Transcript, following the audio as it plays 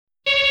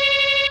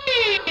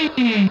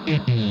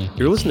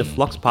You're listening to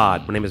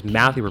Fluxpod. My name is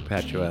Matthew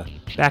Perpetua,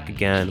 back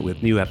again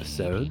with new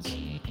episodes.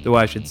 Though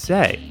I should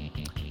say,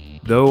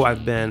 though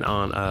I've been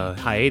on a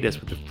hiatus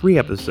with the free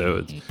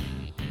episodes,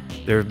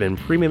 there have been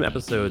premium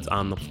episodes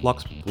on the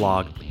Flux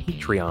blog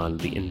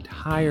Patreon the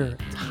entire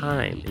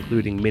time,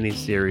 including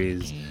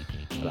miniseries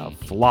about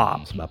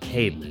flops, about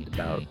pavement,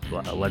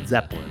 about Led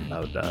Zeppelin,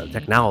 about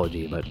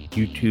technology, about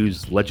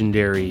U2's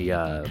legendary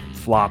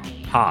flop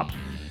pop,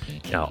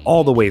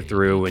 all the way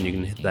through, and you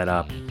can hit that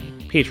up,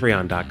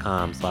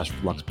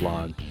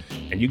 patreon.com/fluxblog,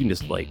 and you can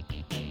just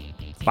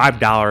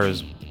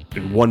 $5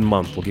 in 1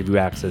 month will give you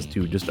access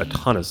to just a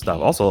ton of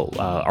stuff. Also,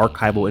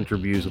 archival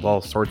interviews with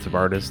all sorts of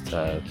artists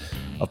of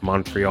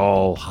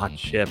Montreal, Hot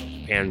Chip,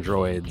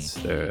 Androids,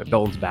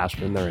 Bell and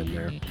Sebastian, they're in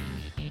there.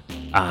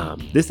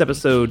 This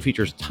episode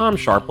features Tom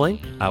Scharpling,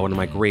 one of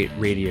my great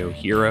radio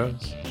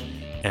heroes,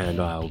 and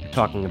we'll be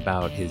talking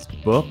about his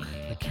book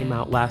that came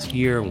out last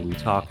year. We'll be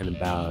talking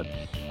about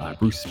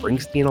Bruce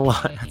Springsteen a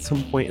lot at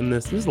some point in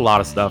this. There's a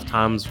lot of stuff.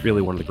 Tom's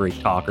really one of the great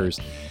talkers.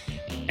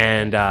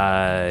 And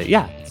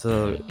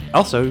so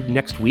also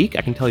next week,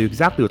 I can tell you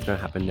exactly what's going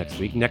to happen next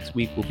week. Next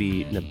week will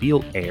be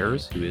Nabil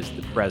Ayers, who is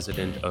the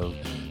president of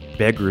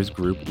Beggars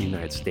Group in the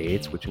United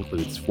States, which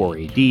includes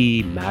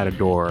 4AD,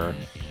 Matador,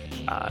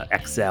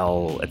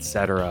 XL,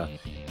 etc.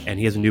 And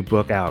he has a new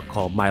book out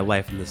called My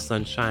Life in the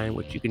Sunshine,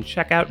 which you can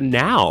check out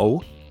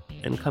now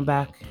and come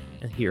back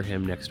and hear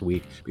him next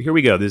week. But here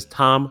we go. This is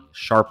Tom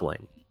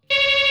Scharpling.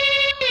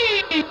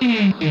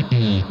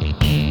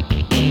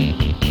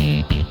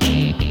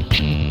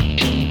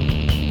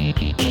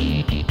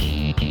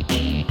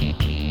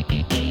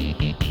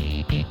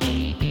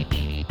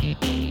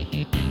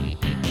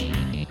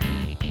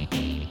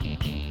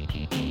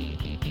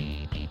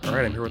 All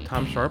right, I'm here with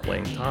Tom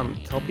Scharpling. Tom,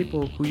 tell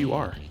people who you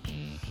are.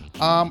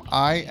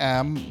 I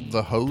am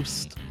the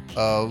host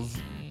of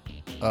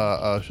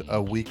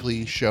a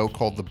weekly show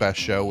called The Best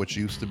Show, which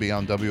used to be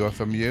on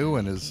WFMU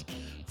and is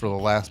for the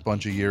last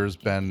bunch of years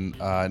been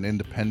an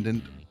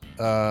independent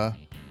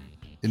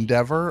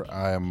endeavor.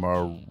 I'm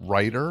a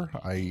writer.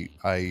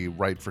 I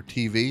write for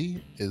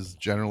TV is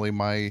generally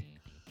my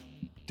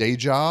day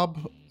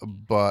job,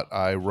 but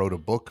I wrote a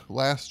book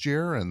last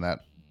year, and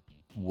that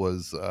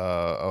was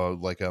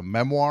like a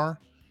memoir.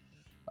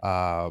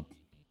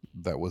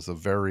 That was a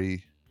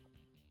very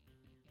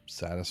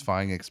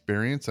satisfying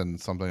experience and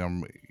something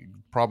I'm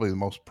probably the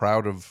most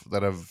proud of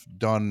that I've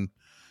done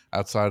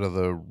outside of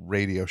the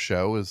radio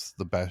show is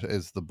the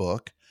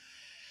book.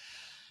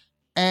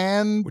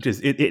 And which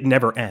is it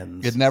never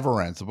ends. It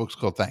never ends. The book's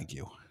called Thank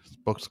You. The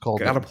book's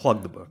called Gotta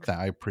plug the book.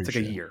 I appreciate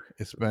it's like a year.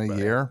 It's been a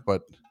year,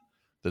 but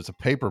there's a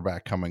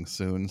paperback coming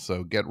soon,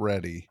 so get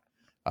ready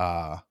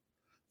for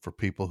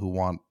people who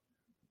want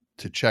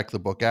to check the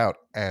book out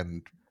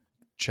and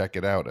check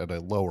it out at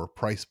a lower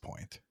price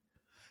point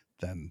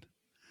than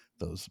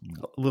those.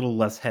 A little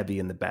less heavy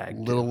in the bag.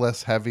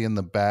 Less heavy in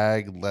the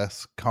bag,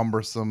 less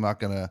cumbersome, not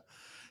going to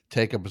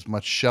take up as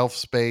much shelf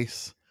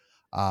space.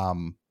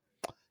 And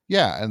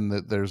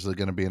there's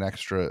going to be an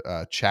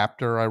extra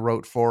chapter I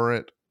wrote for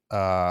it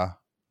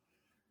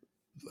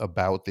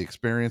about the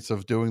experience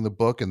of doing the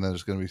book, and then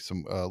there's going to be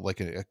some like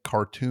a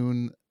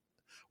cartoon.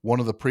 One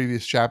of the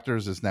previous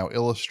chapters is now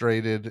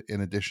illustrated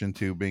in addition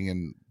to being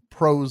in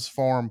prose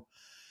form.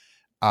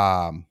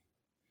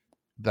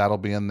 That'll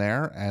be in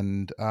there.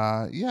 And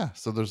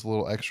so there's a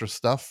little extra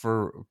stuff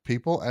for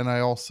people. And I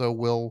also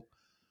will,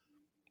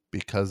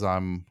 because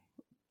I'm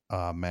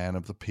a man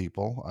of the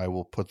people, I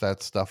will put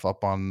that stuff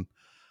up on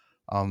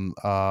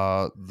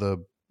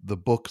the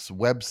book's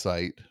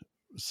website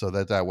so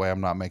that way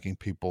I'm not making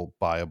people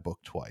buy a book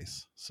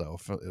twice. So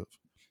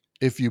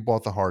if you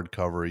bought the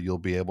hardcover, you'll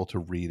be able to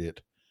read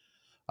it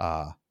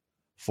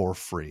for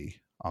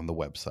free on the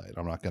website.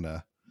 I'm not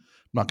gonna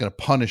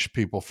punish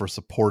people for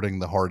supporting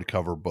the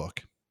hardcover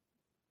book.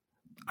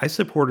 I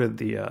supported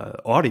the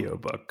audio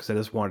book because I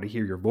just wanted to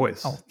hear your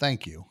voice. Oh,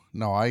 thank you.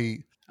 No,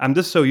 I'm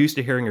just so used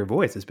to hearing your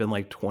voice. It's been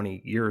like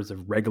 20 years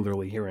of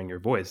regularly hearing your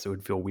voice. So it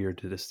would feel weird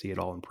to just see it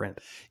all in print.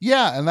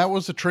 Yeah, and that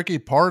was the tricky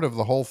part of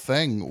the whole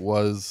thing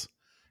was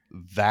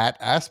that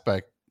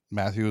aspect.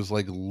 Matthew, was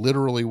like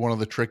literally one of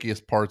the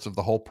trickiest parts of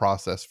the whole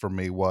process for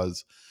me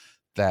was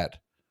that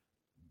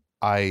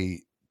I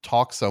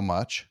talk so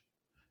much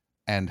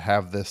and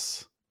have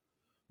this,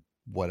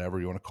 whatever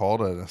you want to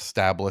call it, an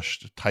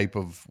established type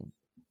of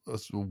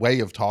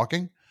way of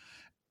talking.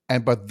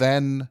 But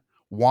then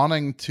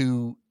wanting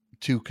to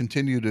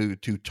continue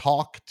to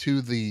talk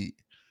to the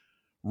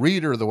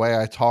reader the way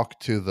I talk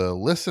to the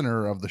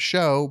listener of the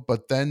show,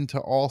 but then to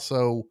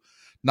also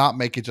not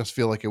make it just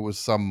feel like it was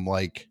some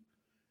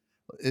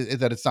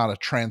that it's not a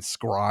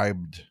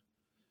transcribed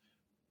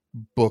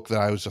book that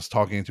I was just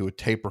talking to a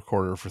tape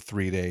recorder for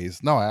 3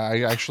 days. No,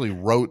 I actually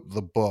wrote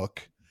the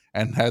book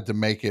and had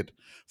to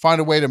find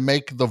a way to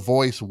make the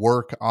voice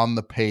work on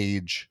the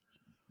page.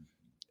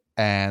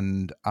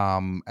 And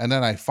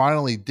then I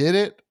finally did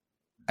it,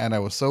 and I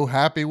was so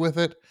happy with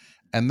it.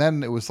 And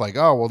then it was like,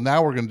 oh, well,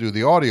 now we're going to do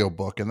the audio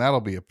book, and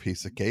that'll be a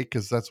piece of cake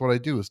because that's what I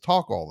do is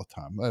talk all the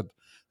time.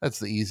 That's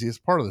the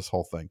easiest part of this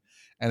whole thing.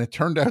 And it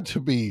turned out to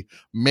be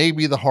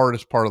maybe the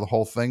hardest part of the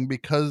whole thing,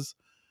 because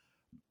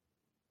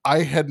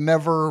I had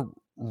never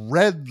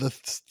read the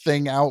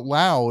thing out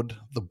loud,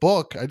 the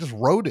book. I just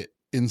wrote it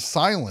in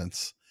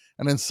silence.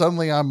 And then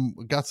suddenly I'm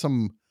got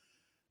some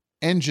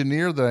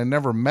engineer that I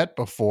never met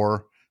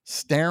before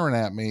staring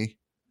at me.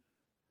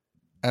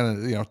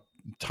 And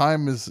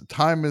time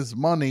is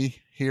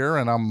money here,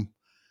 and I'm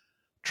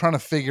trying to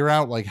figure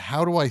out, like,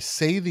 how do I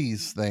say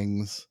these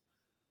things?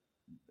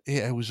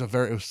 It was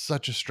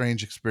such a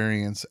strange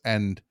experience.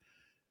 And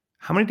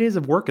how many days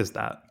of work is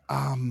that?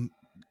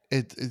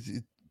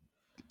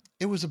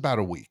 It was about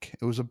a week.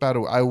 It was about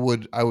I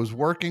was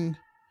working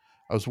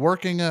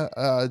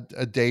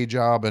a day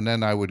job, and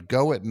then I would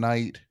go at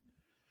night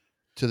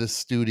to the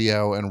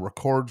studio and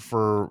record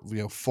for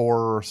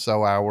 4 or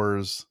so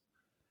hours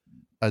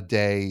a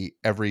day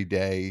every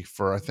day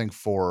for, I think,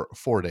 4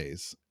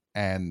 days.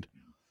 And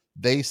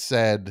they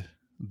said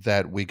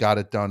that we got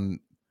it done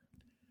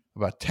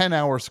about 10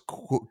 hours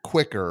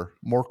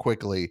more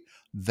quickly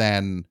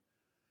than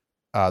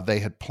they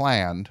had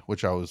planned,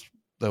 which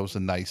that was a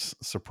nice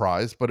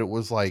surprise. But it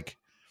was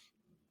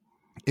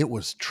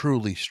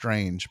truly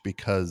strange,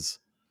 because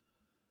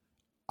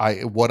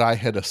what I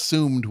had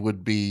assumed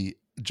would be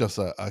just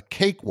a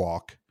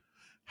cakewalk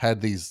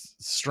had these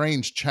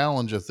strange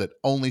challenges that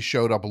only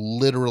showed up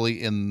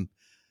literally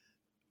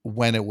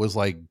when it was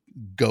like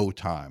go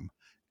time.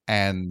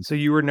 And so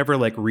you were never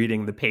like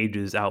reading the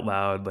pages out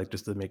loud, like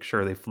just to make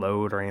sure they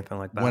flowed or anything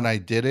like that?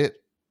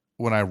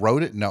 When I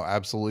wrote it, no,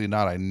 absolutely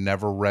not. I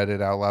never read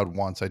it out loud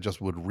once. I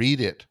just would read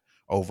it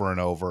over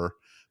and over,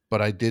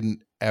 but I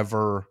didn't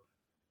ever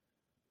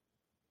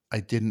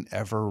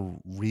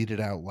read it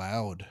out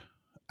loud.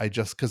 I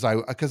just, because I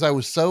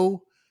was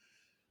so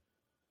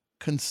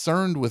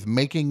concerned with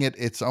making it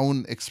its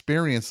own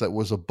experience that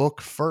was a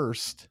book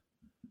first,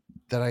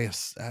 that it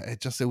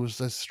was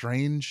a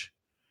strange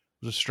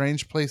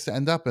place to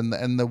end up.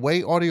 And the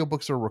way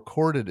audiobooks are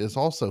recorded is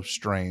also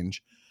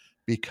strange,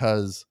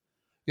 because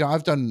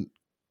I've done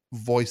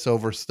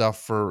voiceover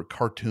stuff for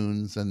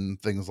cartoons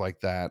and things like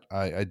that.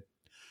 I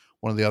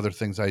one of the other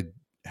things I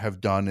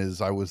have done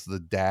is I was the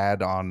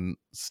dad on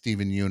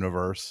Steven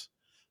Universe,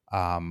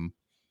 and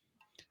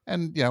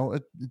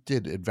it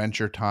did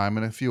Adventure Time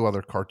and a few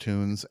other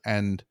cartoons.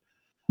 And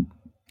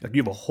like,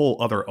 you have a whole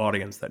other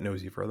audience that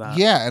knows you for that.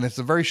 Yeah, and it's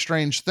a very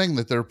strange thing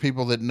that there are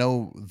people that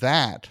know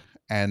that,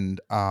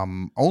 and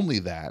only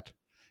that,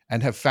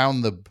 and have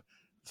found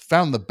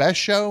the best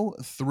show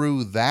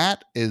through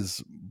that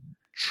is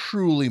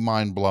truly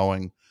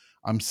mind-blowing.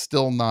 I'm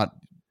still not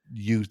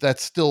used. That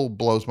still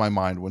blows my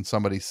mind when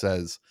somebody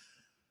says,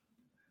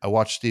 I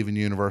watched Steven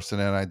Universe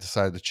and then I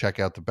decided to check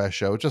out the best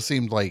show. It just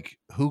seemed like,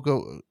 who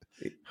goes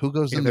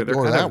in the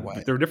door that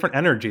way? There are different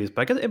energies,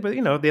 but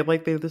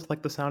they just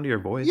like the sound of your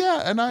voice.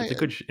 Yeah, and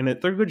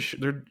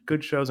they're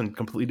good shows in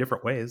completely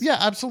different ways. Yeah,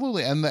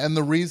 absolutely. And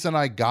the reason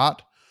I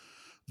got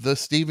the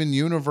Steven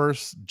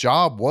Universe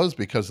job was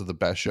because of the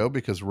best show,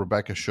 because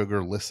Rebecca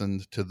Sugar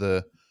listened to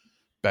the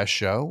best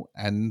show,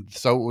 and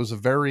so it was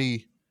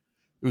very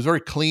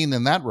clean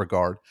in that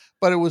regard.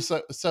 But it was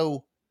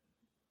so.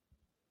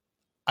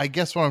 I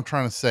guess what I'm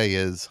trying to say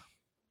is,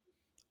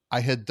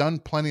 I had done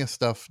plenty of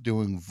stuff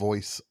doing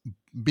voice,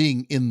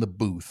 being in the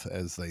booth,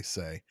 as they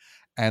say.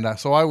 And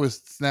so I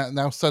was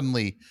now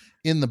suddenly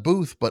in the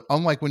booth. But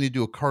unlike when you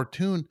do a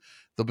cartoon,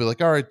 they'll be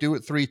like, all right, do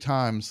it 3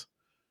 times.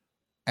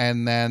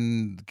 And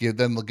then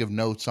they'll give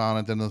notes on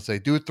it. Then they'll say,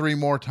 do it 3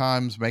 more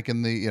times,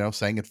 making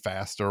saying it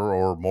faster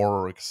or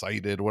more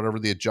excited, whatever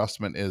the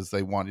adjustment is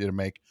they want you to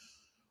make.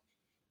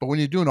 But when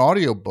you do an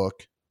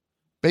audiobook,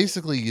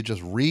 basically you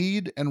just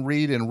read and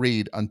read and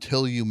read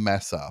until you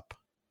mess up.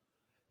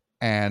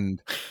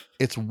 And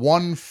it's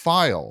one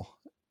file.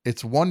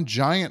 It's one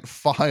giant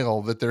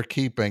file that they're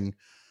keeping,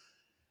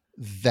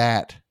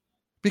 that,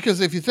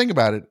 because if you think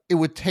about it, it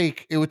would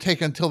take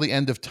until the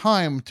end of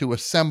time to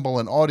assemble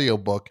an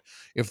audiobook.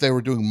 If they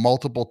were doing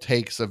multiple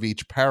takes of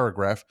each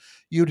paragraph,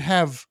 you'd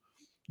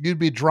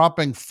be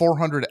dropping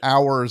 400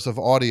 hours of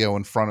audio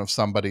in front of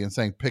somebody and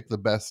saying, pick the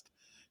best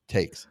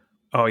takes.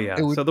 Oh yeah.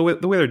 So the way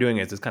they're doing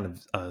it is kind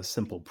of a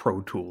simple Pro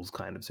Tools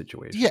kind of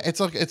situation. Yeah,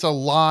 it's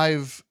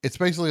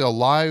basically a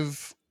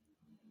live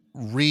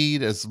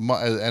read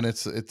and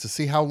it's to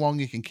see how long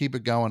you can keep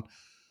it going.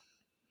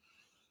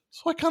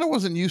 So I kind of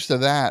wasn't used to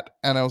that,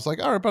 and I was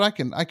like, all right, but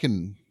I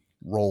can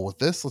roll with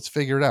this. Let's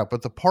figure it out.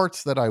 But the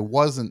parts that I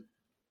wasn't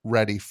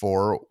ready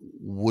for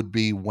would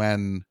be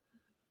when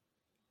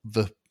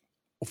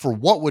for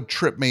what would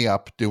trip me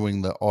up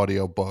doing the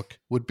audiobook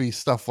would be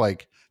stuff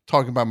like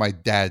talking about my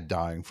dad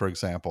dying, for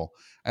example.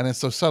 And then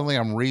so suddenly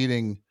I'm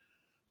reading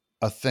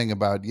a thing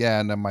about,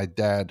 and then my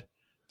dad,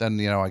 then,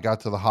 I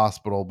got to the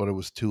hospital, but it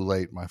was too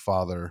late. My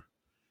father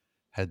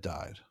had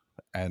died.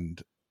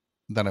 And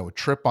then I would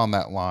trip on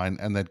that line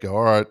and they'd go,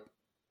 all right,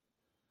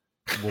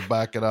 we'll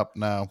back it up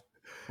now.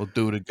 We'll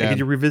do it again. Did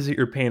you revisit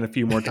your pain a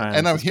few more times?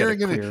 And I'm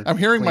hearing it. I'm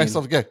hearing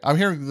myself again. I'm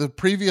hearing the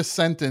previous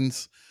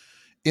sentence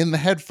in the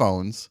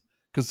headphones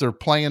because they're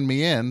playing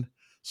me in.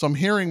 So I'm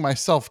hearing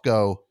myself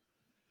go,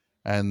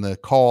 and the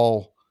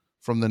call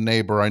from the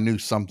neighbor, I knew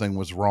something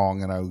was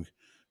wrong, and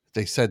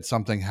they said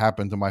something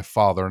happened to my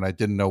father, and I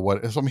didn't know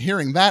what. So I'm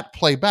hearing that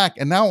play back,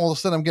 and now all of a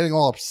sudden I'm getting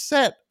all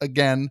upset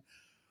again.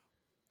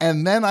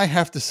 And then I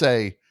have to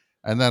say,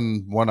 and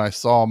then when I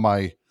saw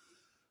my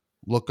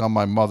look on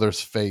my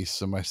mother's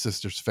face and my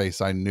sister's face,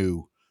 I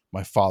knew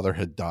my father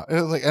had died.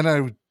 And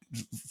I would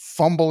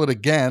fumble it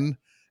again,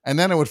 and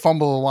then I would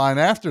fumble the line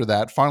after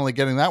that, finally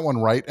getting that one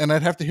right, and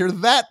I'd have to hear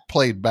that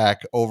played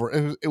back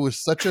over. It was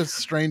such a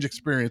strange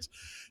experience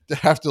to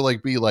have to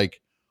like be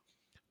like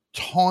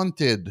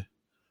taunted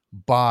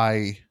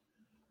by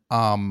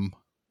um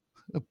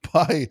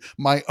by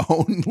my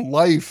own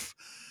life.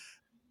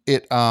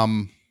 It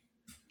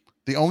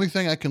the only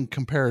thing I can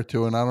compare it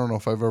to, and I don't know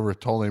if I've ever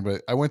told anybody,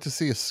 I went to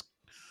see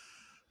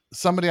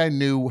somebody I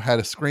knew had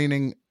a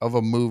screening of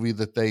a movie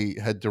that they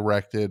had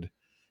directed,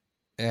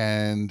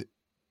 and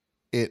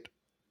it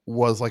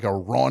was like a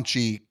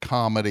raunchy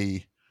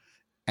comedy,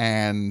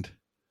 and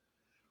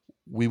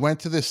we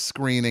went to this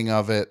screening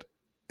of it.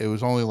 It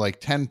was only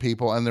like 10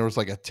 people, and there was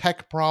like a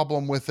tech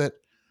problem with it,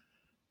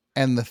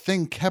 and the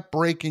thing kept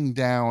breaking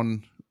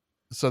down,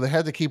 so they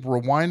had to keep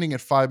rewinding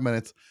it 5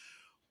 minutes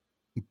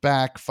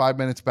back, 5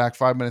 minutes back,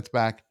 5 minutes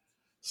back.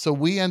 So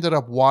we ended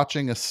up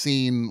watching a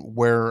scene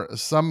where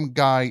some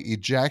guy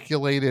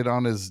ejaculated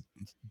on his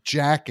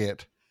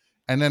jacket,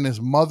 and then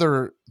his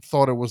mother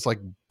thought it was like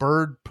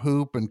bird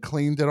poop and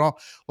cleaned it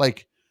off.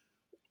 Like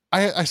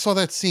I saw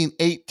that scene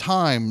 8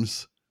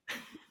 times,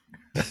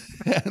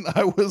 and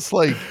I was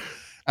like,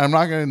 I'm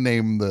not going to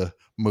name the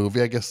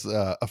movie. I guess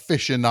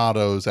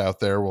aficionados out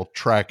there will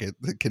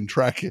can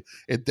track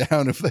it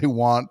down if they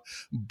want.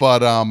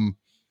 But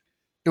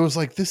it was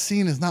like, this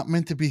scene is not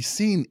meant to be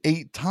seen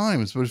 8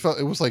 times, but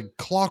it was like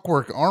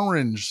Clockwork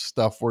Orange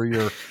stuff where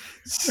you're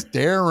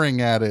staring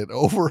at it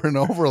over and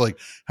over. Like,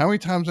 how many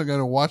times am I going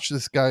to watch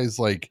this guy's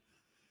like,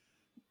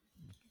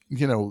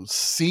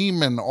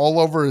 semen all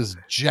over his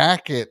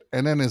jacket,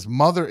 and then his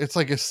mother? It's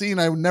like a scene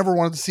I never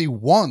wanted to see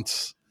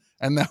once,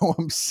 and now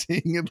I'm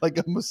seeing it like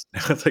I'm a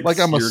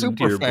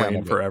super fan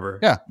of it. Forever.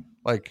 Yeah,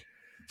 like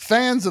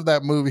fans of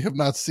that movie have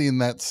not seen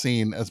that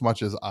scene as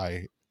much as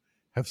I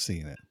have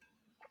seen it.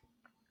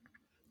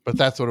 But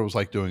that's what it was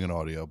like doing an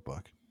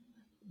audiobook.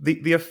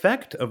 The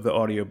effect of the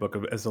audiobook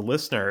as a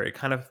listener, it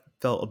kind of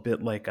felt a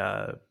bit like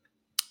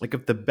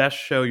if the best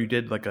show you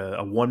did like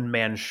a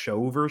one-man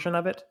show version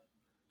of it,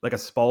 like a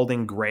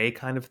Spalding Gray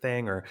kind of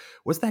thing. Or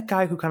was that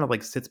guy who kind of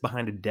like sits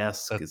behind a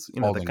desk? That's Is,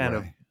 the kind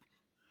Gray.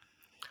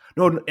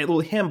 No,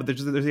 it'll him, but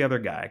there's the other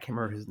guy. I can't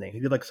remember his name.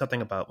 He did like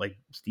something about like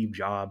Steve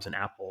Jobs and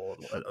Apple.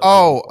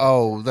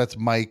 That's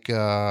Mike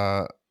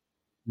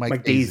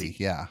Daisy.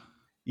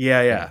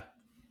 Yeah.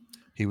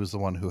 He was the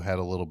one who had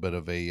a little bit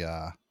of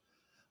a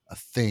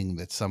thing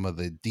that some of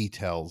the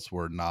details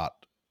were not.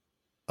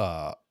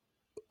 I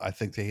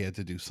think they had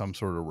to do some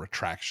sort of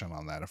retraction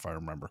on that, if I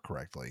remember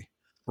correctly.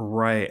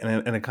 Right,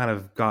 and it kind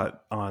of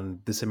got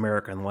on This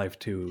American Life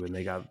too, and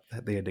they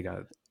had to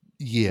got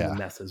in the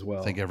mess as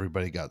well. I think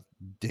everybody got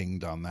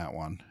dinged on that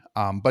one.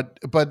 But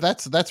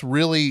that's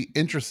really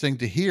interesting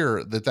to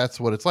hear that's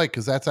what it's like,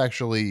 because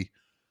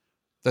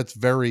that's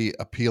very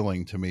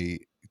appealing to me,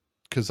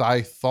 because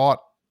I thought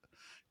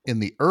in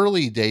the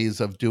early days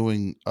of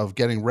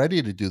getting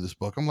ready to do this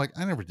book, I'm like,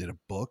 I never did a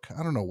book.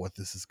 I don't know what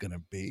this is going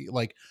to be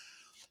like.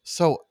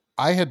 So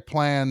I had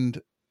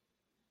planned,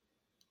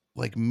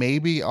 like,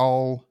 maybe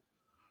I'll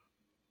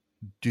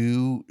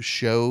do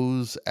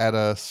shows at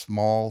a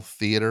small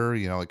theater,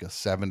 like a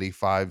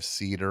 75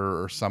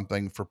 seater or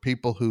something, for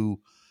people who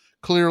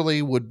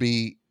clearly would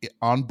be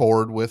on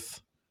board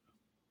with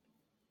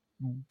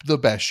the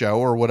best show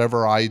or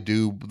whatever I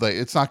do. Like,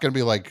 it's not going to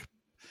be like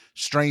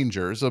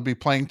strangers. It'll be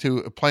playing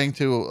to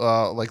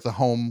like the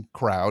home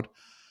crowd.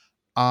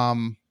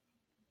 And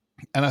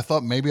I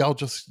thought maybe I'll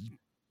just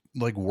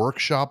like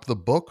workshop the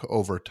book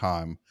over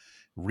time,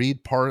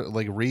 read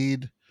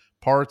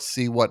parts,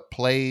 see what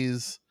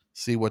plays,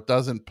 see what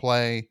doesn't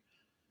play.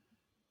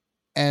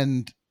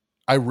 And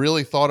I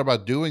really thought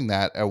about doing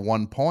that at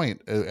one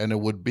point, and it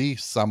would be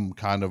some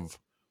kind of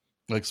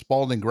like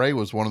Spalding Gray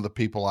was one of the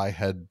people I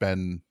had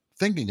been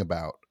thinking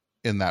about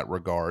in that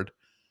regard.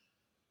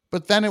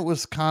 But then it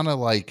was kind of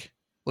like,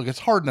 look, it's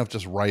hard enough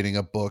just writing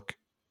a book.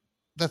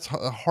 That's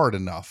hard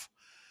enough.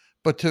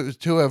 But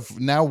to have,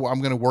 now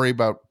I'm going to worry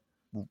about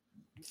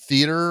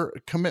theater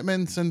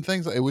commitments and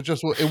things. It would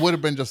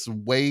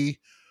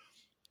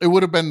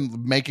have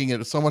been making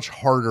it so much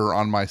harder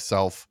on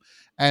myself.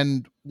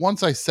 And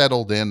once I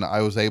settled in,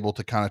 I was able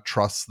to kind of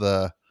trust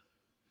the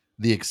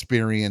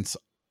experience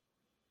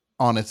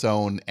on its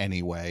own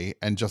anyway,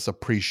 and just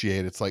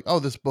appreciate it's like, oh,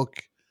 this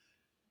book,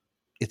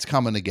 it's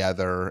coming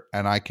together,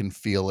 and I can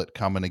feel it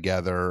coming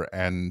together,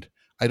 and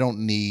I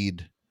don't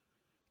need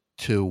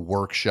to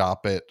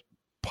workshop it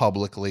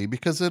publicly,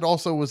 because it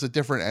also was a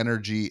different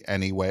energy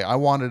anyway. I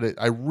wanted it.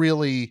 I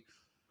really,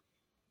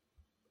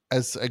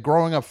 as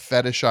growing up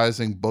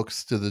fetishizing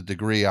books to the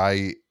degree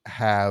I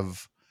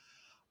have,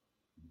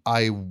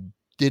 I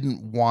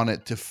didn't want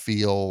it to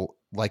feel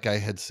like I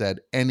had said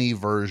any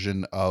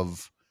version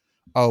of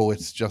oh,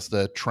 it's just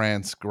a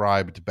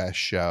transcribed best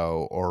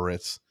show, or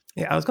it's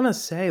Yeah, I was gonna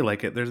say,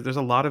 like, there's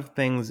a lot of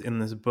things in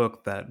this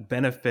book that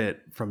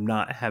benefit from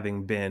not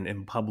having been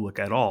in public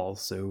at all.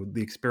 So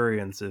the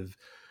experience of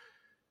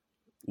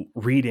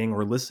reading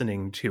or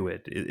listening to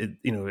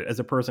as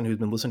a person who's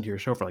been listening to your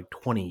show for like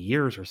 20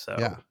 years or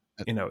yeah.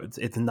 so,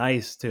 it's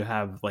nice to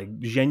have like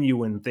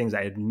genuine things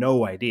I had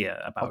no idea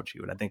about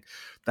you. And I think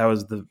that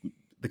was the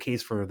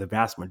case for the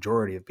vast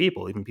majority of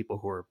people, even people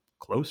who are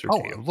closer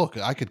Oh, to you. look,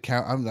 I could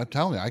count. I'm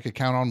telling you, I could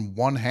count on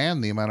one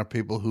hand the amount of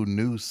people who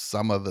knew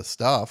some of the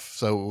stuff.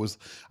 So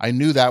I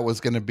knew that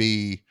was going to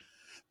be,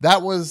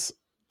 that was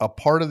a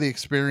part of the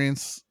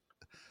experience.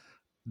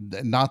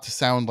 Not to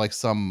sound like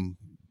some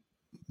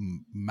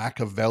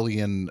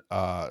Machiavellian,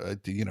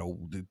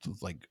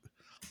 like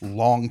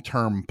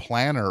long-term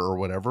planner or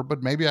whatever,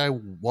 but maybe I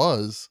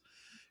was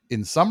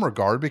in some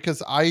regard,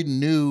 because I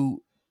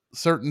knew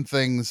certain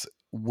things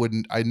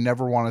I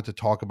never wanted to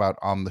talk about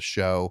on the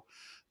show,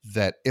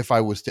 that if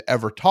I was to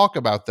ever talk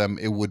about them,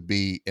 it would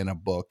be in a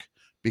book,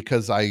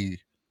 because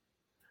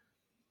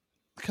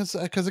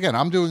because again,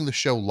 I'm doing the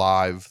show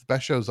live. The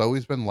best show's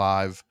always been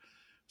live.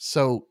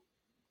 So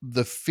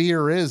the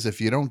fear is,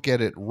 if you don't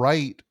get it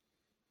right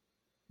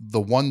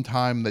the one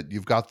time that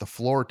you've got the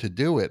floor to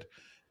do it,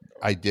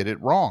 I did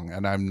it wrong,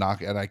 and I'm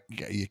not, and I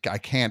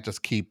can't just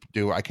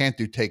I can't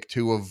do take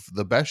two of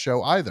the best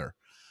show either.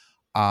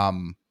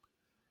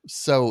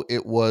 So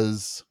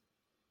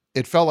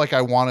it felt like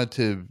I wanted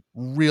to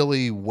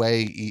really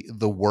weigh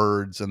the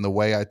words and the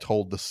way I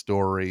told the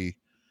story.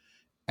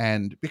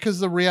 And because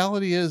the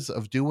reality is,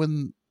 of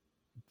doing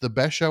the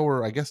best show,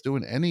 or I guess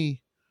doing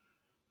any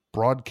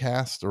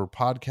broadcast or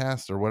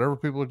podcast or whatever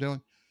people are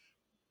doing,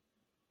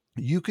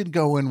 you can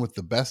go in with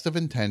the best of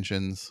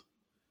intentions,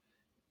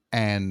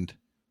 and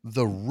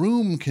the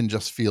room can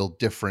just feel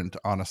different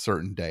on a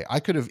certain day. I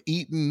could have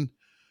eaten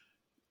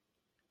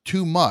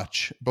too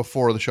much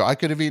before the show. I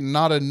could have eaten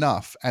not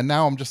enough. And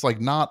now I'm just like,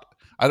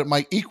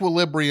 my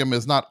equilibrium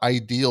is not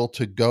ideal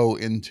to go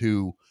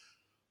into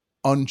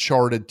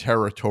uncharted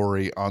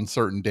territory on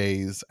certain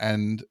days.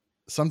 And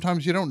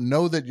sometimes you don't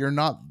know that you're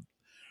not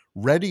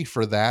ready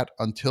for that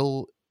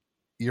until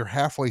you're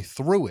halfway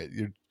through it.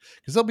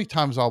 Because there'll be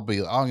times I'm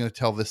going to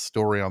tell this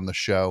story on the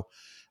show,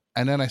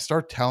 and then I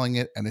start telling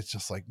it, and it's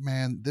just like,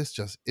 man, this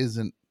just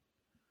isn't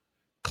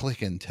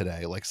clicking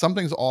today. Like,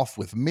 something's off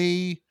with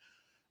me,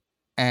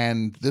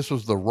 and this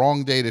was the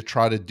wrong day to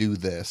try to do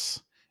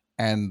this.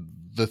 And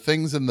the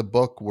things in the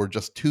book were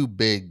just too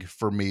big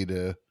for me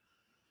to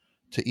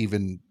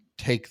even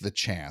take the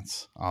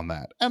chance on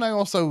that. And I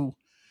also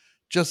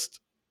just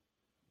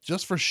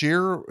for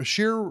sheer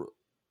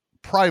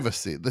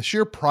privacy, the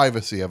sheer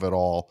privacy of it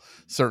all,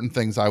 certain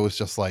things I was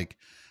just like,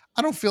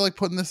 I don't feel like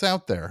putting this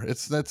out there.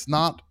 That's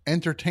not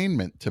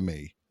entertainment to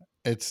me.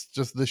 It's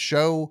just the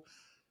show.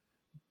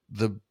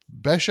 The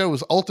best show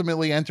is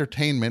ultimately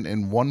entertainment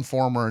in one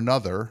form or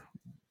another.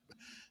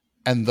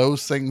 And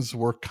those things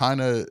were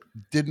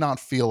did not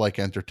feel like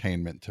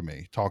entertainment to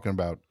me. Talking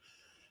about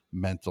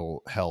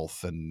mental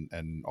health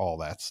and all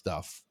that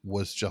stuff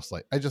was just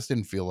like, I just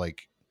didn't feel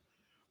like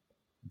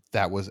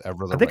that was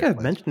ever I the think right I've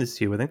place. mentioned this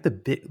to you. I think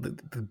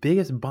the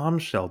biggest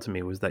bombshell to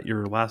me was that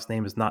your last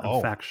name is not in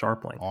fact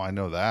Scharpling. Oh, I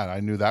know that. I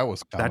knew that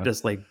was coming. That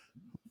just like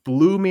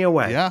blew me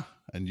away. Yeah,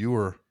 and you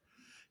were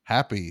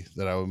happy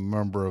that I was a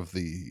member of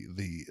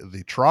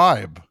the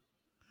tribe.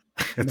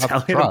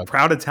 Italian,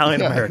 proud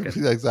Italian American.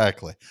 Yeah,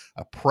 exactly.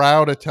 A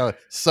proud Italian.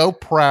 So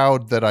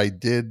proud that I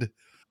did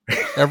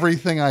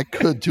everything I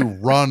could to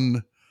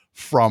run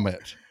from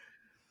it.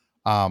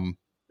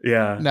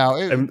 Yeah. Now,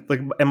 and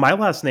my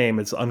last name,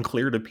 it's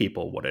unclear to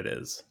people what it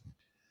is.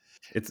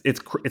 It's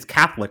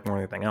Catholic more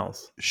than anything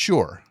else.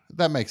 Sure,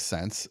 that makes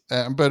sense.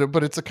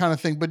 But it's a kind of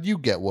thing. But you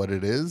get what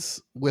it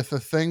is with a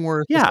thing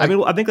where it's Yeah, like, I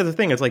mean, I think that's the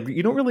thing. It's like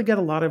you don't really get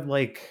a lot of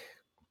like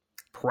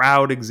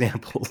proud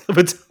examples of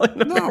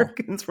Italian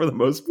Americans for the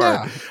most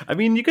part. Yeah. I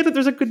mean,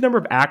 there's a good number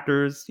of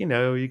actors.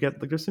 You get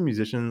like there's some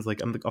musicians.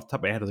 Like off the top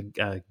of my head, like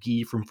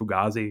Guy from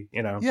Fugazi.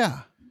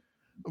 Yeah,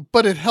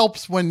 but it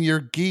helps when you're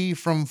Guy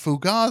from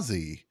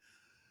Fugazi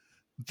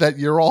that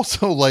you're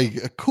also like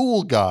a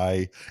cool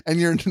guy, and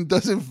you're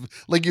doesn't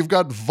like you've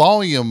got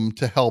volume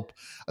to help.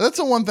 That's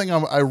the one thing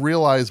I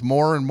realize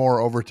more and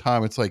more over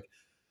time. It's like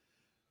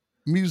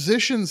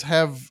musicians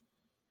have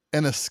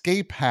an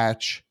escape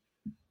hatch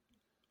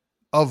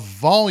of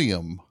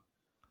volume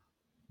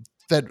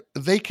that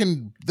they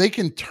can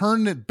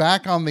turn it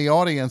back on the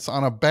audience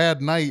on a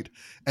bad night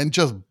and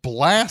just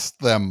blast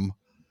them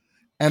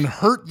and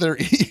hurt their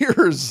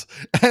ears,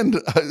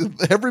 and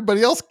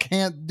everybody else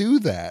can't do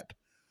that.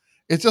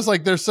 It's just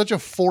like there's such a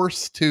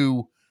force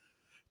to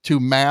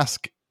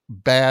mask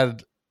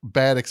bad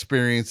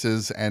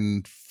experiences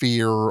and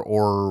fear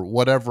or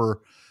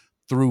whatever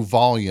through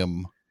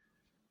volume,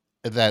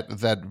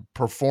 that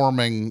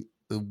performing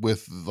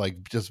with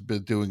like just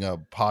doing a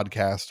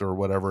podcast or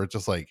whatever, it's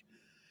just like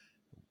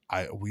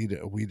we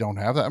don't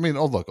have that. I mean,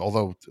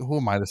 although who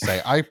am I to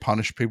say? I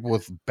punish people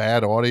with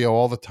bad audio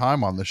all the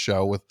time on the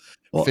show with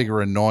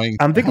figure annoying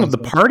I'm thinking of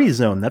sounds. the Party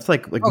Zone. That's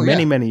like Oh,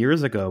 yeah. many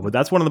years ago, but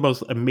that's one of the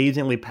most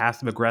amazingly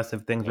passive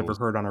aggressive things I've ever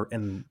heard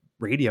in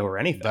radio or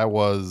anything. That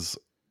was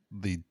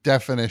the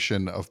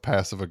definition of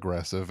passive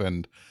aggressive.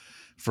 And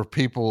for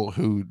people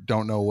who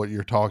don't know what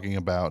you're talking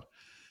about,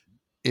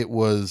 it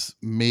was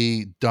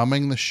me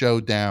dumbing the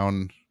show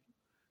down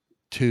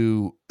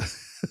to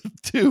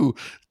to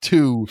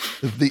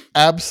the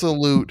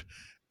absolute,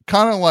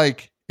 kind of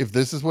like, if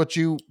this is what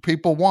you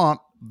people want,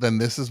 then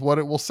this is what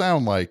it will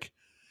sound like.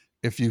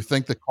 If you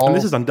think the call, and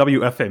this is on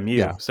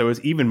WFMU, so it's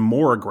even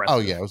more aggressive. Oh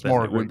yeah, it was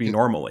more it would be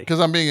normally, because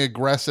I'm being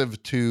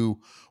aggressive to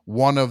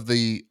one of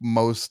the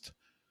most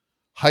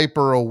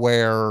hyper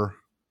aware,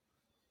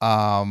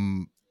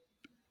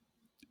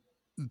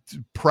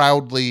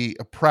 proudly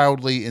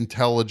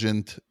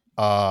intelligent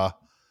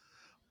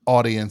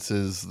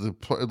audiences,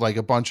 like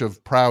a bunch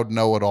of proud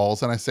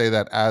know-it-alls. And I say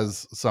that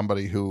as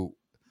somebody who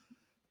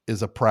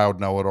is a proud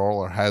know-it-all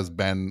or has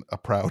been a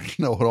proud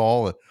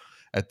know-it-all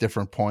at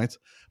different points.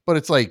 But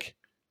it's like,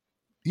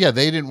 yeah,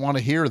 they didn't want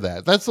to hear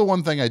that. That's the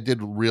one thing I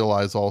did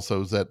realize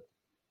also, is that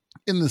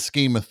in the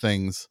scheme of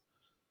things,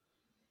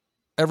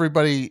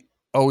 everybody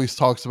always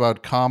talks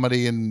about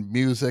comedy and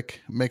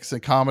music mixing,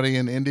 comedy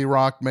and indie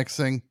rock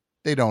mixing.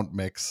 They don't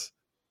mix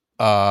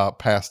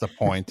past a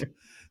point.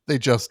 They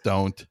just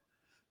don't.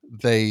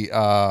 They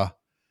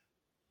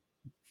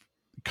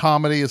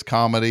comedy is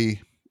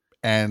comedy,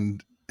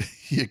 and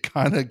you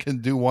kind of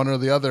can do one or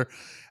the other.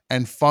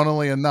 And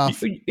funnily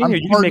enough, you can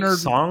make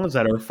songs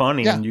that are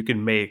funny, and you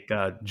can make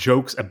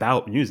jokes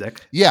about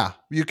music. Yeah,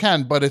 you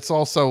can, but it's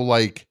also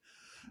like,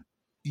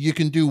 you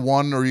can do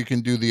one or you can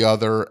do the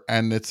other.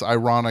 And it's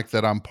ironic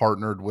that I'm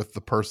partnered with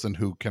the person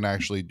who can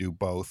actually do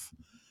both.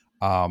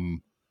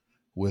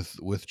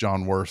 With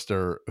John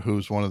Worster,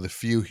 who's one of the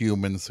few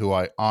humans who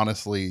I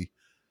honestly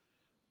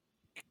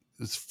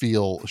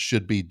feel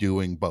should be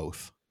doing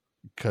both,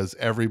 because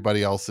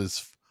everybody else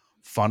is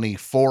funny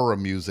for a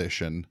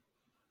musician,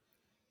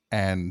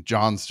 and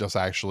John's just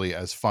actually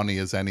as funny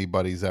as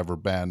anybody's ever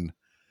been,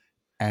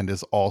 and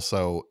is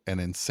also an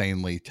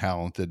insanely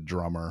talented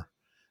drummer.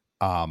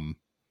 But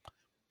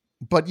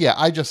yeah,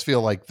 I just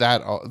feel like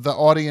that the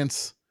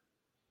audience,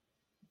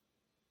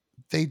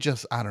 they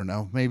just, I don't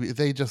know, maybe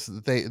they just,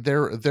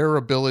 their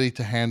ability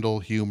to handle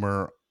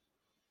humor,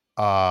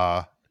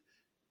 there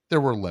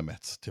were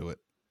limits to it.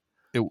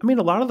 I mean,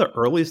 a lot of the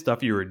early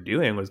stuff you were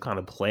doing was kind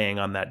of playing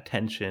on that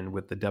tension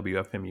with the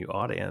WFMU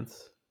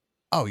audience.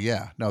 Oh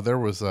yeah, no, there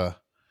was the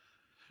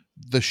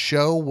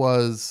show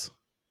was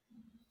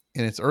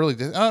in its early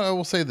days. I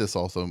will say this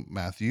also,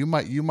 Matthew,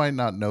 you might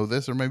not know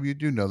this, or maybe you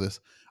do know this.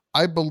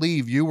 I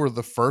believe you were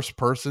the first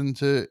person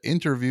to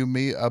interview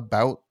me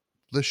about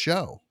the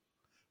show.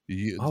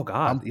 Oh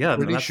God, I'm yeah,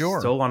 pretty that's sure.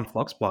 still on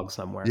Fluxpod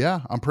somewhere. Yeah,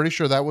 I'm pretty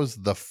sure that was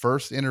the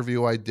first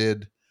interview I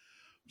did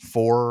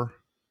for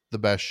The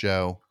Best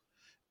Show.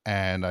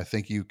 And I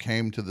think you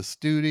came to the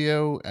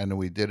studio, and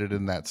we did it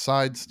in that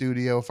side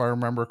studio, if I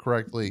remember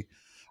correctly.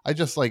 I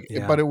just like,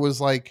 but it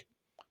was like,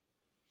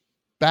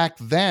 back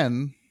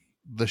then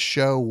the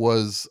show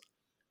was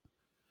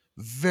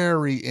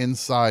very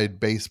inside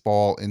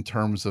baseball in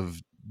terms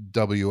of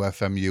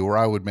WFMU, where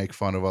I would make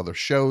fun of other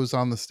shows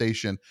on the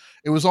station.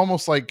 It was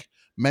almost like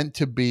meant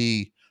to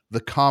be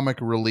the comic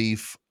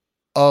relief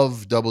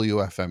of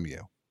WFMU.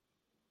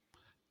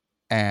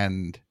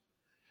 And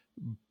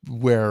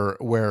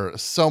where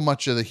so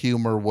much of the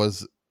humor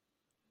was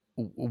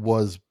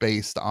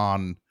based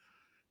on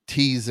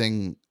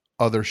teasing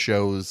other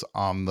shows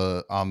on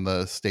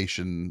the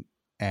station,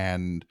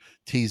 and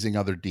teasing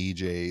other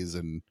DJs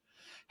and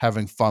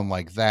having fun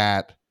like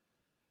that.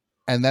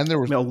 And then there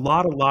was a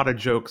lot of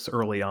jokes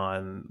early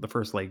on, the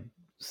first like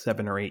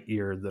 7 or 8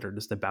 years, that are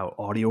just about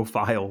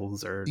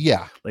audiophiles or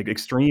like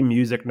extreme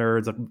music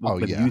nerds.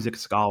 The Music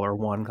Scholar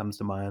one comes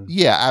to mind.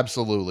 Yeah,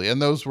 absolutely.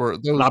 And those were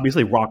and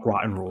obviously Rock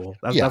Rotten Rule.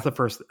 That's the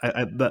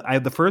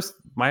first.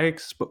 My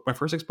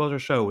first exposure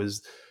show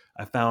is,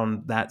 I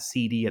found that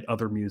CD at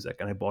Other Music,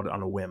 and I bought it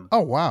on a whim.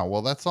 Oh wow!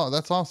 Well, that's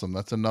awesome.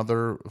 That's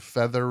another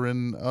feather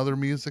in Other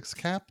Music's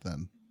cap.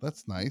 Then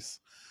that's nice.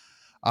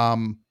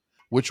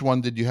 Which one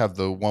did you have?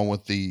 The one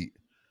with the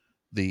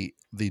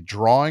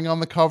drawing on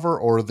the cover,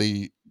 or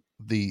the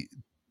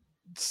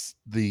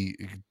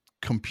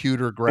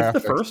computer graphics?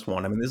 It's the first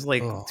one. I mean, this is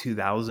like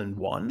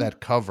 2001.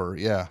 That cover,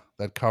 yeah,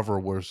 that cover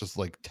was just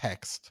like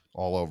text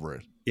all over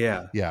it.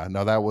 Yeah.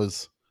 No, that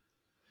was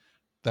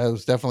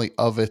definitely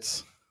of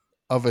its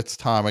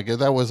time. I guess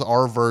that was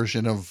our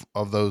version of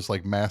those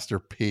like Master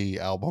P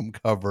album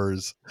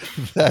covers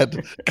that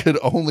could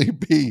only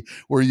be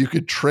where you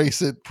could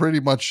trace it pretty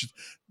much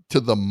to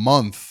the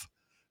month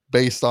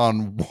based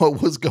on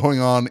what was going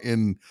on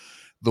in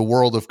the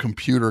world of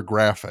computer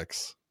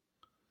graphics.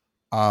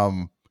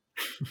 But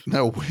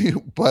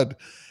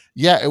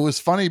yeah, it was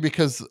funny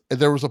because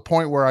there was a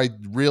point where I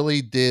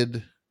really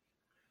did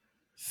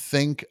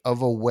think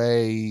of a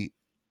way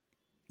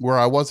where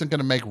I wasn't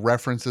going to make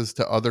references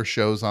to other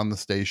shows on the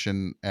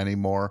station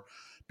anymore,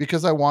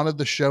 because I wanted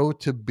the show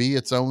to be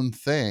its own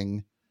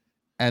thing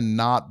and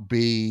not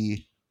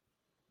be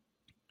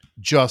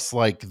just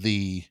like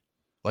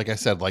like I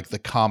said, like the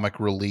comic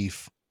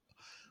relief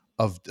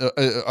of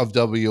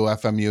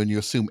WFMU, and you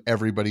assume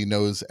everybody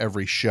knows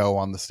every show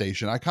on the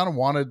station. I kind of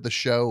wanted the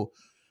show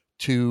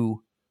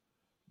to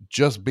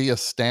just be a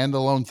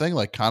standalone thing,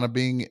 like kind of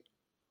being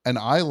an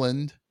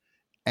island,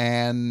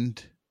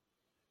 and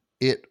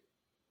it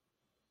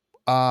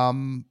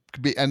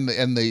could be, and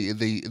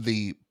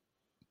the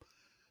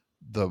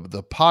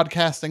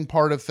podcasting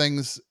part of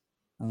things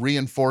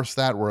reinforce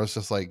that, where it's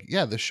just like,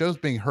 yeah, the show's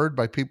being heard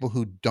by people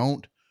who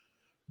don't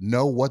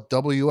know what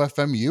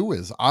WFMU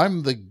is.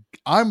 I'm the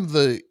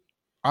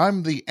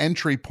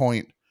entry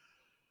point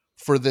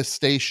for this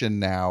station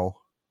now.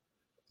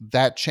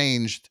 That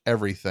changed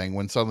everything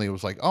when suddenly it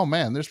was like, oh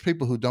man, there's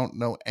people who don't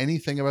know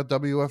anything about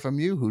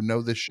WFMU who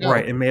know this show.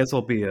 Right. It may as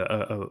well be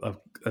a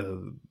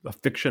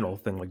fictional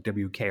thing like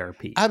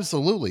WKRP.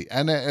 Absolutely.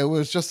 And it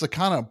was just a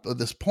kind of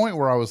this point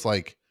where I was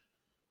like,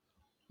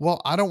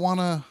 well, I don't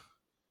want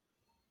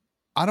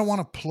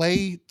to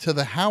play to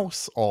the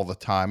house all the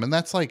time. And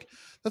that's one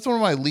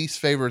of my least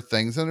favorite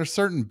things. And there's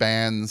certain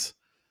bands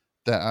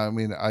that, I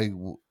mean,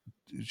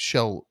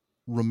 shall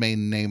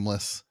remain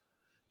nameless,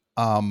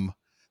 that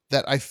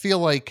I feel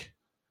like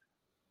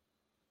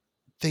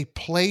they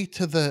play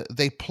to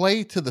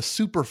the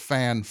super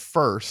fan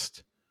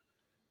first.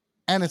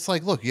 And it's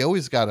like, look, you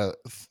always gotta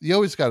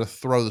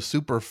throw the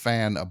super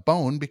fan a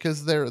bone,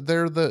 because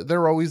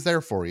they're always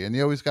there for you, and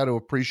you always got to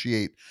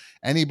appreciate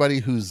anybody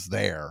who's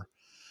there.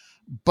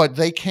 But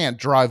they can't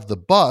drive the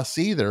bus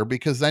either,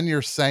 because then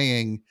you're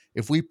saying,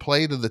 if we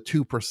play to the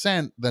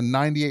 2%, then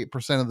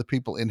 98% of the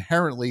people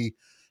inherently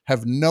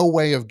have no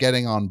way of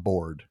getting on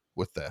board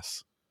with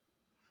this.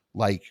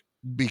 Like,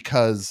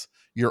 because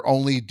you're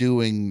only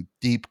doing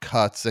deep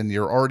cuts and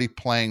you're already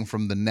playing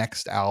from the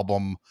next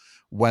album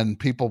when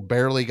people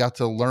barely got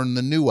to learn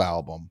the new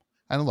album.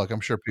 And look, I'm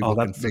sure people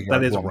can figure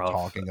out what I'm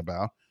talking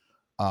about.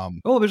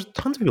 There's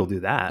tons of people do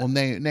that. Well,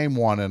 name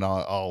one, and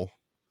I'll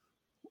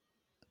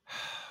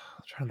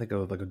I'm trying to think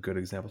of like a good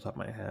example off the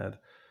top of my head.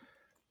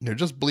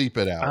 Just bleep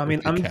it out. I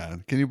mean,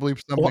 can you bleep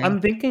something? Well,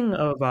 I'm thinking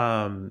of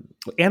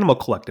Animal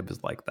Collective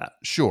is like that.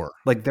 Sure.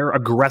 Like they're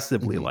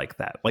aggressively like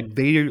that. Like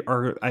they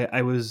are.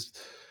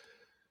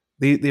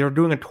 They are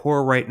doing a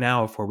tour right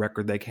now for a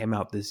record that came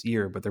out this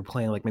year, but they're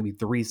playing like maybe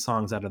 3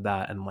 songs out of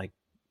that and like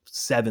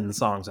 7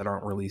 songs that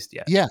aren't released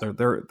yet. Yeah,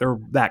 they're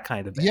that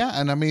kind of band. Yeah,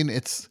 and I mean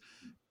it's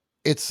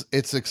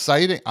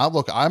exciting.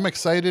 I'm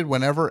excited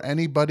whenever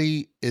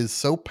anybody is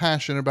so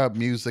passionate about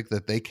music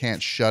that they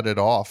can't shut it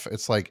off.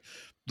 It's like,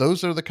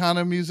 those are the kind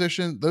of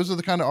those are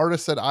the kind of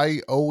artists that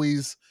I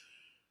always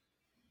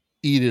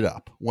eat it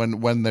up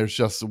when there's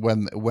just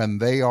when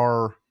they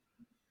are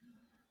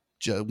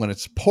when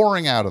it's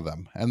pouring out of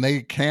them and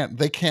they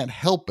can't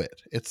help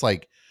it. It's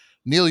like,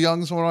 Neil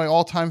Young's one of my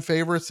all-time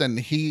favorites, and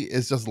he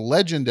is just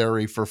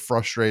legendary for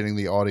frustrating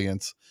the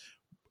audience.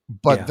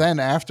 But then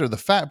after the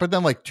fact, but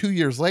then like 2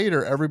 years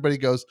later, everybody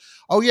goes,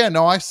 oh yeah,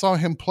 no, I saw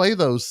him play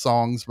those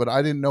songs, but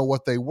I didn't know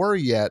what they were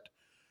yet.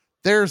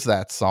 There's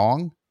that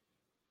song.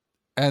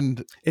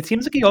 And it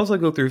seems like he also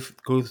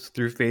goes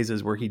through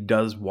phases where he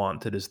does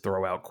want to just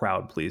throw out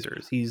crowd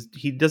pleasers.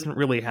 He doesn't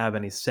really have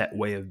any set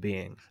way of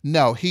being.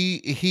 No,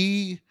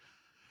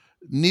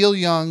 Neil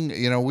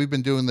Young, we've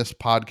been doing this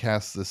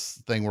podcast,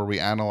 this thing where we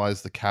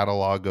analyze the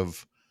catalog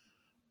of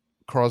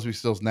Crosby,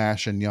 Stills,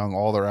 Nash and Young,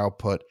 all their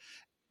output.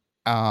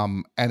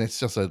 And it's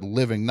just a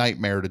living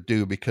nightmare to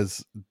do,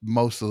 because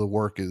most of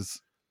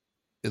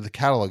the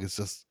catalog is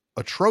just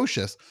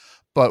atrocious.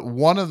 But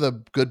one of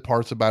the good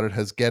parts about it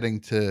has getting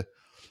to,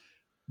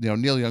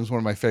 Neil Young's one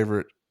of my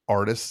favorite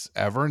artists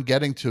ever, and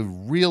getting to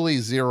really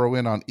zero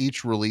in on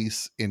each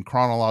release in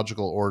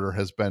chronological order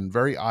has been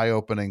very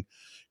eye-opening,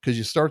 because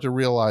you start to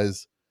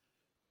realize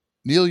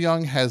Neil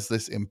Young has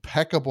this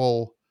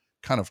impeccable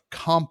kind of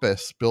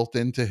compass built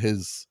into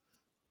his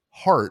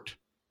heart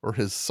or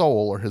his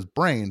soul or his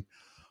brain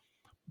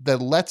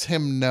that lets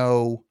him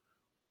know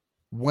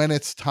when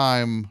it's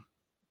time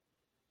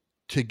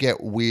to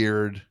get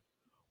weird,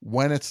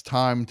 when it's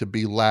time to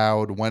be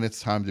loud, when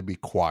it's time to be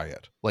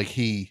quiet. Like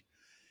he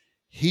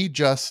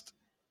just,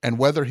 and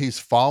whether he's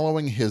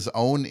following his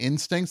own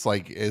instincts,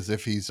 like as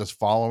if he's just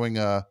following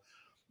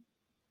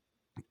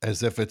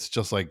as if it's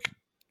just like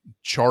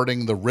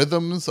charting the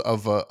rhythms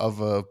of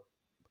an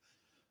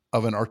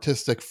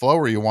artistic flow,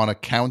 where you want to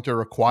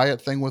counter a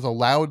quiet thing with a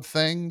loud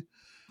thing,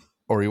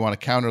 or you want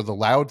to counter the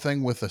loud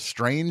thing with a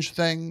strange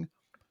thing.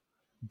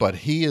 But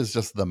he is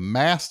just the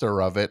master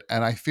of it.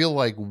 And I feel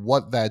like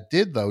what that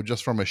did, though,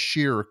 just from a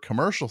sheer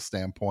commercial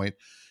standpoint,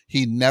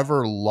 he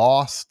never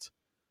lost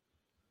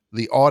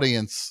the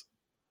audience.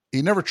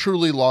 He never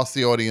truly lost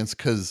the audience,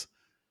 because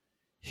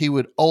he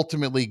would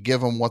ultimately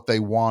give them what they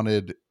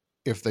wanted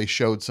if they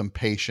showed some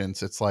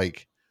patience. It's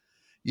like,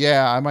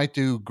 yeah, I might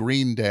do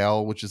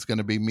Greendale, which is going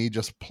to be me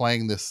just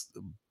playing this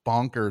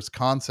bonkers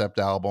concept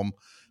album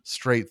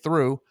straight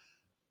through.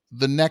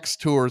 the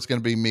next tour is going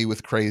to be me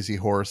with Crazy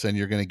Horse, and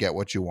you're going to get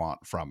what you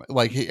want from it.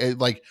 Like he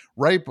like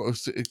right.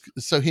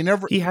 So he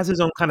never He has his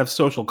own kind of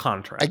social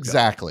contract going.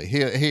 exactly.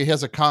 He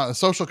has a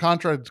social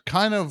contract,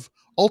 kind of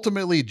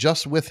ultimately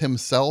just with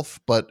himself,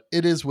 but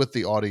it is with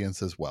the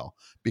audience as well,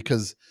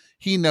 because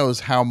he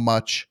knows how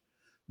much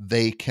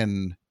they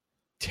can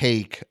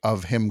take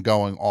of him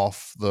going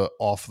off the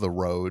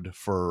road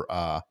for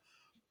a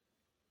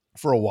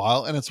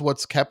while, and it's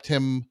what's kept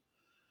him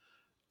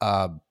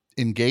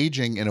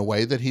engaging in a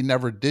way that he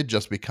never did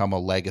just become a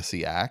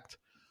legacy act.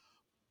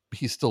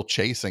 He's still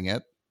chasing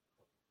it,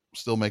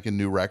 still making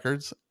new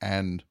records,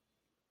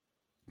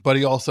 but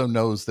he also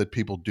knows that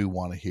people do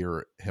want to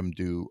hear him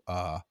do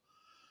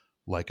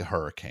like a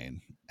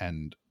hurricane.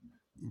 And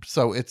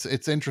so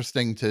it's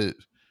interesting to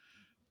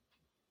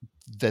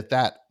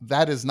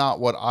that is not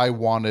what I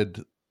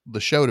wanted the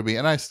show to be,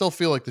 and I still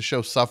feel like the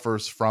show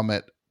suffers from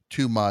it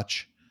too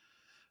much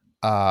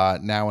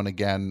now and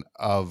again.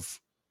 Of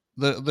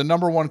the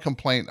number one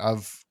complaint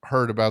I've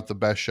heard about the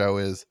best show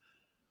is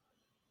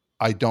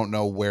I don't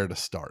know where to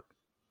start.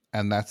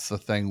 And that's the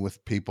thing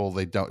with people.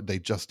 They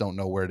just don't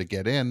know where to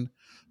get in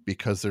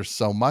because there's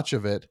so much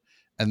of it,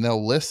 and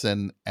they'll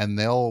listen and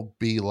they'll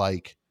be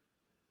like,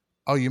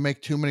 oh, you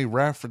make too many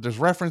there's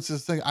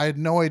references. I had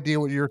no idea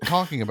what you're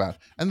talking about.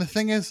 And the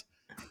thing is,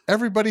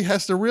 everybody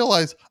has to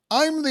realize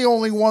I'm the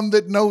only one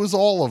that knows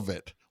all of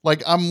it.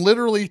 Like, I'm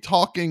literally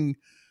talking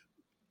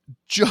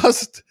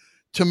just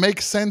to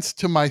make sense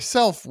to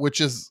myself,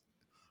 which is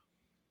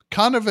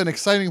kind of an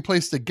exciting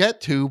place to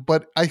get to,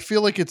 but I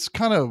feel like it's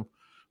kind of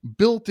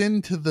built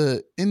into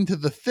the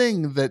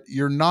thing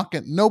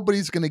that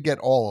nobody's going to get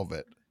all of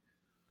it.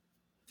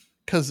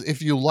 Because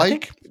if you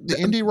like the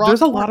indie rock,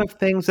 there's a lot of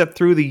things that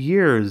through the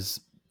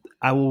years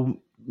I will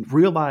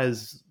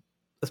realize,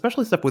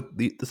 especially stuff with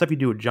the stuff you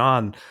do with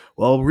John.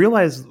 Well, I'll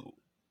realize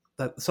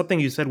that something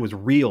you said was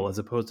real as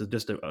opposed to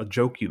just a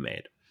joke you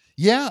made.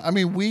 Yeah, I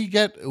mean, we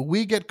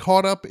get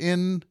caught up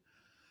in.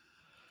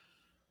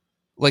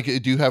 Like,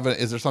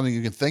 is there something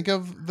you can think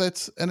of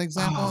that's an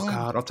example? Oh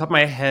God, off the top of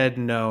my head,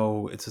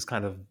 no. It's just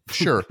kind of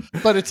sure,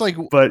 but it's like,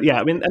 but yeah,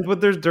 I mean,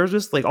 but there's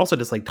just like also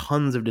just like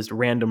tons of just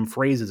random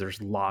phrases that are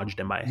just lodged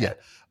in my head. Yeah,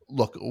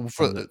 look,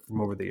 from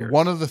over the years,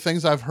 one of the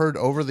things I've heard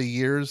over the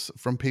years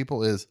from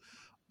people is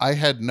I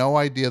had no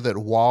idea that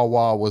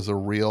Wawa was a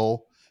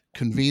real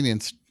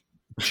convenience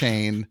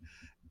chain,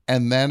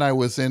 and then I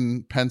was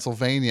in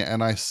Pennsylvania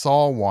and I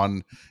saw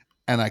one,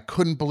 and I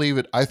couldn't believe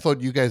it. I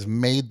thought you guys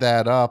made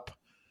that up.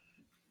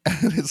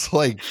 And it's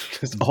like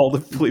just all the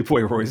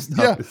Playboy Roy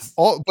stuff is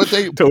but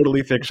they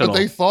totally fictional. But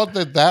they thought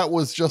that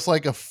was just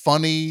like a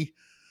funny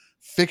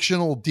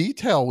fictional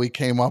detail we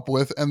came up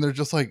with, and they're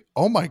just like,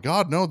 oh my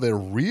God, no, they're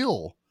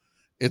real.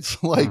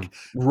 It's like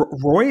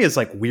Roy is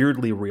like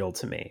weirdly real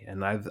to me,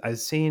 and I've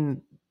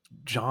seen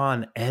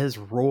John as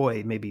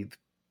Roy maybe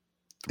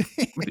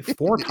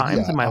 4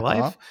 times in my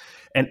life,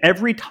 and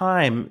every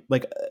time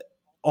like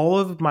all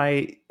of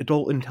my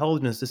adult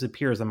intelligence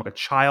disappears. I'm like a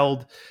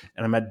child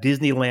and I'm at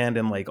Disneyland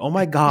and like, oh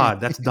my God,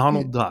 that's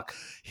Donald Duck.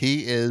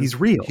 He's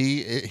real.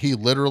 He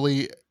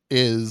literally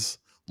is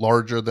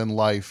larger than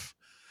life,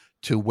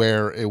 to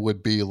where it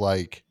would be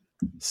like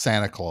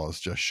Santa Claus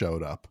just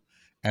showed up,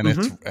 and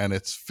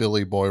it's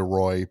Philly Boy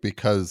Roy,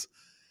 because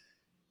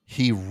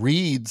he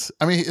reads.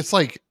 I mean, it's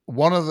like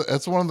one of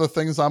the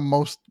things I'm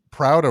most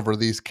proud of are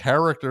these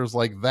characters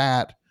like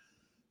that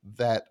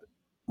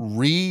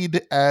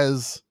read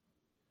as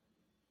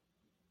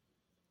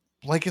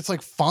like it's like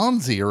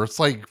Fonzie, or it's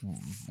like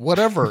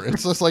whatever.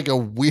 It's just like a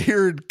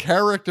weird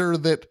character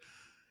that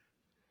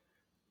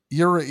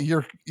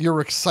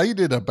you're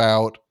excited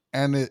about,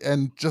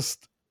 and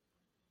just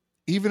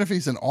even if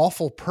he's an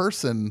awful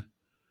person,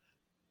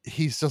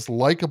 he's just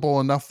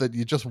likable enough that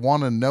you just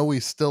want to know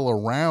he's still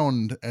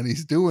around and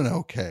he's doing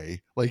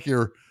okay. Like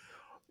you're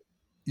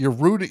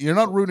rooting. You're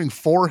not rooting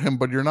for him,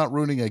 but you're not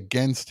rooting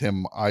against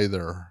him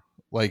either.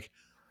 Like,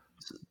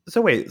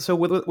 so wait, so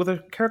with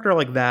a character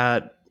like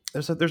that,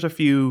 there's a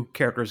few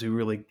characters who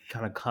really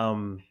kind of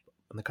come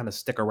and they kind of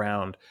stick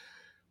around.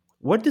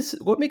 What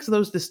makes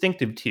those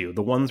distinctive to you?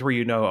 The ones where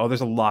oh, there's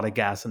a lot of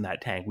gas in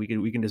that tank. We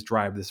can just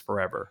drive this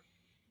forever.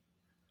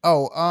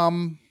 Oh,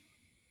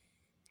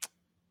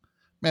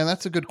 man,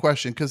 that's a good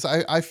question, because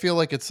I feel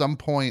like at some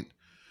point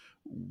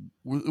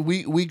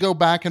we go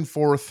back and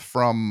forth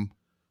from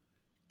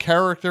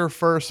character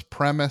first,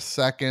 premise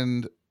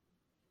second,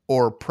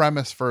 or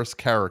premise first,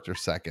 character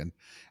second.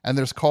 And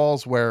there's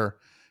calls where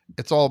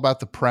it's all about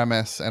the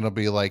premise, and it'll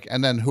be like,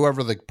 and then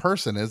whoever the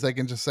person is, they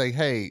can just say,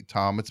 hey,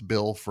 Tom, it's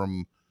Bill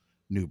from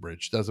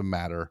Newbridge. Doesn't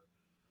matter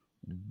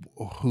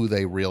who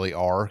they really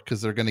are,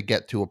 because they're going to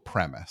get to a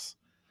premise.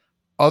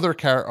 Other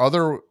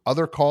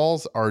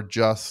calls are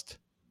just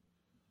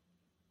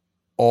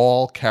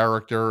all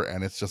character,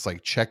 and it's just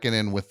like checking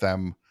in with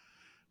them.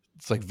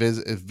 It's like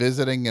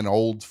visiting an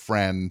old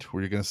friend,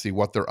 where you're going to see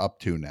what they're up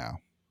to now.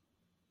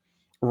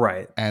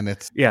 Right. And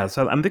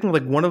so I'm thinking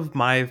like one of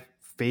my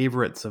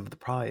favorites of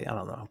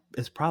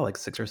it's probably like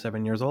 6 or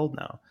 7 years old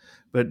now.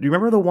 But do you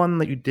remember the one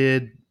that you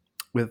did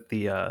with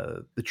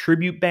the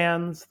tribute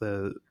bands,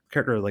 the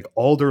character like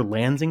Alder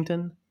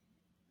Lansington.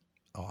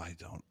 Oh, I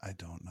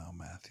don't know,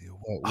 Matthew.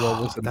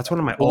 What was Oh, it that's about? one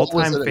of my What was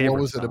all-time it? What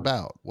favorite was it songs.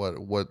 about? What?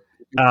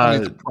 You tell me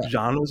the premise.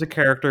 John was a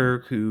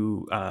character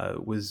who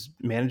was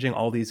managing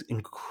all these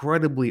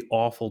incredibly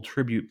awful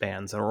tribute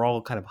bands that were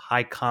all kind of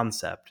high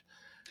concept,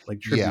 like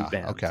tribute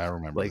Yeah. Okay, bands. I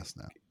remember Like, this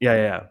now. yeah,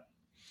 yeah.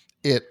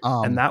 Yeah. It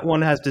And that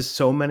one has just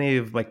so many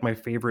of like my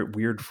favorite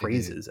weird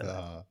phrases in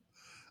it.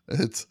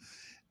 it's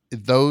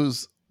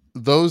those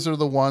those are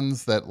the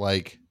ones that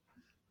like,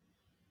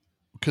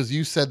 because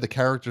you said the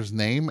character's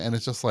name and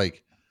it's just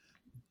like,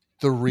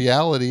 the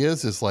reality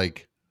is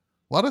like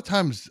a lot of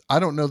times I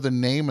don't know the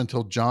name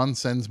until John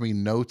sends me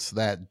notes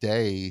that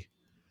day,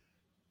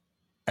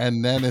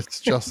 and then it's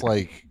just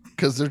like,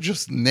 because they're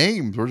just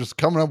names, we're just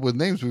coming up with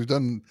names, we've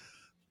done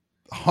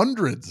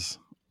hundreds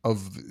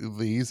of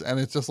these, and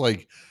it's just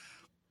like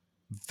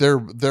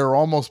they're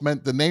almost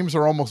meant, the names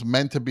are almost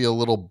meant to be a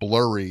little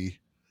blurry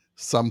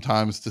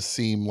sometimes, to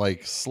seem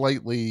like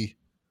slightly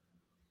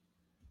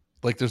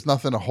like there's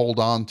nothing to hold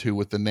on to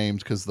with the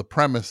names, because the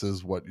premise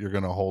is what you're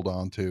going to hold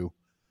on to,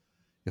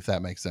 if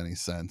that makes any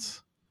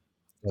sense.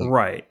 Like,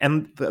 Right.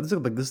 And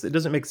like this, it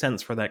doesn't make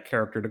sense for that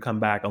character to come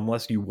back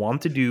unless you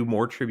want to do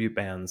more tribute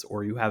bands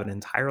or you have an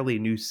entirely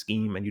new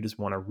scheme and you just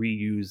want to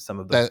reuse some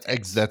of those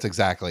takes. that's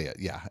exactly it.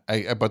 Yeah.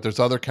 But there's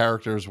other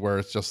characters where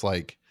it's just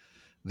like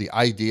the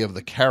idea of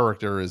the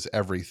character is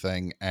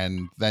everything,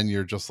 and then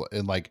you're just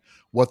in like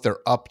what they're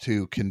up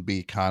to can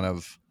be kind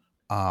of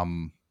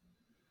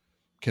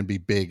can be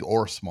big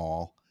or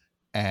small.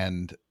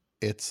 And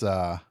it's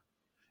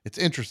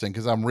interesting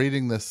because I'm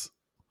reading this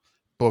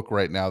book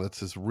right now that's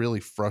this really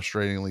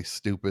frustratingly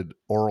stupid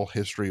oral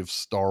history of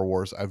Star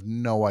Wars. I have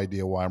no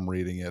idea why I'm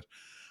reading it.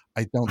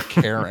 I don't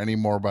care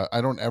anymore about,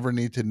 I don't ever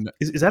need to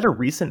Is that a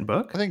recent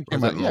book I think it or came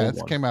is it out, an yeah, old it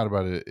one? came out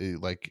about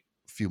like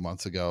a few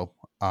months ago.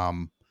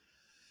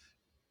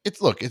 It's,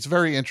 look, it's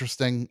very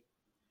interesting,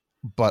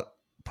 but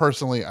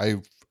personally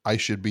I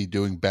should be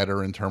doing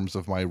better in terms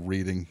of my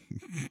reading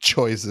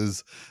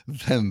choices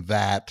than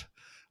that.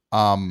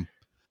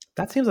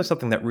 That seems like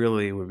something that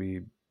really would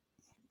be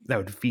that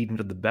would feed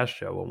into the best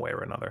show one way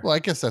or another. Well, I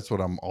guess that's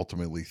what I'm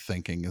ultimately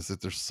thinking, is that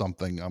there's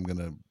something I'm going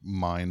to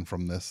mine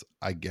from this,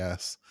 I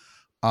guess.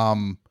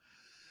 Um,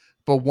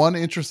 but one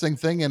interesting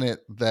thing in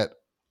it that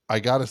I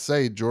got to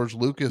say George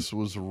Lucas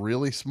was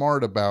really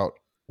smart about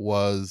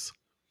was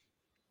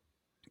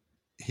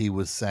he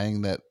was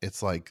saying that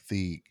it's like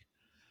the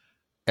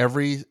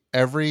every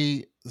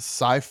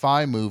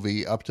sci-fi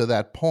movie up to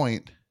that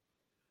point,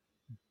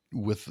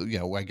 with, you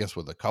know, I guess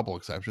with a couple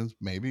exceptions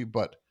maybe,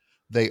 but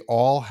they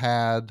all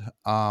had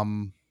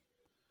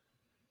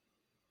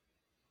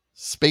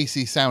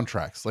spacey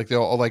soundtracks. Like they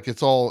all, like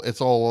it's all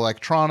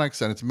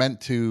electronics, and it's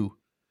meant to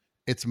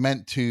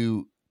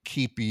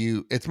keep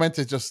you, it's meant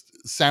to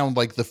just sound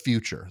like the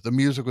future. The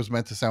music was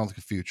meant to sound like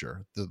the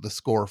future. The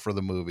score for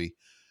the movie,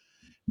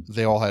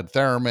 they all had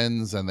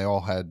theremins, and they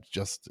all had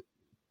just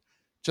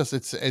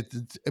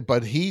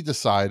but he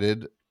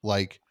decided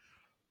like,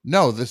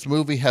 no, this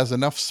movie has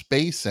enough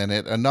space in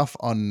it, enough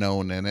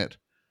unknown in it.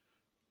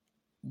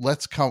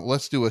 Let's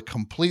do a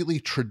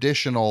completely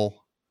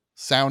traditional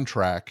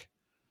soundtrack,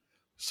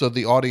 so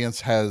the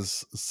audience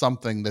has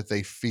something that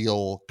they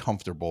feel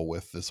comfortable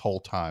with this whole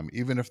time,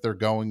 even if they're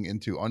going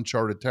into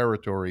uncharted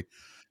territory.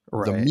 The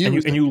Right. And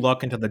music, you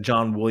luck into the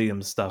John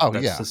Williams stuff oh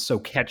that's yeah, just so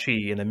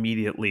catchy and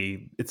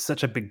immediately it's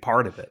such a big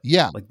part of it.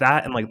 yeah, Like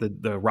that and like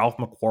the Ralph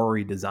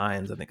McQuarrie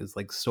designs, I think is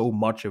like so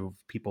much of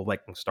people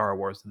liking Star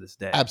Wars to this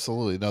day.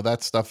 absolutely. No,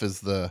 that stuff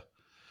is the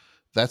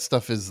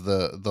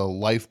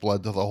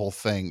lifeblood to the whole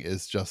thing.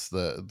 Is just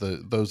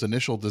the those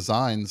initial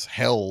designs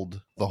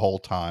held the whole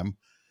time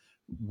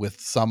with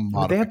some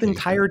Like they have modification.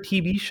 entire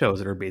TV shows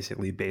that are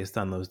basically based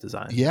on those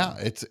designs Yeah, now.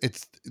 it's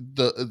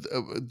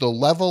the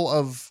level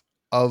of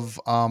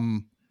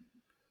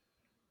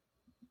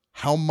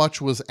how much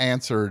was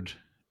answered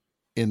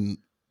in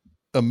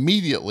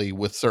immediately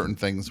with certain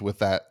things with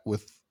that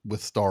with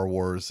Star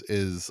Wars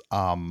is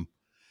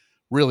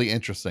really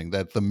interesting,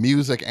 that the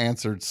music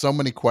answered so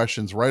many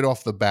questions right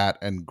off the bat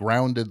and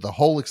grounded the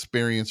whole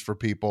experience for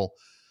people.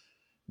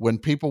 When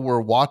people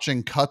were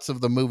watching cuts of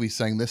the movie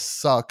saying this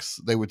sucks,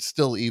 they would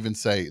still even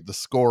say the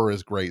score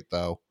is great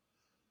though.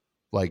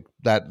 Like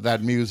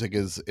that music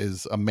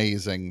is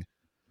amazing.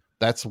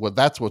 That's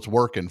what's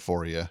working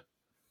for you.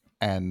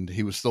 And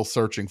he was still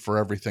searching for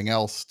everything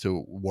else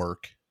to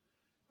work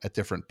at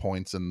different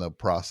points in the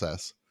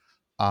process.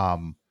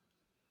 Um,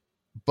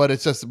 but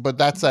it's just, but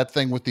that's that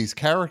thing with these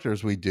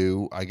characters we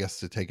do, I guess,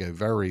 to take a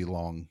very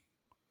long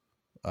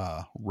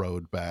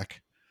road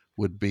back,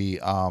 would be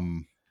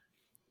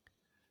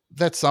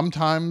that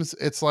sometimes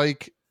it's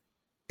like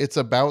it's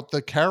about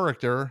the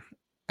character,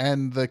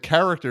 and the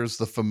character's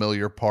the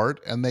familiar part,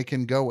 and they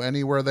can go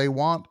anywhere they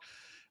want.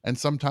 And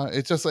sometimes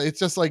it's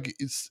just like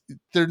it's,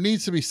 there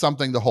needs to be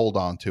something to hold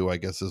on to, I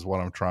guess is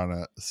what I'm trying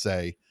to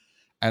say.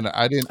 And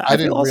I I feel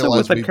didn't also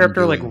realize with a we've been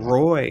character like doing that.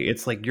 Roy,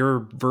 it's like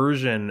your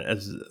version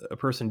as a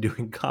person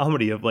doing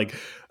comedy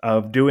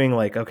of doing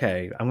like,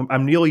 okay,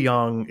 I'm Neil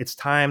Young. It's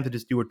time to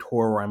just do a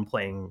tour where I'm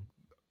playing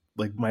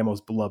like my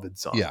most beloved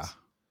Yeah. songs.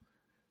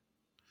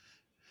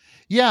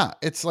 Yeah,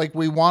 it's like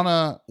we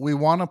wanna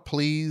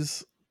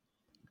please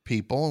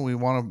people, and we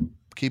want to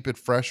keep it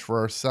fresh for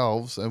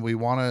ourselves, and we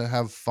want to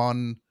have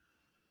fun.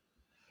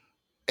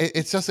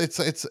 It's just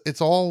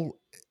it's all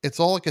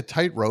like a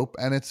tightrope,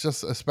 and it's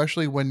just,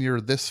 especially when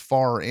you're this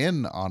far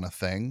in on a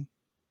thing,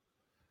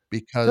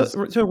 because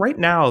So right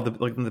now,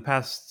 like in the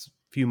past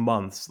few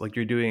months, like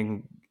you're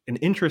doing an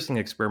interesting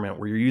experiment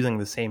where you're using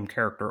the same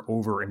character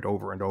over and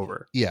over and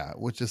over, yeah,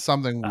 which is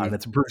something and we've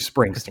it's Bruce it's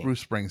Springsteen.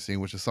 Bruce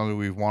Springsteen, which is something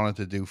we've wanted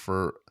to do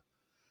for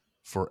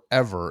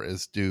forever,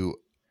 is do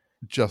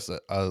just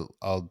a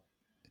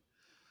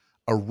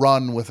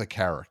run with a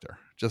character.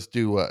 Just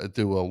do a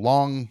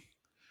long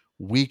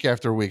week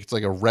after week. It's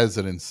like a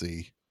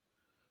residency,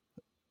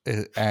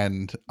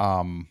 and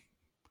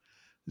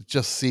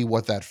just see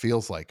what that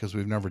feels like, because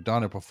we've never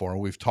done it before, and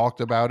we've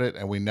talked about it,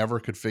 and we never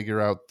could figure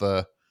out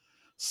the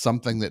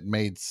something that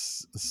made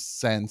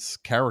sense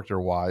character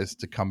wise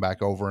to come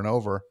back over and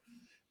over,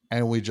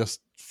 and we just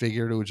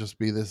figured it would just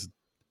be this.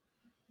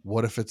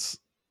 What if it's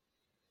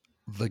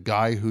the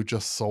guy who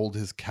just sold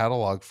his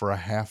catalog for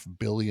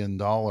 $500 million,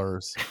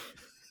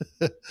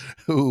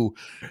 who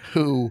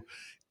who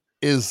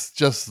is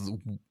just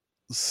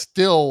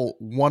still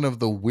one of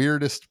the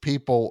weirdest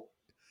people.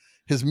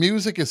 His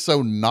music is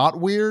so not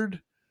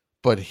weird,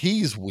 but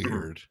he's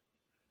weird.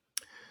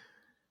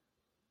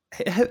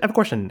 I have a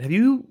question. Have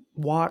you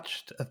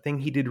watched a thing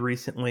he did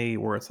recently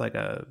where it's like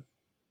a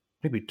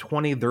maybe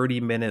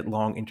 20-30 minute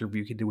long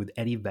interview he did with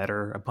Eddie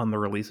Vedder upon the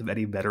release of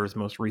Eddie Vedder's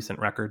most recent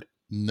record?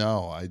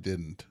 No, I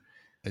didn't.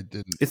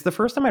 It's the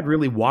first time I'd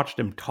really watched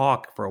him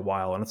talk for a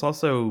while, and it's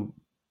also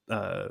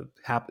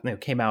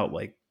came out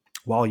like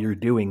while you're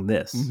doing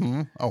this.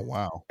 Mm-hmm. Oh,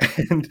 wow.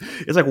 And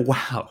it's like,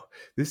 wow,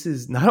 this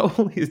is not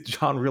only is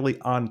John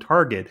really on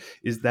target,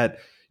 is that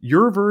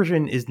your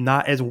version is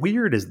not as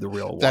weird as the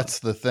real one. That's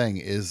the thing,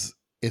 is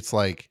it's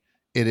like,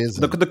 it is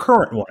The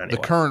current one, the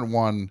anyway. current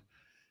one.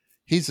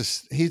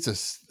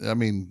 I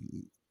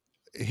mean,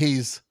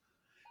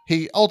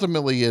 he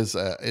ultimately is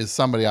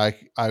somebody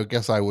I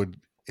guess I would,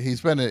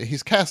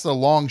 he's cast a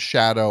long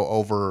shadow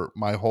over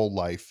my whole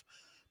life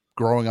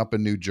growing up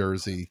in New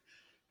Jersey.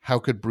 How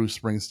could Bruce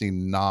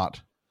Springsteen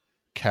not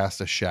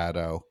cast a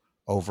shadow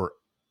over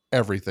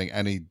everything?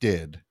 And he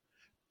did.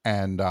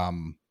 And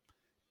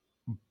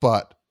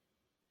but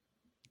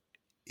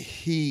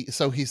he's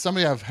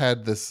somebody I've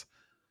had this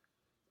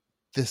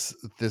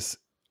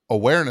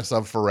awareness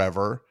of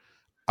forever.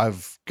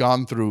 I've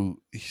gone through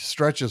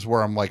stretches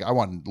where I'm like, I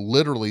want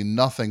literally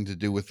nothing to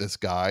do with this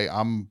guy.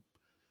 I'm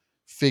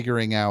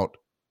figuring out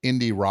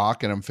indie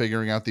rock, and I'm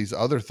figuring out these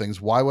other things.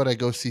 Why would I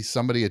go see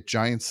somebody at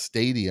Giant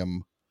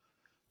Stadium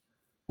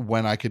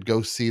when I could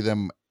go see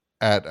them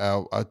at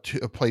a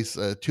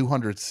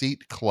 200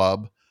 seat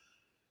club,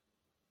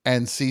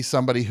 and see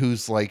somebody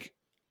who's like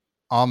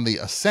on the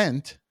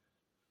ascent?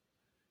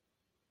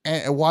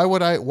 And why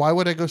would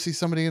I go see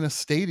somebody in a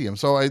stadium?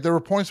 So there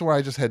were points where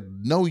I just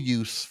had no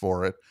use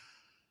for it.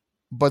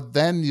 But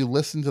then you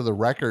listen to the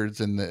records,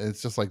 and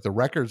it's just like, the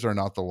records are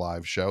not the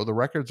live show. The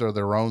records are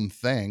their own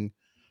thing.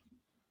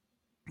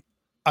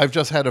 I've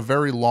just had a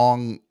very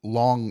long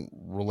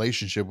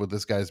relationship with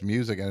this guy's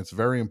music, and it's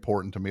very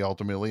important to me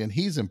ultimately. And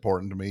he's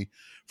important to me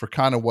for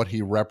kind of what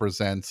he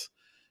represents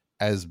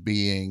as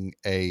being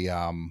a,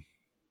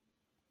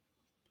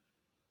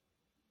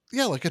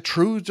 like a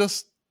true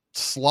just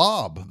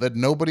slob that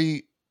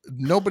nobody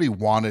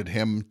wanted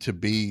him to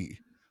be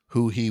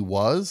who he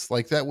was.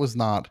 Like, that was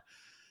not,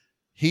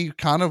 he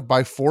kind of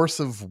by force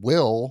of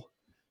will.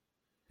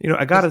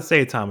 I gotta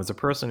say, Tom, as a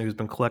person who's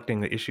been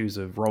collecting the issues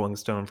of Rolling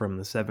Stone from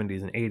the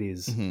 70s and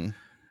 80s, Mm-hmm.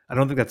 I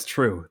don't think that's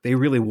true. They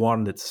really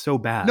wanted it so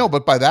bad. No,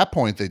 but by that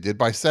point they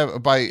did.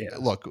 Yeah.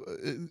 Look,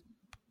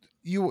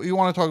 you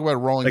want to talk about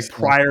Rolling Like Stone?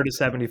 prior to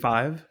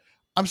 75?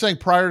 I'm saying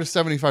prior to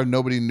 75,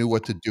 nobody knew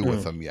what to do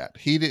with him yet.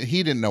 He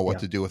didn't know what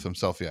to do with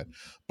himself yet.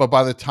 But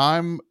by the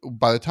time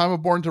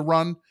of Born to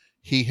Run,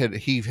 he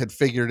had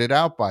figured it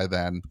out by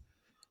then,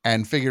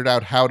 and figured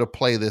out how to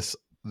play this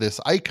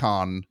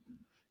icon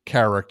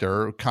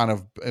character, kind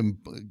of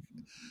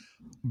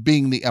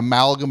being the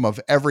amalgam of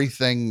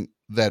everything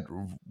that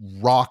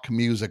rock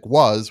music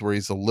was, where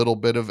he's a little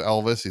bit of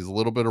Elvis, he's a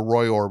little bit of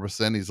Roy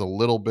Orbison, he's a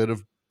little bit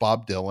of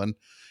Bob Dylan.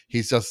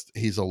 He's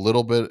a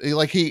little bit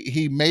like,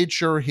 he made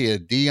sure he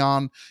had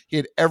Dion, he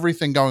had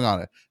everything going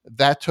on.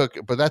 That took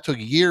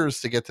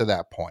years to get to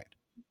that point.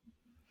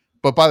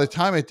 But by the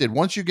time it did,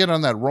 once you get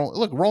on that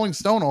Rolling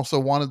Stone also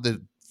wanted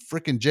the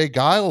freaking Jay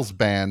Giles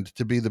band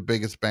to be the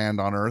biggest band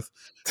on earth.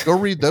 Go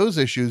read those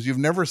issues. You've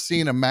never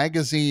seen a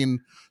magazine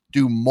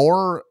do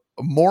more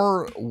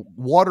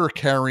water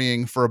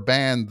carrying for a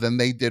band than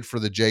they did for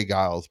the Jay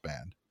Giles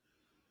band.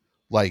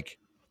 Like,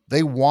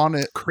 They want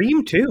it.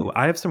 Cream too.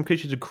 I have some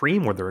issues of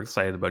Cream where they're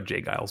excited about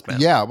Jay Giles'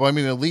 band. Yeah, well, I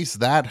mean, at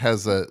least that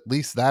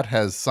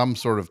has some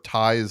sort of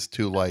ties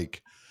to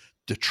like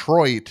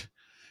Detroit,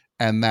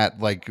 and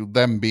that like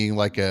them being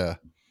like a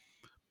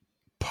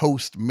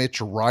post Mitch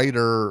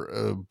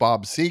Ryder,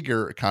 Bob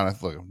Seger kind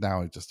of. Look,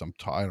 now I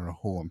don't know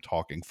who I'm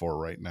talking for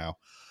right now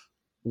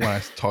when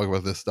I talk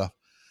about this stuff.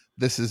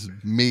 This is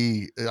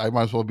me. I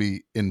might as well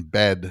be in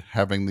bed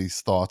having these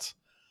thoughts.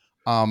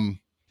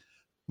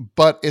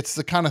 But it's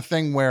the kind of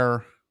thing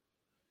where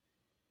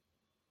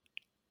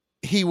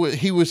he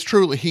was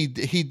truly, he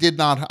did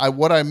not,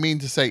 what I mean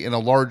to say in a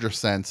larger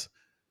sense,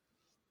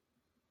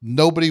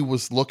 nobody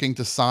was looking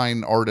to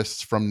sign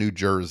artists from New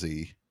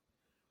Jersey.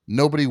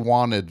 Nobody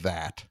wanted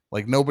that.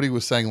 Like, nobody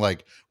was saying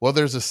like, well,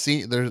 there's a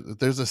scene,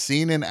 there's a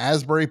scene in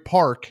Asbury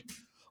Park.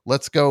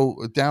 Let's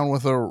go down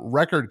with a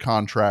record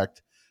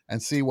contract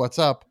and see what's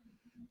up.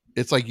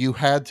 It's like you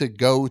had to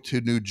go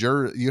to New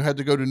Jersey, you had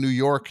to go to New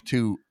York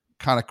to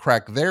kind of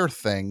crack their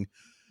thing.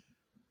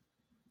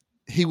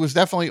 He was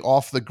definitely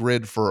off the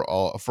grid for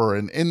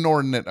an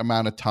inordinate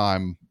amount of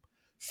time,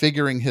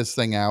 figuring his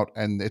thing out,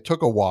 and it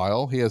took a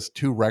while. He has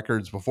 2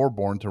 records before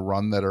Born to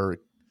Run that are a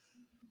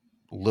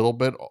little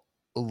bit,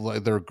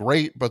 they're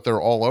great, but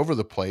they're all over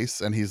the place.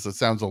 And it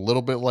sounds a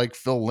little bit like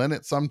Phil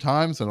Lynott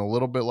sometimes, and a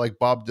little bit like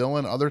Bob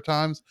Dylan other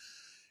times.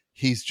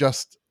 He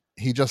just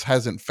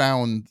hasn't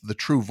found the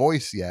true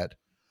voice yet.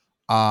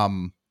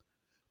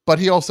 But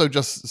he also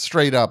just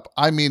straight up,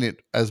 I mean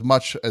it as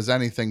much as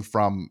anything,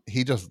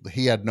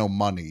 he had no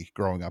money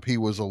growing up. He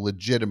was a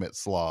legitimate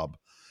slob.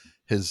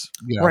 His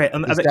right,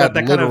 and his that dad kind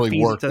of literally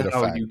feeds worked into at a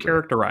how factory. you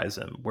characterize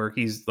him, where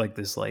he's like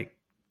this like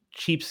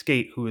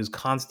cheapskate who is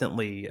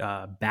constantly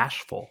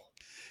bashful.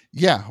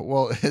 Yeah,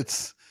 well,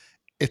 that's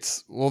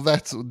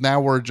now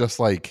we're just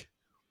like,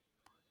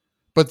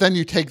 but then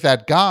you take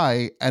that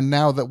guy, and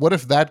now what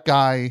if that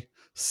guy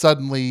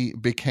suddenly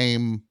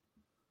became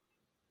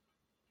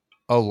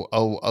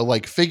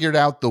like figured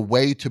out the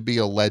way to be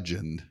a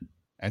legend,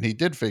 and he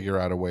did figure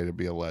out a way to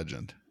be a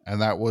legend,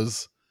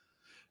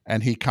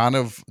 and he kind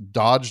of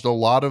dodged a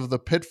lot of the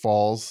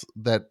pitfalls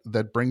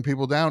that bring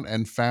people down,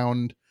 and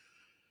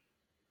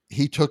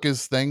he took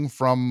his thing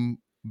from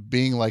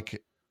being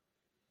like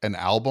an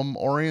album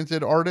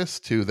oriented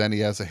artist to then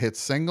he has a hit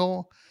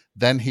single,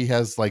 then he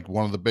has like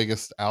one of the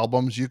biggest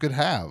albums you could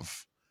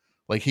have.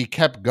 Like, he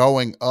kept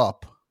going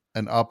up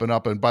and up and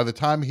up, and by the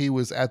time he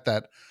was at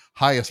that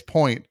highest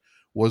point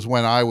was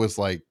when I was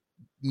like,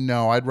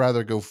 no, I'd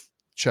rather go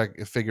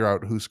figure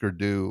out Husker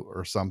Du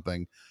or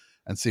something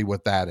and see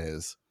what that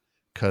is,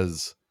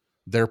 because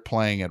they're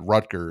playing at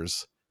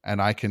Rutgers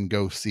and I can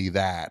go see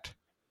that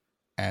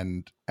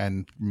and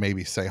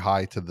maybe say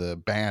hi to the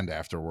band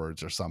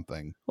afterwards or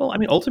something. Well, I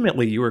mean,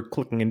 ultimately, you were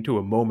clicking into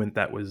a moment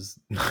that was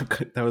not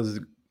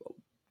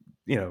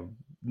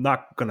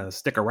going to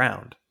stick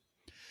around.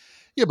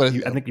 Yeah, but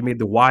I think you made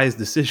the wise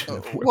decision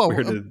of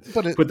where to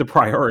put the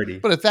priority.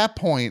 But at that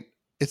point,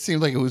 it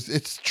seemed like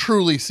it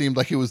truly seemed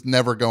like it was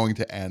never going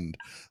to end.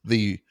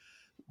 The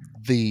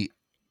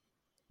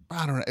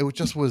I don't know.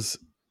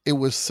 It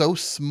was so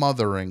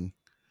smothering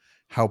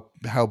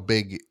how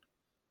big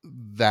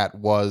that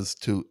was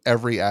to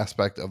every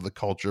aspect of the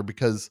culture,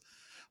 because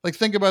like,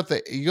 think about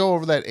you go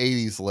over that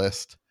 80s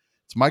list.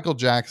 It's Michael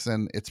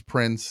Jackson, it's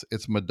Prince,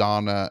 it's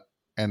Madonna,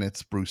 and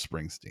it's Bruce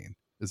Springsteen.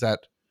 Is that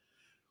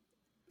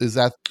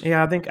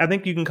yeah, I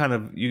think you can kind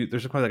of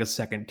there's kind of like a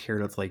second tier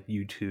that's like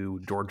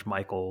U2, George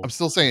Michael. I'm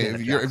still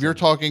saying, if you're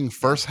talking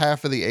first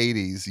half of the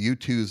 80s,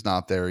 U2's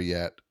not there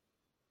yet.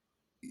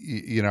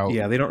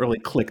 Yeah, they don't really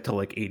click till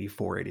like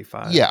 84,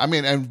 85. Yeah, I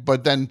mean,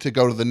 but then to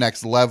go to the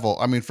next level,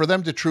 I mean, for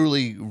them to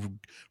truly,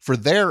 for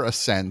their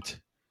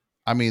ascent,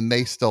 I mean,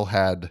 they still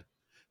had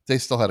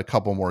a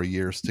couple more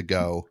years to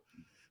go.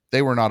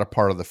 They were not a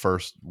part of the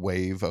first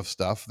wave of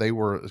stuff. They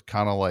were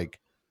kind of like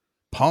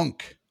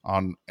punk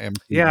on MTV.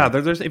 Yeah,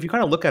 there's if you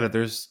kind of look at it,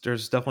 there's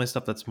definitely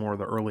stuff that's more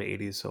the early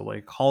 80s. So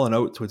like Hall &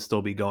 Oates would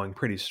still be going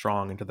pretty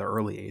strong into the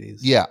early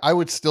 80s. Yeah, I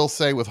would still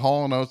say with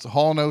Hall &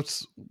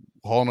 Oates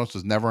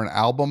was never an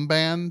album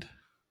band,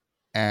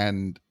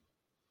 and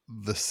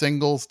the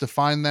singles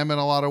define them in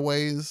a lot of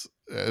ways,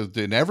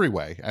 in every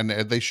way, and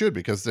they should,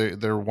 because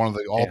they're one of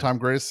the all-time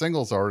greatest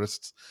singles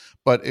artists.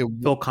 But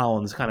Phil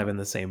Collins kind of in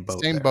the same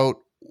boat.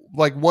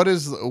 Like, what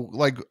is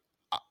like?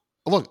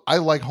 Look, I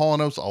like Hall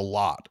 & Oates a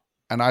lot,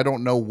 and I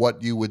don't know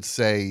what you would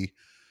say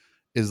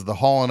is the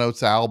Hall &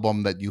 Oates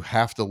album that you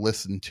have to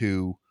listen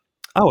to.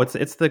 Oh, it's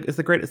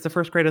the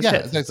first greatest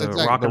hit. It's the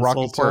exactly. Rock the and Rock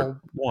Soul and Soul Part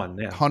 1,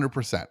 yeah.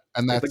 100%.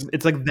 And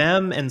it's like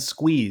them and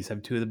Squeeze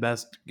have 2 of the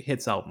best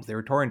hits albums. They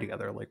were touring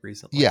together like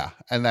recently. Yeah,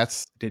 and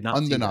that's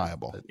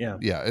undeniable.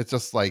 Yeah, it's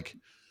just like,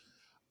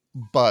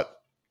 but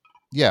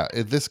yeah,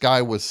 this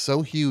guy was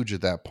so huge at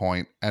that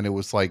point, and it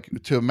was like,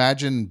 to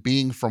imagine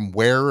being from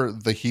where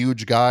the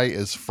huge guy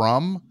is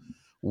from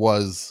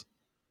was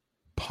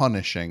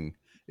punishing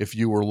if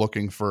you were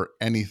looking for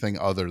anything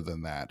other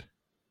than that.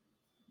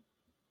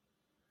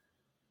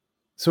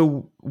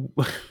 So,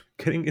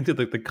 getting into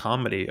the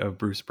comedy of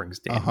Bruce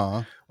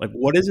Springsteen, like,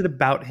 what is it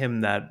about him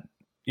that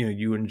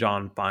you and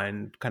John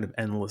find kind of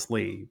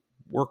endlessly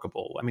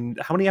workable. I mean,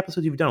 how many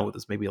episodes have you done with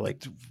this? Maybe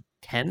like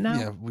 10 now?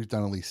 Yeah, we've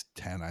done at least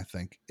 10, I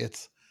think.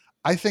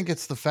 I think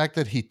it's the fact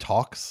that he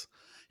talks.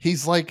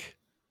 He's like,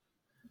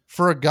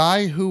 for a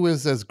guy who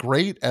is as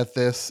great at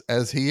this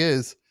as he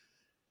is,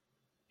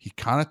 he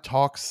kind of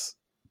talks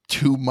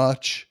too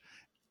much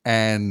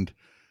and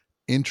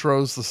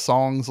intros the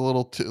songs a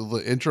little too, the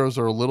intros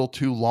are a little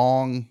too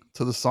long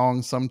to the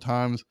songs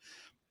sometimes.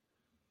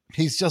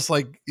 He's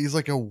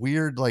like a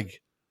weird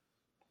like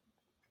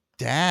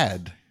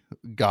dad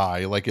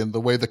guy, like in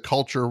the way the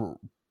culture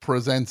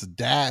presents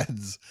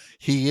dads.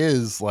 He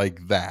is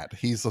like that.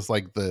 He's just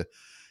like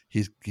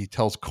he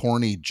tells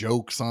corny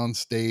jokes on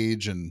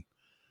stage, and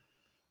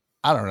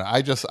I don't know.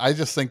 I just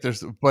think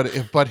there's,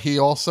 but he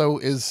also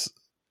is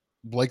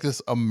like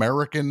this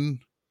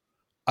American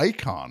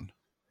icon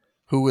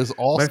who is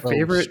My also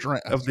favorite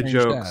a of the strange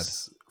dad.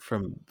 jokes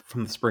from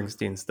the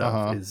Springsteen stuff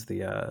Uh-huh. is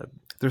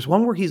there's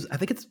one where I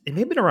think it may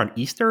have been around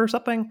Easter or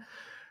something,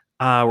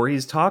 where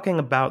he's talking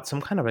about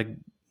some kind of like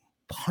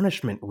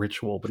punishment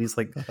ritual, but he's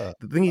like, the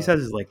thing he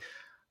says is like,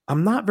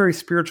 I'm not very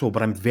spiritual,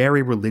 but I'm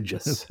very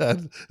religious.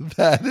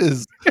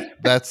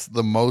 That's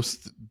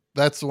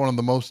that's one of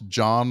the most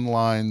John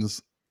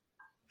lines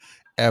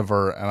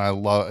ever, and I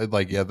love it.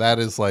 Like, yeah, that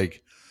is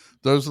like,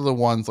 those are the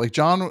ones. Like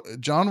John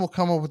will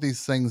come up with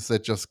these things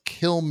that just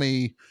kill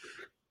me,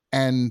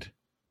 and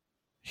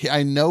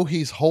I know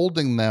he's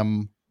holding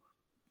them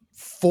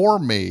for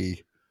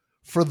me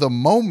for the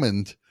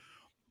moment.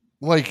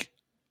 Like,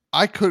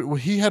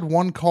 he had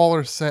one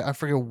caller say, I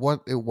forget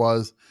what it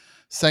was,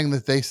 saying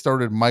that they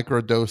started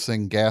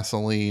microdosing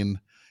gasoline,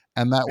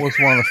 and that was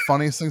one of the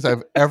funniest things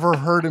I've ever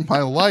heard in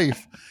my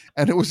life,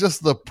 and it was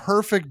just the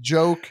perfect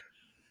joke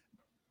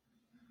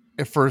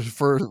for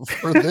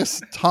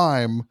this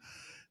time.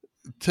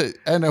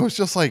 And it was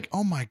just like,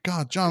 oh my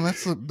god, John,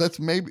 that's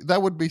maybe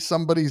that would be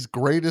somebody's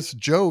greatest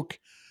joke,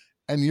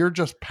 and you're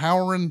just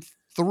powering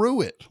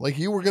through it. Like,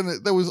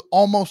 that was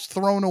almost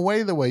thrown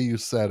away the way you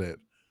said it.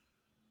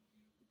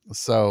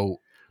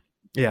 So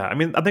yeah, I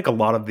mean, I think a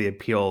lot of the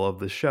appeal of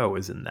the show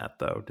is in that,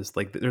 though. Just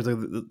like there's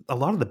a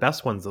lot of the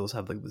best ones; those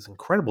have like this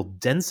incredible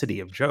density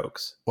of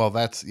jokes. well,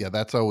 that's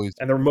always,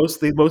 And they're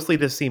mostly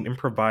just seem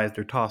improvised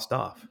or tossed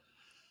off.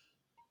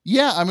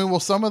 yeah. I mean, well,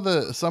 some of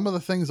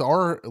the things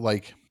are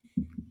like,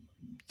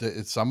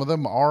 some of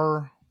them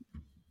are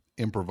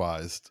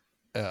improvised,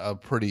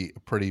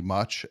 pretty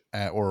much,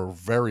 or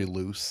very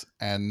loose,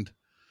 and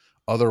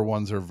other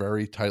ones are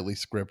very tightly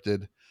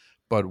scripted.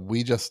 But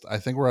I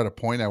think we're at a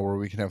point now where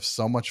we can have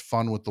so much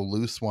fun with the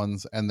loose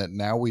ones, and that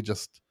now we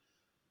just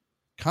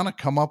kind of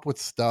come up with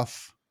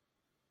stuff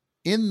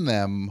in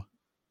them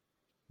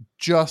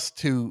just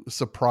to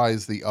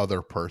surprise the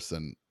other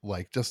person,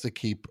 like just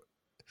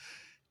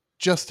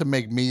to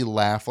make me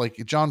laugh. Like,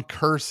 John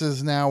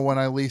curses now when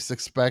I least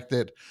expect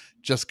it,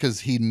 just because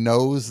he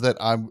knows that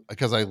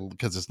because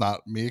it's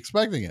not me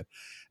expecting it.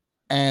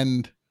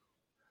 And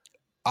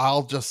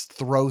I'll just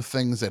throw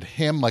things at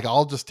him. Like,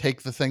 I'll just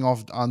take the thing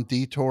off on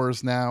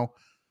detours now,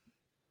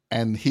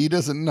 and he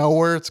doesn't know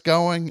where it's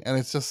going. And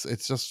it's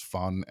just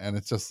fun. And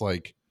it's just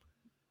like,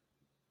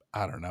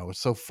 I don't know. It's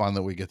so fun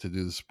that we get to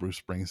do this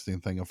Bruce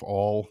Springsteen thing of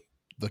all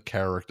the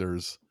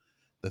characters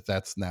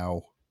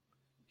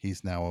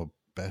he's now a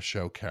best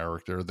show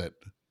character that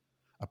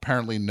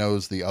apparently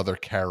knows the other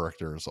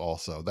characters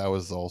also. That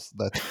was also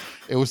that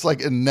it was like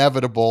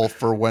inevitable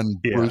for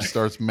when Bruce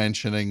starts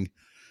mentioning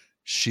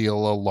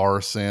Sheila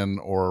Larson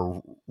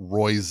or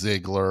Roy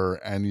Ziegler,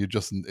 and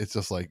it's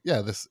just like,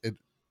 yeah,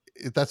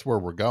 that's where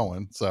we're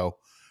going. So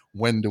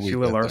when do we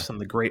Sheila get Larson,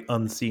 the great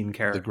unseen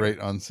character,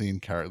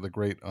 the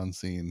great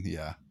unseen,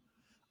 yeah,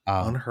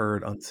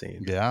 unheard,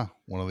 unseen, yeah,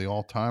 one of the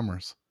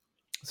all-timers.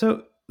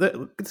 So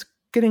it's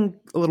getting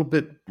a little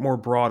bit more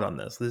broad on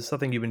this. This is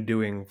something you've been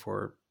doing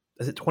for,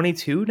 is it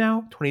 22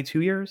 now?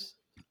 22 years?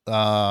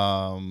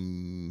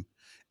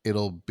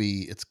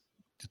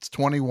 It's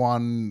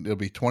 21. It'll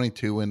be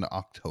 22 in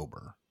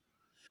October.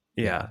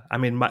 Yeah. I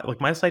mean,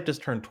 my site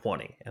just turned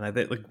 20, and I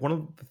think like one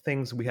of the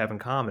things we have in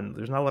common,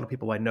 there's not a lot of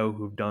people I know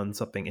who've done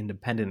something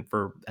independent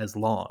for as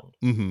long.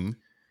 Mm-hmm.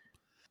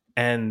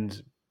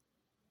 And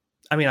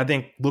I mean, I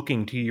think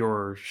looking to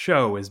your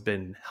show has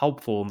been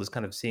helpful in just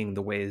kind of seeing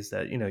the ways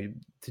that,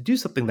 to do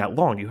something that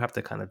long, you have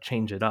to kind of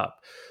change it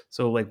up.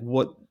 So like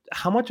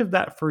how much of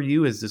that for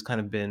you has just kind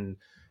of been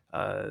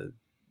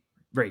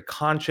very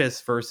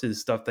conscious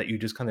versus stuff that you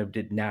just kind of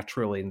did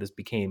naturally and just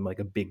became like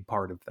a big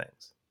part of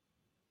things?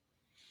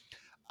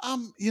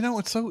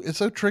 It's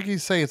so tricky to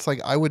say. It's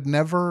like, I would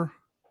never,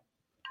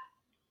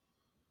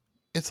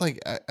 it's like,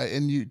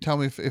 and you tell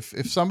me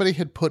if somebody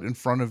had put in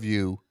front of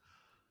you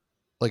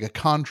like a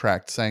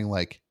contract saying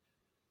like,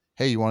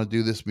 hey, you want to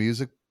do this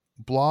music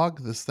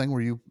blog, this thing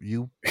where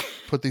you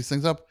put these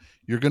things up,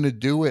 you're going to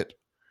do it.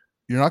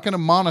 You're not going to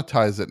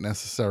monetize it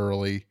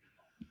necessarily,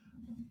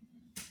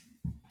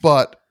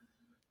 but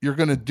you're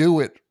going to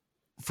do it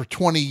for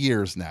 20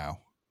 years now.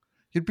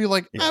 You'd be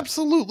like, yeah.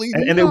 Absolutely.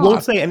 And it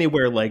won't say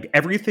anywhere like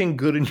everything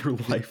good in your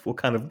life will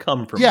kind of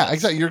come from this. this.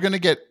 Exactly. You're going to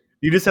get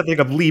You just have to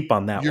take a leap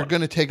on that You're one.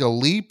 going to take a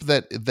leap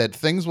that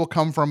things will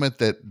come from it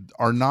that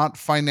are not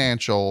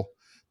financial,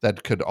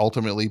 that could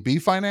ultimately be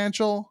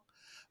financial,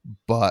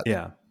 but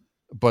Yeah.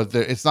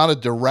 it's not a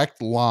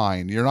direct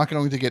line. You're not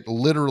going to get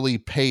literally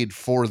paid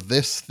for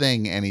this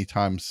thing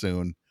anytime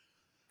soon.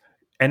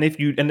 And if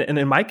you and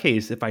in my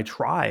case, if I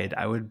tried,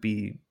 I would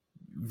be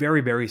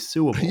very, very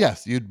suable.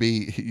 Yes, you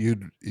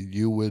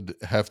would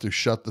have to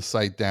shut the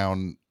site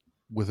down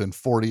within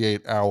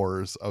 48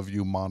 hours of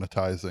you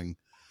monetizing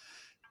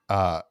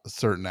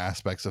certain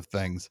aspects of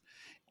things.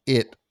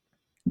 It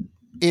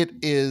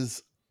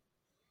is,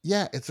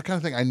 yeah, it's the kind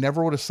of thing I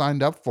never would have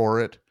signed up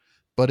for it,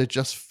 but it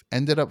just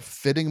ended up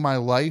fitting my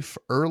life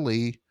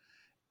early,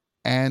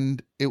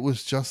 and it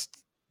was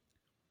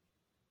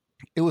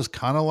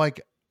kind of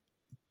like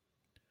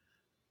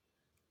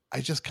I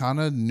just kind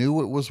of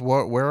knew it was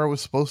where I was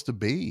supposed to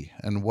be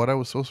and what I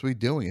was supposed to be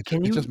doing.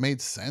 Can It just you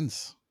made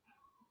sense.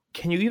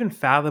 can you even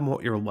fathom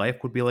what your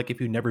life would be like if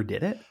you never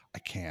did it? I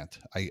can't.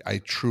 I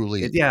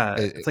truly. Yeah,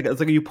 it's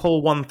like you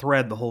pull one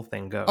thread, the whole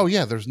thing Oh goes.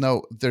 yeah,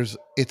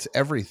 it's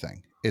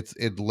everything.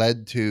 It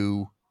led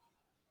to,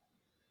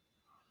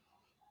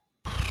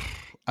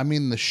 I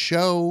mean, the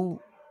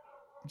show,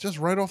 just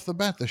right off the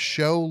bat, the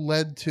show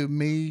led to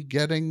me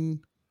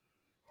getting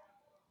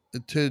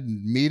to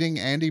meeting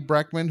Andy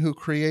Breckman, who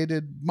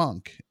created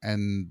Monk,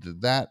 and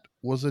that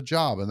was a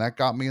job, and that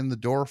got me in the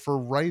door for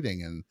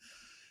writing, and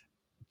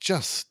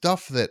just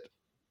stuff that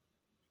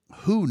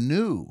who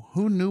knew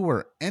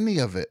where any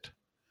of it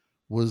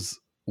was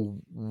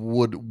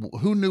would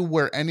who knew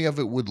where any of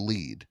it would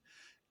lead.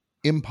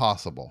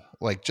 Impossible.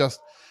 Like,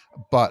 just,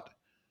 but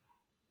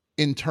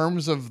in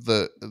terms of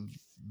the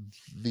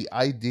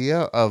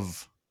idea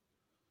of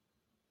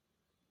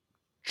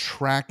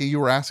tracking, you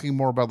were asking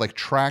more about like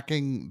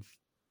tracking,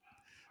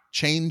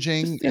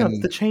 changing, Just the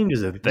and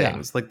changes in yeah,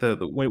 things, like the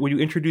when you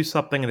introduce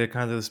something and it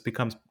kind of just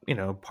becomes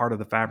part of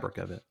the fabric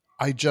of it.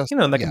 I just,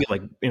 And that could yeah.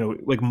 be like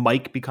like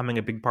Mike becoming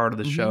a big part of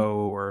the Hmm. show,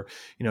 or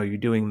you're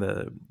doing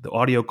the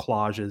audio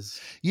collages.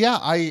 Yeah,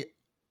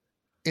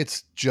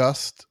 it's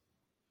just,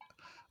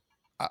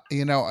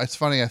 it's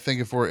funny. I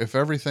think if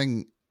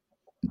everything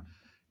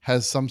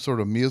has some sort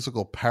of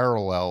musical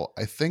parallel,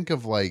 I think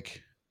of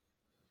like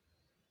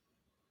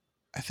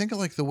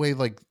the way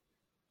like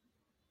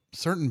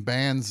certain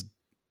bands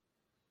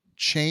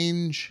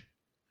change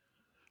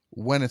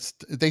when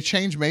they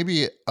change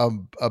maybe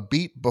a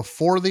beat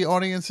before the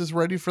audience is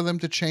ready for them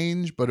to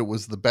change, but it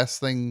was the best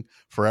thing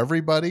for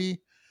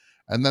everybody.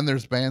 And then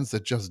there's bands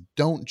that just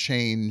don't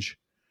change.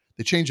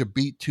 They change a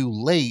beat too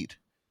late,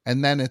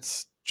 and then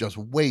it's just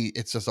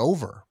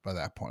over by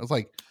that point. It's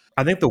like,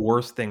 I think the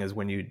worst thing is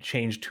when you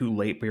change too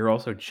late, but you're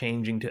also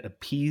changing to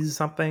appease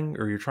something,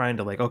 or you're trying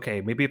to, like,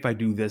 okay, maybe if I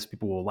do this,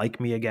 people will like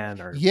me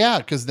again, or yeah,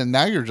 because then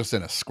now you're just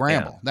in a yeah,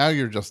 scramble. Now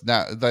you're just,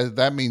 now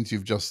that means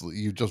you just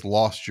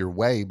lost your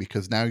way,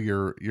 because now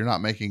you're not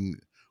making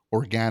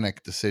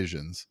organic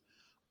decisions.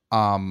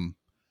 Um,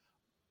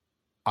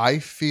 I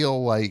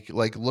feel like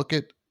look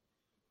at,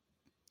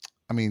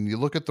 I mean, you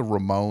look at the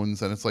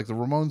Ramones, and it's like the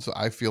Ramones,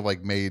 I feel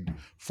like made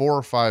 4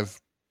 or 5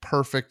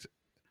 perfect,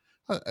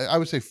 I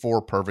would say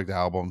 4 perfect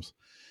albums.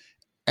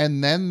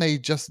 And then they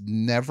just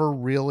never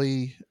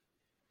really,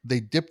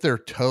 they dipped their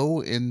toe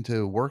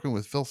into working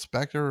with Phil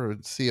Spector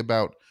and see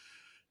about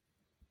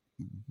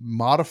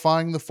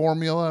modifying the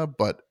formula,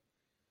 but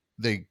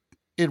they,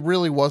 it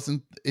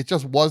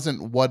just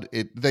wasn't what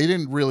it, they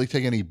didn't really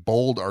take any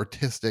bold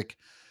artistic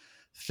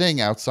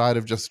thing outside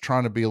of just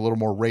trying to be a little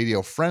more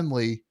radio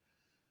friendly.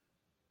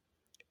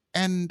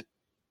 And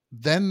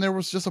then there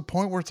was just a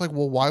point where it's like,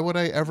 well, why would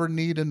I ever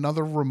need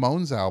another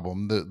Ramones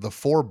album? The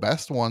 4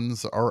 best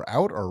ones are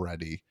out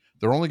already.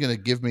 They're only going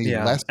to give me yeah,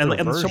 and lesser so much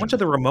of versions.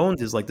 the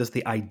Ramones is like just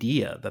the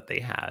idea that they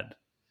had.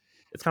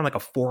 It's kind of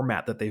like a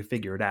format that they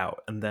figured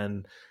out, and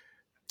then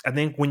I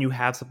think when you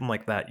have something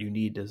like that, you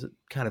need to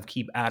kind of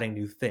keep adding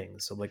new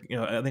things. So, like,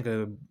 I think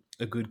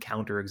a good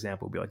counter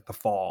example would be like The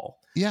Fall.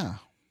 Yeah.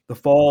 The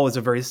Fall is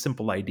a very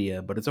simple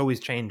idea, but it's always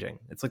changing.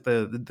 It's like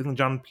the thing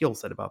John Peel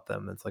said about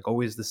them. It's like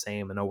always the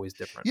same and always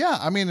different. Yeah,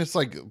 I mean, it's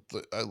like,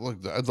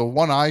 look, the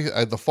one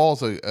the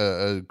Fall's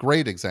a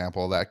great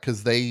example of that,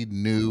 because they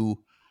knew,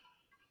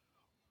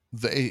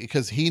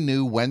 because he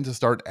knew when to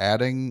start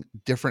adding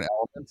different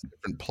elements,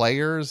 different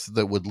players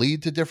that would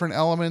lead to different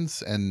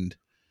elements, and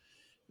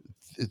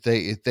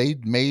they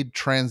made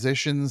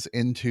transitions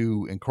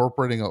into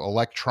incorporating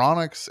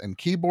electronics and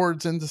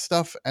keyboards into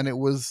stuff, and it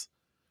was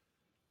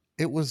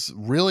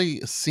really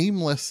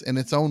seamless in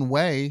its own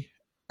way.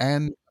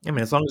 And I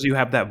mean, as long as you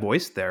have that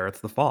voice there,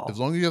 it's The as Fall.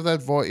 long as you have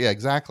that voice, yeah,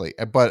 exactly.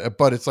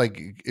 But it's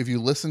like, if you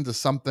listen to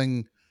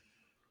something,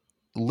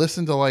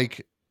 listen to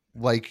like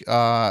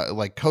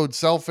Code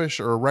Selfish,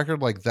 or a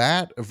record like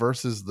that,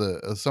 versus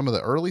the some of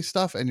the early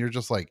stuff, and you're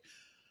just like,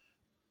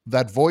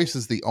 that voice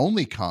is the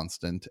only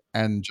constant,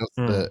 and just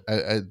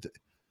Mm.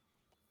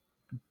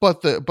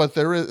 but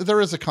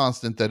there is a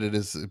constant, that it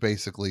is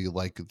basically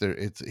like, there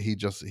it's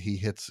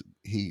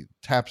he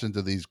taps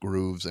into these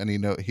grooves, and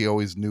he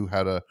always knew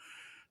how to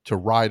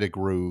ride a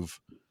groove.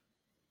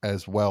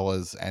 as well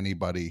as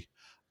anybody.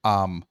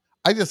 I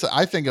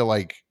think of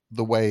like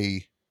the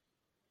way,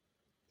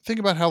 think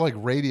about how like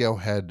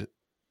Radiohead,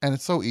 and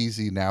it's so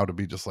easy now to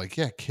be just like,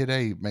 yeah, Kid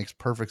A makes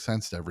perfect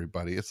sense to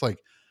everybody. It's like,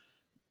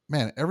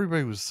 man,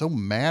 everybody was so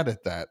mad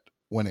at that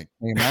when it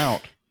came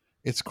out.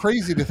 It's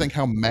crazy to think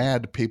how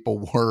mad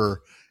people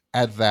were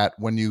at that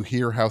when you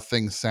hear how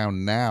things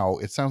sound now.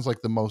 It sounds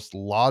like the most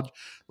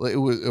it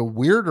was a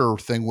weirder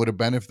thing would have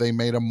been if they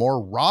made a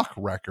more rock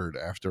record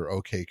after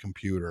OK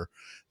Computer.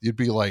 You'd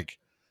be like,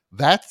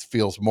 that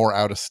feels more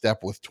out of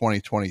step with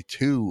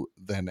 2022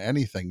 than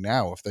anything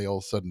now if they all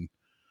of a sudden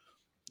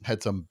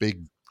had some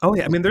big. Oh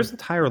yeah, I mean, there's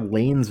entire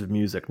lanes of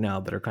music now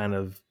that are kind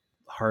of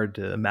hard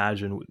to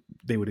imagine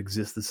they would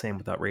exist the same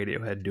without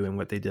Radiohead doing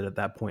what they did at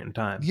that point in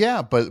time.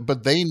 Yeah,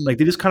 but they Like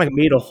they just kind of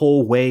made a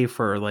whole way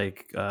for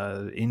like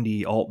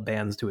indie alt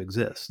bands to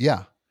exist.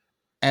 Yeah.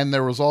 And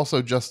there was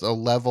also just a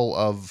level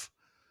of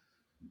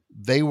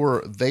they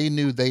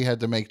knew they had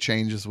to make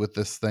changes with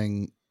this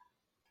thing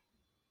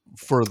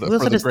for the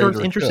They're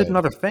greater interested in good.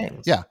 other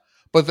things. Yeah.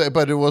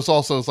 But it was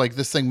also, it's like,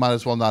 this thing might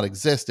as well not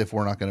exist if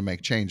we're not going to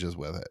make changes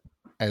with it.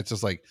 And it's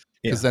just like,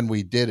 because then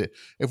we did it.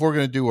 If we're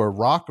going to do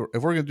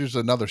if we're going to do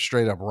another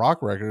straight up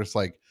rock record, it's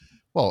like,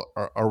 well,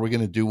 are we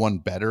going to do one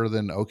better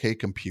than OK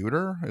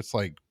Computer? It's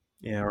like,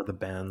 yeah, or the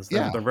bands.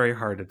 Yeah. They're very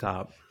hard to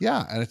top.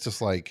 Yeah. And it's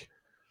just like,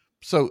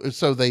 so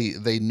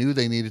they knew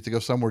they needed to go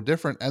somewhere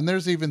different. And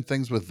there's even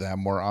things with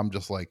them where I'm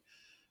just like,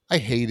 I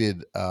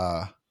hated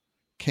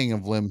King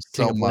of Limbs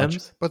so much,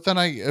 but then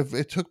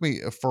it took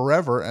me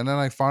forever, and then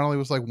I finally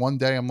was like, one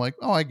day I'm like,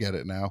 oh, I get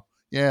it now.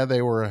 Yeah,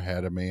 they were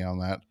ahead of me on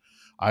that.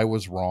 I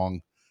was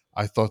wrong.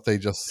 I thought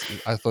this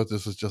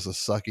was just a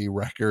sucky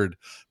record,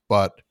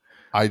 but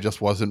I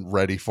just wasn't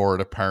ready for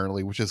it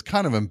apparently, which is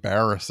kind of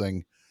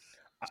embarrassing.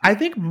 I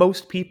think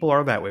most people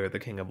are that way with the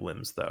King of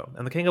Limbs, though,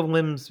 and the King of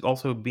Limbs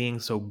also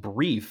being so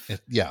brief.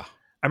 Yeah.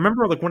 I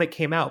remember like when it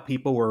came out,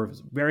 people were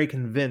very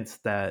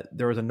convinced that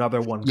there was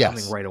another one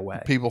coming right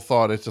away. People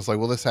thought it's just like,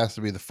 well, this has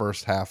to be the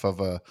first half of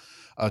a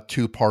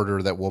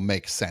two-parter that will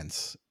make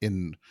sense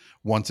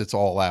once it's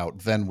all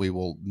out. Then we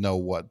will know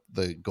what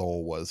the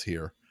goal was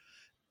here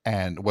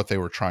and what they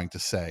were trying to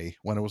say.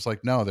 When it was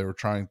like, no,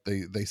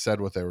 they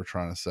said what they were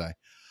trying to say.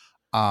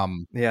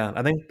 Yeah,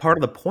 I think part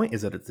of the point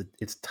is that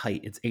it's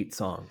tight. It's 8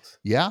 songs.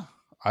 Yeah,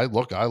 I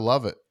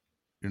love it,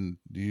 and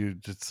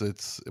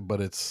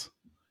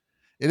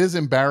it is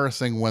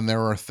embarrassing when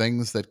there are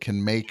things that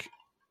can make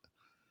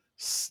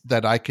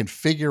that I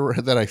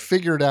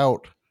figured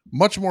out,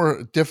 much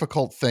more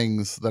difficult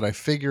things that I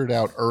figured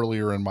out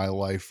earlier in my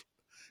life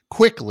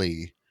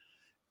quickly,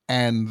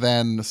 and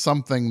then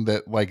something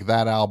that like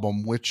that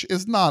album, which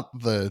is not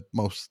the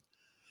most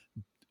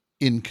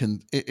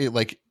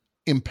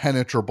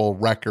impenetrable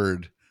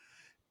record,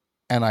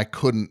 and I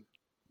couldn't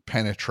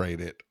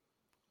penetrate it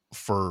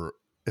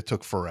it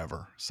took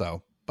forever.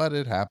 So, but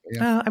it happened.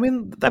 Yeah. I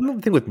mean, the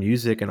thing with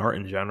music and art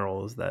in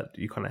general is that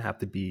you kind of have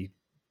to be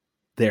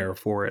there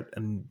for it,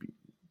 and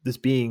this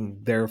being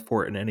there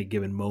for it in any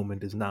given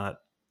moment is not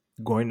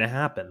going to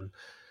happen.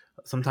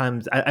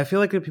 Sometimes I feel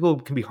like people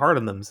can be hard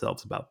on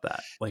themselves about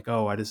that. Like,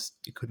 oh,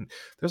 you couldn't.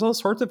 There's all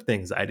sorts of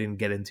things I didn't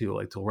get into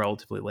like till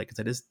relatively late because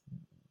I just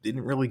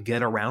didn't really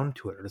get around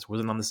to it. I just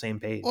wasn't on the same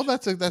page. Well,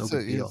 that's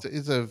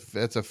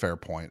a fair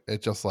point.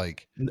 It's just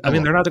like, I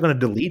mean, they're not going to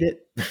delete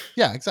it.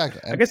 Yeah, exactly.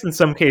 I guess in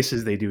some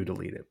cases they do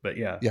delete it, but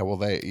yeah. Yeah, well,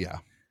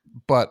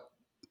 but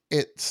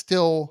it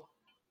still,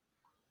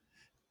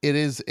 it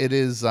is,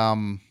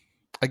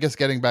 I guess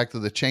getting back to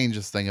the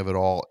changes thing of it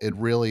all, it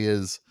really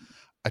is,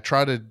 I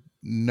try to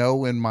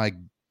know in my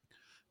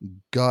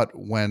gut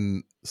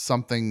when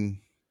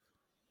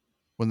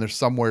there's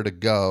somewhere to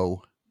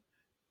go,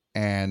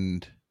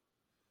 and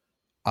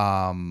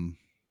when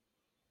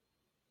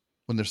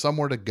there's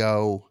somewhere to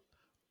go,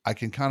 I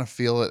can kind of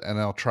feel it, and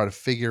I'll try to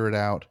figure it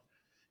out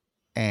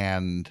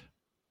and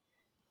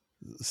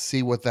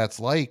see what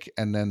that's like.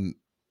 And then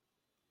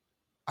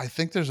I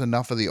think there's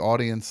enough of the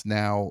audience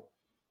now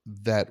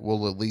that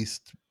will at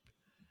least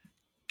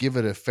give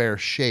it a fair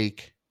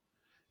shake.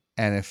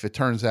 And if it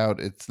turns out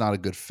it's not a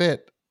good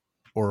fit,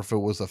 or if it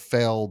was a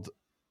failed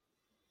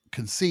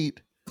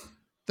conceit,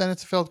 then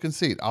it's a failed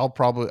conceit.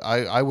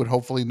 I would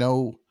hopefully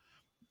know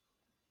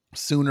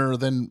sooner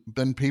than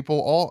people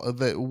all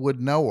that would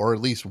know, or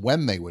at least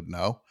when they would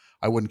know.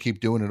 I wouldn't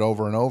keep doing it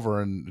over and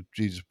over and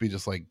be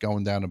just like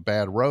going down a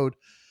bad road.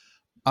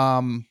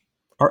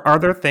 Are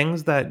there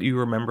things that you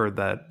remember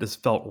that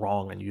just felt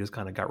wrong and you just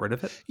kind of got rid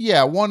of it?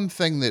 Yeah, one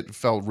thing that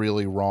felt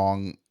really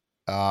wrong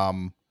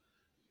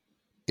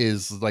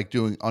is like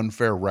doing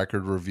unfair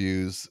record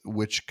reviews,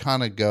 which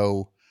kind of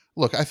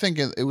look, I think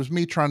it was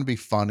me trying to be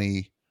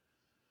funny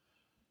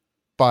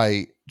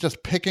by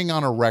just picking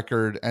on a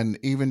record, and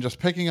even just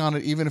picking on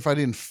it, even if I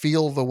didn't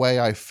feel the way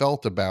I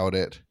felt about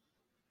it.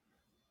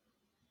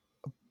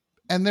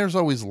 And there's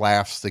always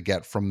laughs to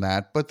get from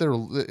that, but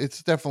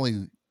it's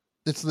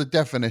the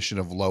definition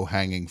of low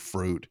hanging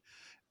fruit.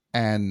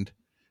 And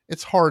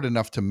it's hard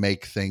enough to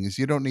make things.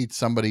 You don't need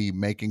somebody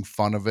making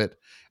fun of it,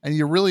 and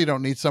you really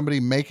don't need somebody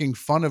making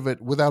fun of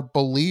it without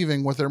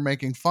believing what they're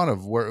making fun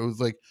of. Where it was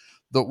like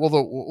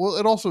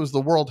it also is the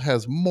world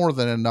has more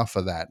than enough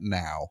of that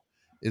now.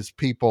 Is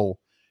people,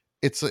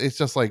 it's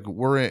just like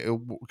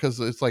because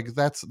it's like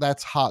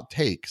that's hot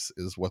takes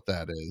is what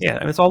that is. Yeah,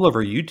 and it's all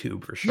over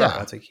YouTube for sure. Yeah.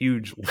 That's a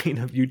huge lane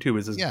of YouTube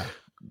is this Yeah.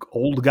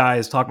 old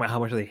guys talking about how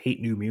much they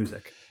hate new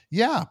music.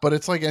 Yeah, but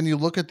it's like, and you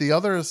look at the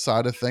other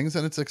side of things,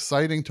 and it's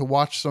exciting to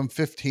watch some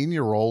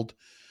 15-year-old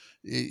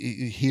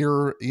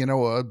hear,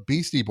 a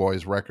Beastie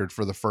Boys record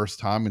for the first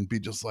time and be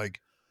just like,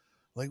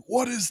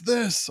 what is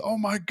this? Oh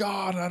my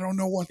God, I don't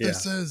know what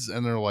this is.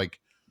 And they're like,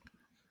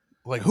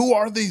 who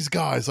are these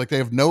guys? Like they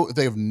have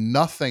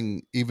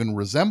nothing even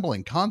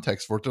resembling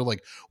context for it. They're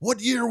like,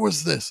 what year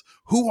was this?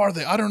 Who are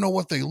they? I don't know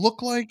what they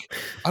look like.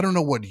 I don't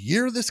know what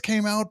year this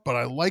came out, but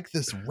I like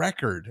this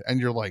record. And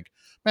you're like,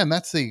 man,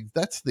 that's the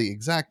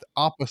exact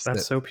opposite.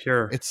 That's so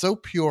pure. It's so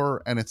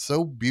pure and it's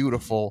so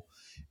beautiful.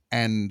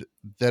 And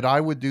that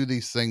I would do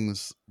these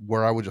things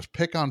where I would just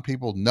pick on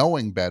people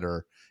knowing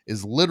better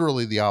is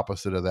literally the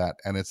opposite of that.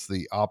 And it's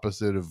the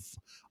opposite of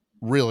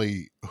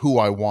really who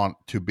I want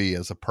to be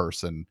as a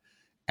person.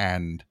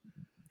 And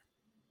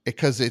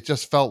because it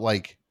just felt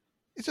like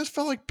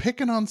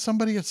picking on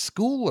somebody at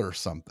school or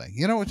something,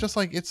 it's just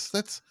like,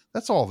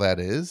 that's all that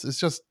is. It's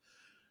just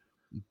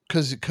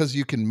because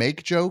you can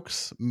make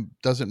jokes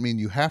doesn't mean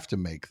you have to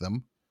make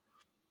them.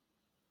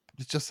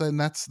 It's just, and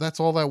that's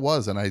all that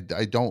was. And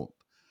I don't,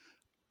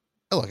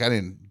 look, I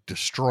didn't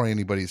destroy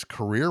anybody's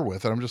career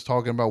with it. I'm just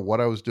talking about what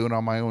I was doing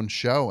on my own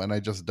show. And I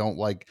just don't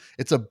like,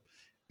 it's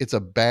a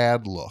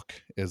bad look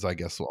is, I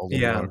guess.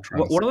 Yeah.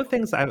 One of the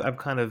things I've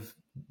kind of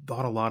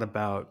thought a lot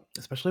about,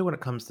 especially when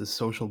it comes to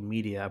social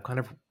media, I've kind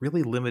of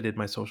really limited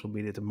my social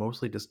media to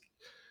mostly just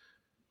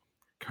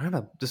kind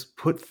of just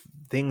put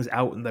things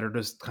out that are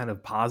just kind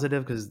of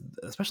positive, because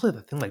especially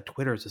the thing like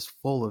Twitter is just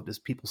full of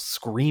just people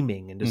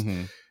screaming and just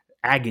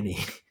agony.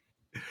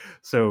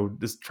 So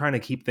just trying to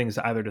keep things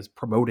either just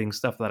promoting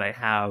stuff that I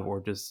have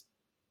or just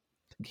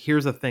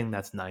here's a thing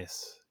that's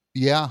nice.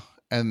 Yeah.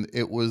 And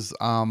it was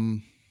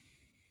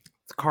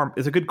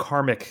it's a good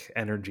karmic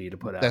energy to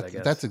put out, I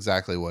guess. That's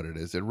exactly what it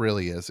is. It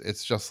really is.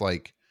 It's just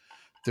like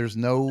there's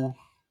no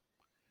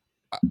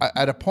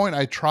at a point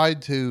I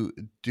tried to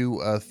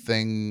do a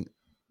thing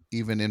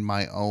even in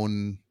my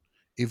own,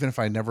 even if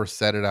I never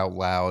said it out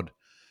loud.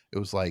 It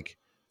was like,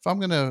 if I'm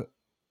gonna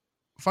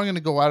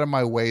go out of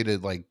my way to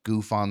like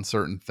goof on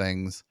certain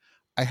things,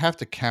 I have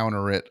to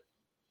counter it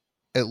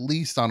at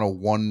least on a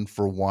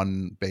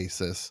 1-for-1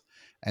 basis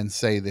and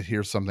say that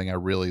here's something I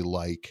really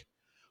like,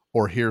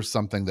 or here's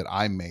something that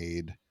I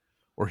made,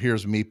 or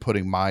here's me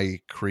putting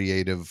my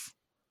creative,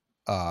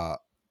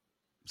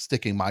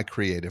 sticking my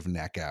creative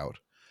neck out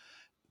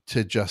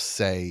to just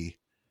say,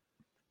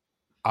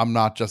 I'm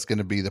not just going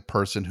to be the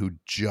person who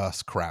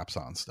just craps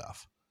on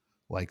stuff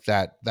like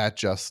that.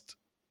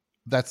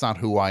 That's not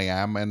who I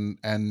am.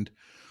 And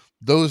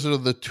those are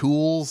the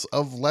tools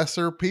of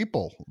lesser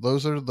people.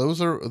 Those are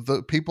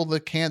the people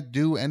that can't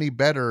do any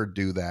better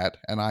do that.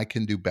 And I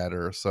can do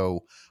better.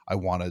 So I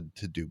wanted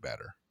to do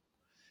better.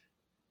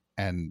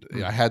 And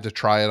I had to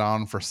try it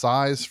on for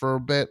size for a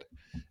bit.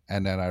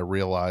 And then I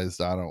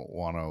realized I don't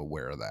want to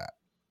wear that.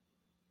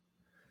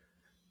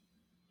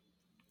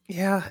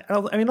 Yeah.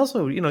 I mean,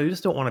 also, you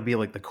just don't want to be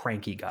like the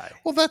cranky guy.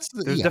 Well, there's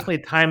definitely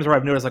times where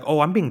I've noticed like,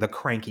 oh, I'm being the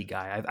cranky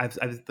guy. I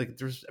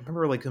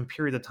remember like some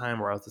period of time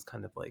where I was just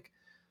kind of like,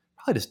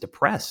 probably just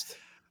depressed.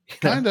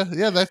 Kind of.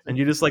 Yeah. And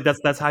you just like,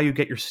 that's how you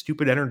get your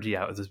stupid energy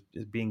out, is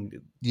being,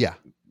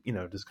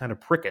 just kind of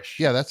prickish.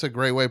 Yeah. That's a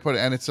great way to put it.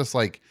 And it's just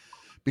like,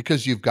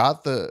 because you've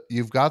got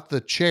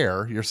the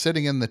chair, you're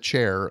sitting in the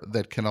chair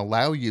that can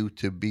allow you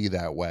to be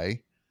that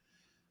way.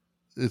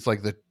 It's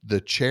like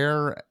the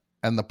chair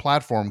and the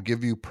platform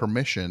give you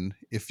permission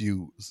if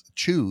you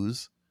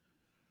choose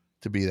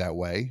to be that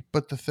way.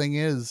 But the thing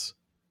is,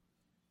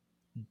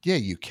 yeah,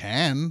 you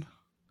can,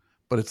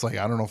 but it's like,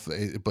 I don't know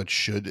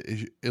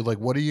if,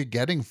 what are you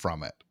getting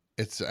from it?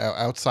 It's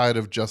outside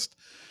of just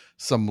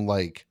some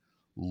like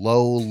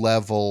low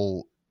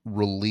level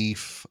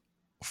relief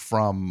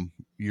from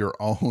your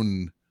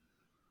own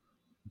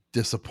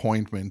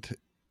disappointment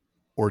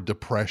or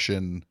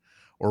depression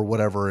or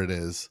whatever it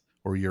is,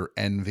 or your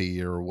envy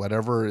or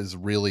whatever is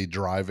really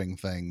driving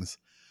things.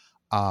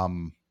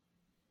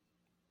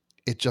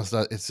 It's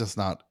just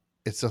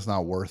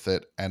not worth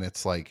it. And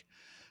it's like,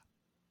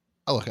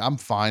 look, I'm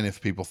fine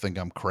if people think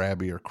I'm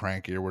crabby or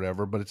cranky or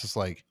whatever, but it's just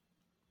like,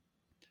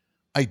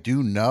 I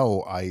do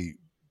know I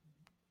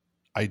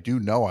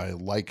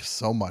like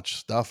so much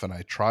stuff, and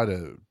I try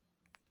to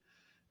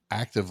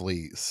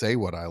actively say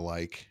what I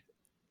like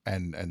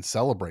and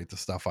celebrate the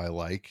stuff I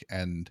like,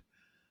 and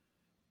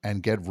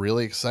get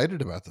really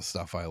excited about the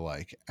stuff I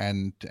like,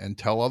 and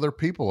tell other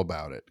people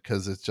about it.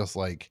 Cause it's just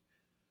like,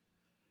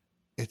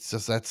 it's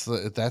just,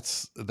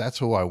 that's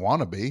who I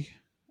want to be.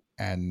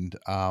 And,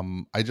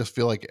 I just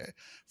feel like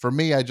for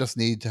me, I just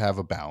need to have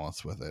a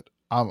balance with it.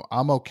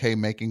 I'm okay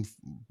making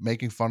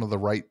fun of the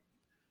right,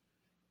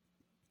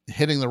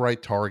 hitting the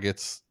right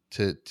targets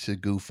to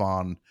goof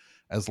on,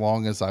 as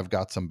long as I've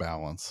got some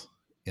balance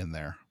in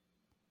there.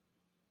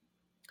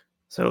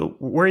 So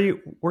where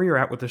you're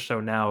at with the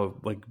show now,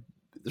 like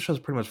the show's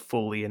pretty much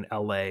fully in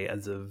LA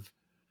as of,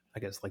 I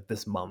guess, like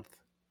this month.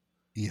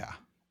 Yeah.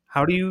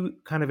 How do you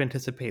kind of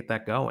anticipate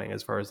that going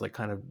as far as like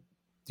kind of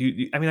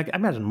I mean, like, I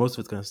imagine most of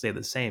it's going to stay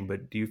the same,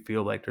 but do you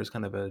feel like there's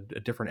kind of a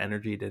different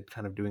energy to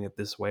kind of doing it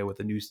this way with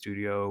a new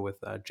studio,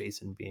 with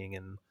Jason being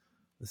in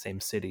the same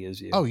city as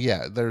you? Oh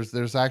yeah,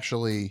 there's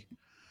actually,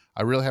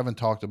 I really haven't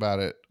talked about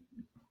it,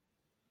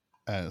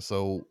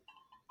 so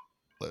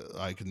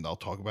I'll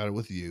talk about it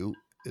with you.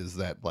 Is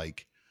that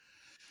like,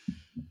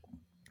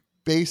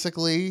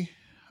 basically,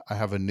 I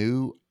have a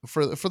new,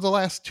 for the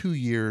last 2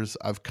 years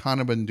I've kind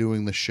of been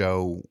doing the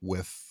show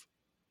with,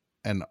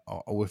 and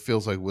it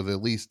feels like with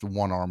at least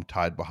one arm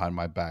tied behind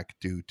my back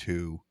due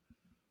to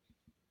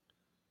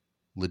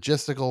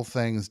logistical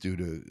things, due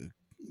to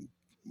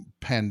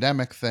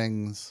pandemic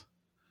things.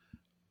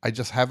 I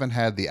just haven't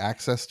had the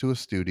access to a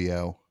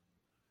studio,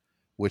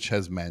 which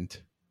has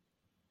meant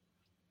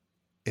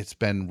it's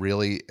been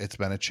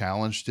a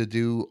challenge to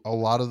do a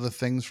lot of the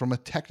things from a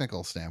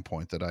technical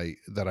standpoint that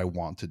I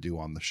want to do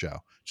on the show.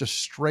 Just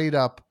straight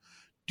up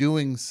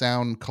doing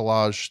sound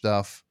collage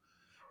stuff,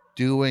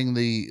 doing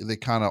the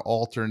kind of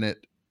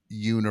alternate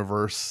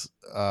universe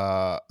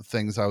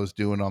things I was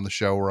doing on the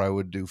show, where I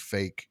would do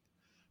fake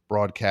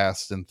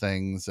broadcasts and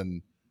things,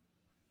 and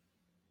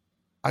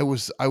I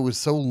was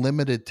so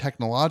limited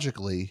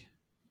technologically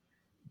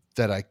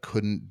that I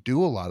couldn't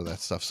do a lot of that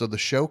stuff. So the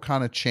show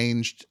kind of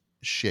changed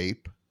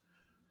shape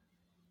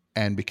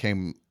and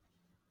became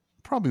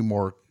probably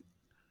more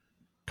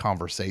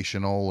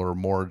conversational, or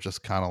more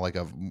just kind of like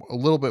a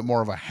little bit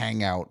more of a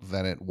hangout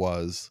than it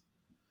was,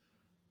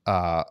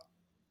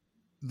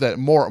 that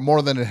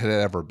more than it had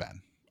ever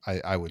been.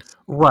 I would,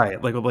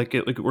 Right, like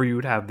where you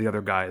would have the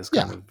other guys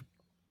kind yeah.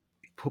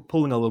 of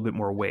pulling a little bit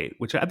more weight,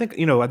 which I think,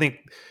 I think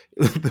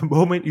the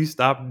moment you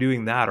stop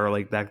doing that, or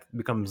like that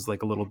becomes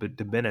like a little bit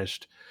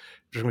diminished,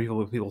 there's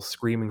gonna be people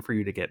screaming for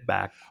you to get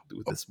back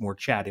with this more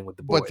chatting with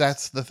the But boys.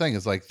 that's the thing,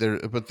 is like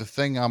but the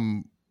thing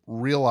I'm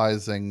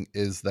realizing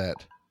is that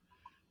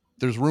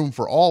there's room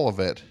for all of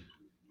it,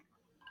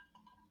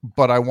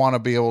 but I want to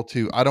be able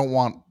to, I don't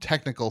want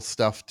technical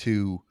stuff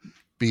to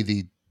be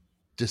the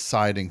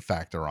deciding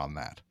factor on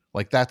that.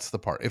 Like, that's the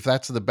part. If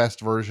that's the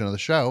best version of the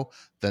show,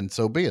 then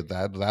so be it.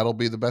 That'll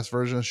be the best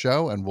version of the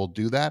show, and we'll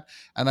do that.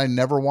 And I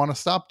never want to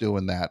stop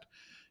doing that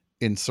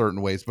in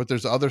certain ways. But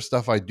there's other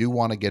stuff I do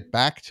want to get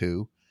back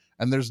to,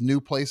 and there's new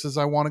places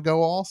I want to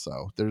go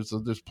also. There's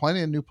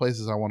plenty of new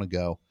places I want to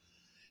go.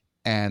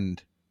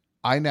 And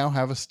I now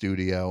have a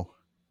studio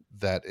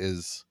that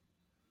is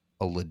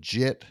a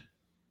legit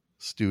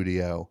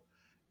studio.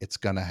 It's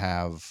going to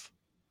have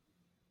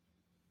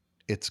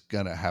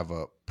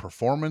a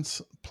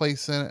performance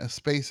place in it, a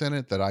space in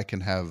it that I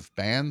can have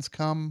bands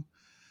come.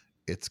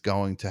 It's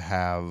going to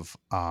have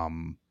I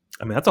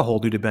mean, that's a whole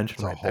new dimension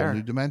it's a right whole new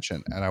there.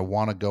 dimension, and I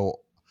want to go,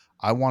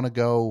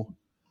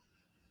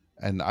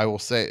 and I will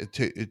say,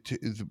 to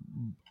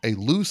a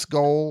loose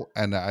goal,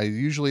 and I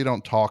usually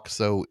don't talk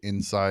so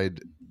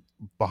inside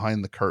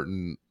behind the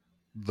curtain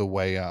the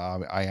way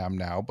I am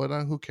now, but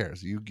who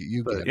cares? You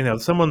But get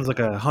it. someone's like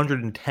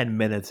 110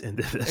 minutes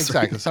into this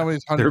right Exactly. now.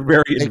 Somebody's They're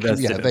very they can, yeah,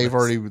 invested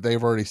in this.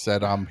 they've already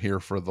said I'm here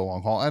for the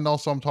long haul. And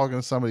also, I'm talking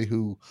to somebody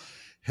who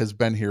has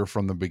been here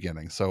from the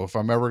beginning. So if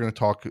I'm ever going to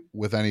talk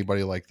with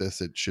anybody like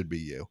this, it should be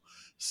you.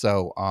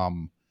 So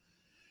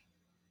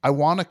I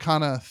want to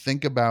kind of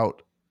think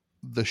about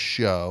the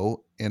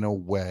show in a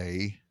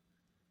way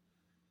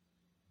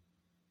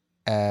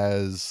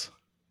as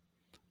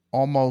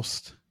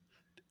almost,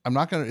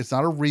 it's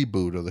not a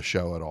reboot of the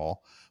show at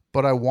all,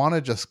 but I want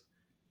to just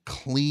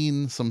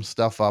clean some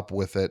stuff up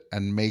with it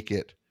and make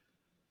it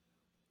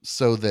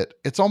so that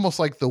it's almost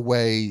like the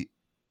way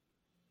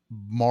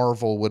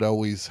Marvel would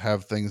always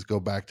have things go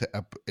back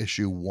to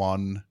issue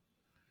 1.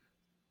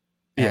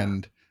 Yeah,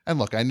 And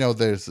look, I know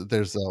there's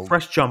a,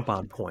 fresh jump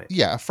on point.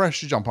 yeah, a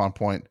fresh jump on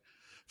point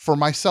for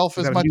myself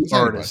You as got a much new as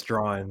anybody. artist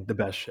drawing the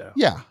best show.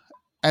 Yeah.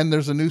 And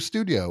there's a new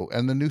studio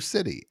and the new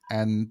city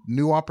and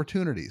new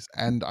opportunities.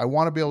 And I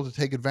want to be able to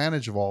take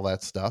advantage of all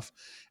that stuff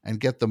and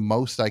get the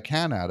most I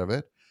can out of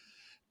it.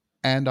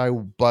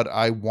 But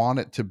I want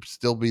it to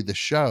still be the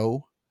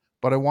show,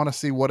 but I want to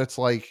see what it's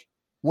like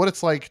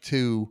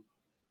to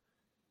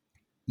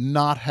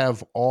not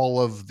have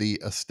all of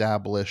the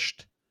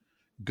established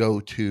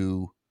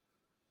go-to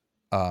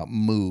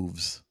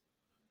moves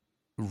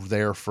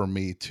there for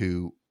me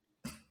to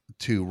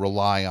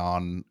rely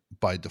on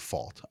by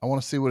default. I want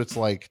to see what it's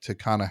like to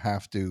kind of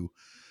have to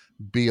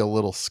be a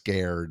little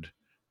scared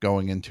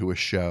going into a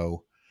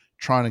show,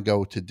 trying to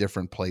go to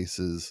different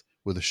places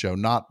with a show,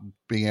 not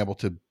being able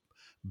to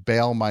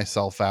bail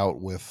myself out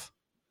with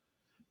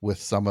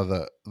some of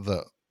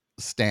the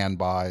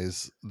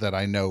standbys that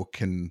I know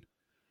can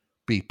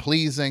be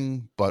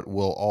pleasing, but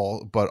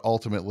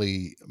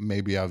ultimately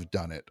maybe I've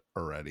done it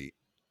already.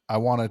 I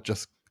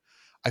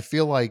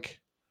feel like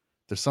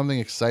there's something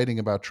exciting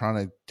about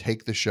trying to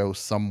take the show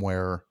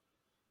somewhere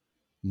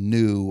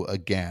new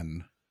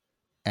again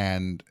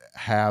and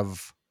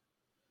have,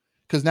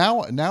 because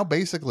now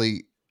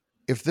basically,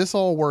 if this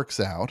all works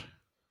out,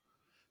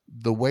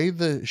 the way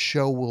the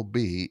show will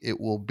be, it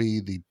will be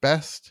the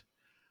best.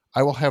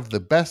 I will have the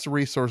best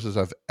resources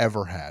I've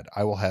ever had.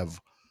 I will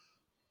have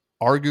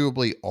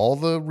arguably all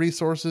the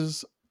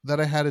resources that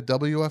I had at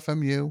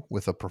WFMU,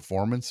 with a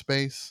performance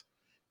space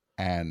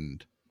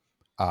and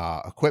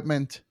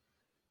equipment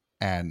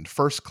and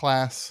first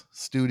class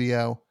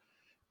studio.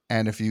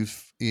 And if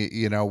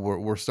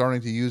we're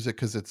starting to use it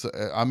because it's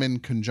I'm in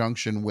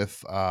conjunction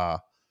with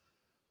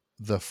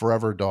the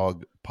Forever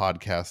Dog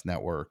podcast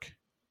network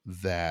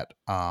that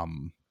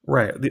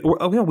Right. We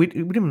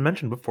didn't even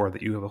mention before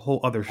that you have a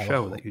whole other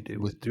show that you do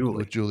with with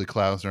Julie. Julie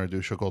Klausner, I do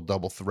a show called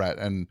Double Threat,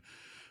 and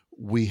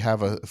we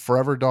have a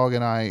Forever Dog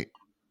and I.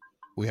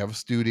 We have a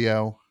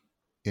studio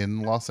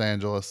in Los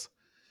Angeles,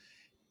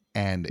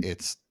 and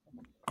it's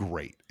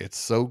great. It's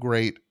so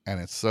great, and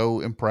it's so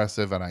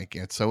impressive, and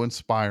it's so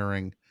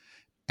inspiring.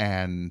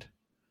 And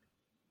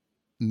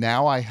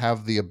now I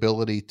have the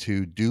ability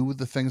to do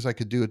the things I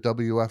could do at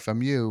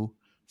WFMU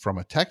from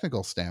a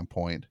technical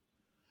standpoint,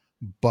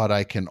 but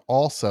I can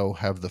also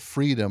have the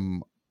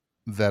freedom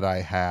that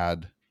I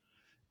had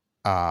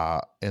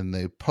in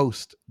the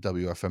post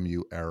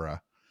WFMU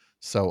era.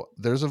 So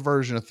there's a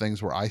version of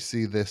things where I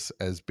see this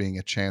as being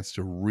a chance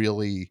to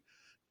really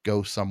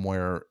go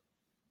somewhere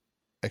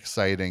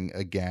exciting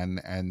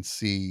again and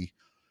see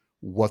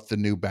what the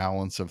new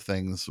balance of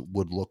things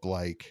would look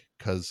like.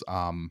 Because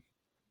I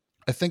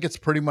think it's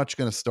pretty much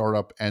going to start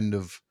up end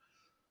of.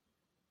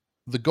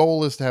 The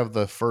goal is to have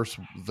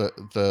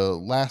the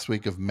last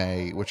week of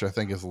May, which I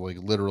think is like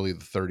literally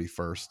the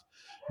 31st,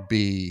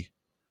 be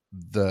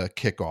the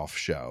kickoff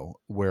show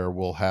where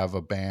we'll have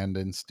a band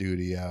in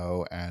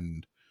studio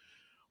and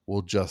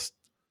we'll just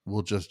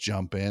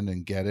jump in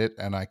and get it,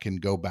 and I can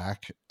go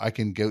back. I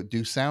can go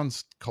do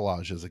sound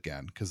collages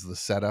again because the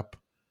setup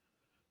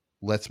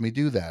lets me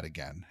do that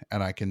again,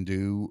 and I can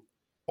do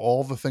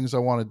all the things I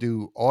want to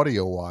do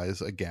audio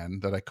wise again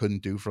that I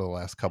couldn't do for the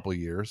last couple of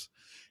years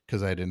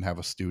because I didn't have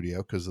a studio.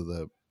 Because of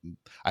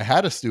I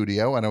had a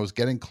studio and I was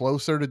getting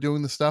closer to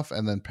doing the stuff,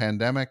 and then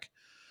pandemic,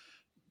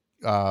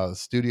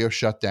 studio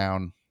shut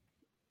down.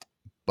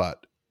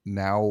 But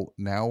now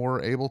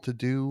we're able to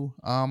do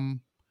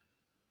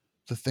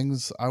the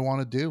things I want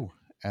to do,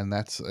 and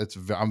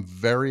I'm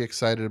very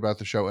excited about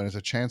the show, and it's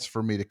a chance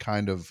for me to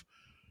kind of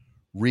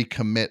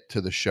recommit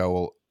to the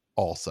show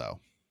also.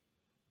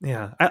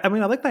 Yeah, I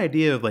mean, I like the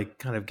idea of like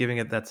kind of giving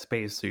it that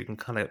space so you can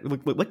kind of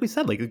like we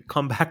said, like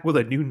come back with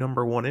a new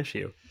number one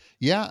issue.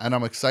 Yeah, and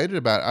I'm excited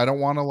about it. I don't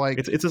want to like.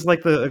 It's just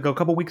like a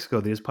couple weeks ago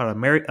they just put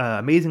a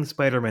Amazing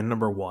Spider-Man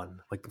 #1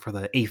 like for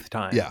the 8th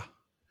time. Yeah,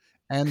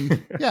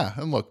 and yeah,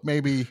 and look,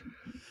 maybe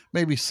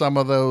some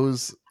of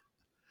those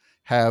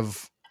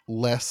have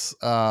less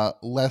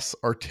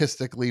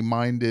artistically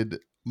minded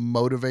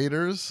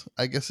motivators,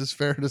 I guess is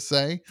fair to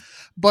say.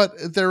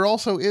 But there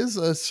also is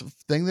a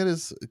thing that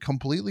is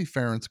completely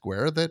fair and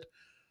square, that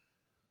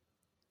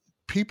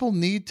people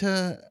need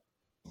to,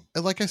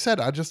 like I said,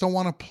 I just don't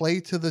want to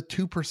play to the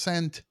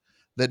 2%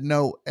 that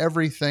know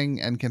everything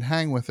and can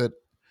hang with it.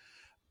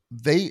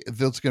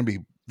 There's going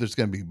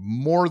to be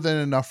more than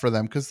enough for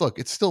them, because look,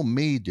 it's still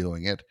me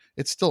doing it.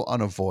 It's still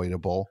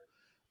unavoidable.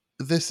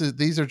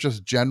 These are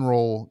just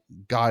general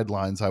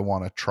guidelines I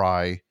want to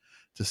try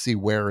to see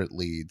where it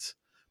leads.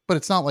 But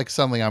it's not like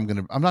suddenly I'm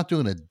not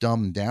doing a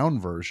dumbed down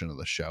version of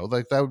the show.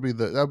 Like that would be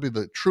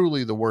the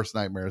truly the worst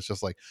nightmare. It's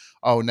just like,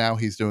 oh, now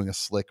he's doing a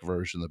slick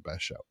version of the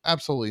best show.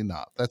 Absolutely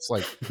not. That's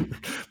like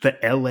the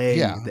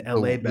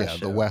LA best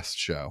show. The West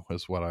show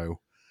is what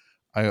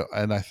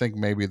and I think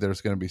maybe there's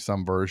going to be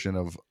some version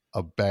of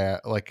a bad,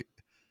 like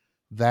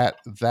that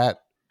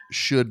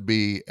should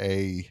be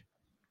a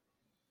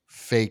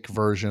fake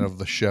version of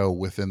the show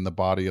within the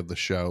body of the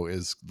show,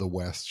 is the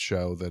West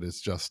show that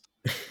is just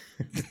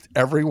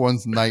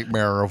everyone's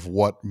nightmare of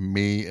what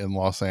me in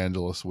Los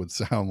Angeles would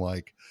sound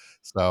like.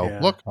 So yeah,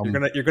 look,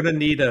 you're gonna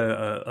need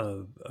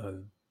a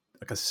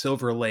like a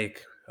Silver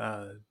Lake,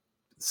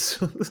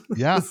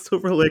 yeah,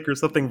 Silver Lake or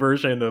something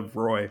version of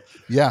Roy.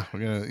 Yeah, we're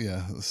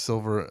gonna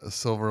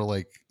Silver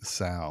Lake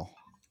Sal.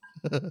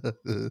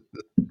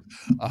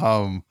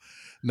 Now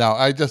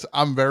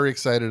I'm very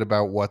excited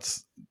about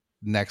what's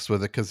next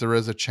with it, because there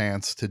is a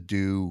chance to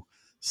do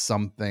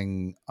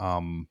something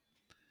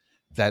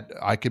that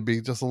I could be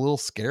just a little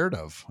scared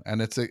of,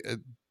 and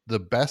the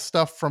best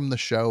stuff from the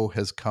show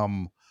has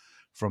come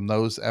from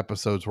those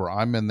episodes where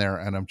I'm in there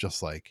and I'm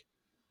just like,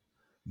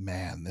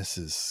 man, this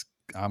is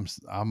I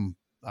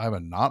have a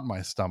knot in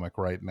my stomach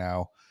right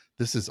now.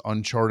 This is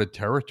uncharted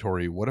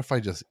territory. What if I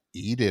just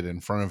eat it in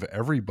front of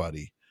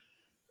everybody?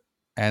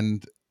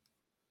 And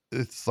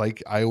it's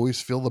like I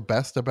always feel the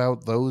best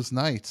about those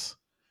nights,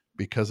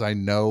 because I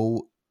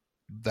know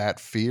that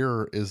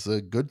fear is a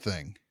good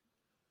thing.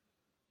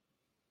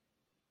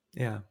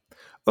 Yeah.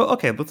 Well,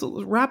 okay, let's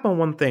wrap on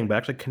one thing, but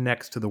actually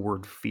connects to the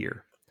word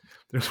fear.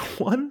 There's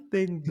one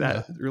thing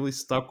that really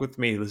stuck with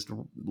me, this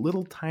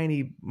little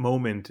tiny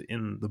moment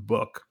in the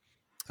book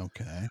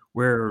Okay.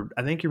 where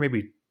I think you're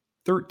maybe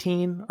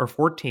 13 or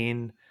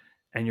 14,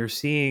 and you're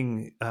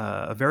seeing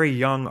a very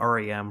young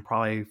REM,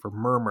 probably for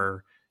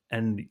Murmur,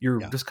 and you're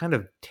Yeah. just kind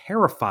of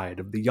terrified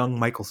of the young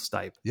Michael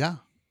Stipe. Yeah.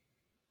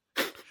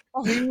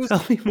 Well, he was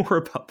Tell me more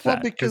about well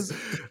that, because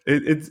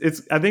because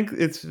it's I think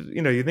it's,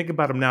 you think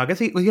about him now. I guess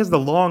he has the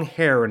long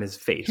hair in his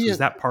face. he Was had,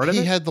 that part of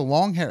he it? had the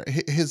long hair.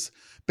 His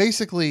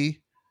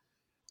basically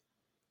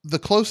the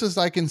closest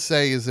I can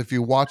say is if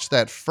you watch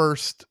that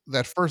first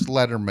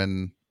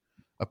Letterman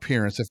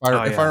appearance,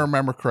 Oh if I yeah,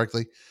 remember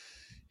correctly,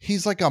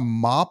 he's like a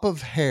mop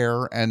of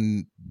hair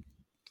and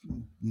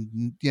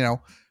you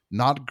know,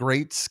 not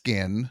great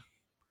skin.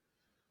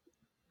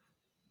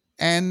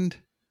 And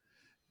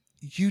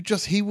he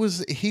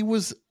was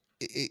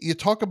you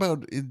talk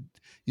about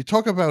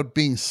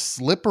being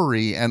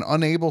slippery and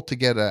unable to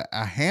get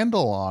a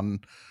handle on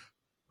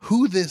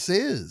who this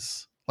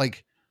is.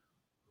 Like,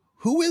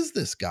 who is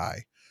this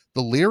guy?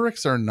 The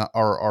lyrics are not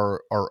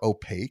are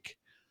opaque.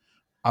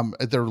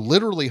 They're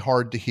literally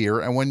hard to hear,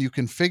 and when you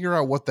can figure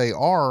out what they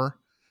are,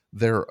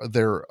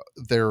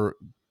 they're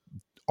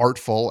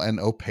artful and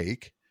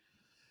opaque.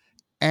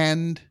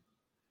 And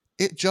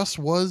it just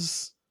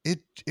was it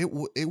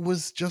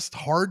was just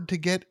hard to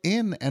get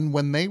in. And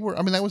when they were,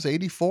 I mean, that was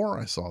 84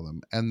 I saw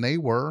them, and they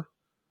were,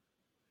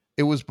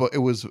 it was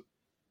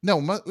no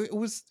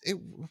it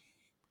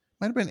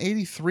might have been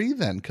 83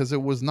 then, because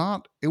it was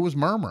not, it was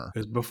Murmur. it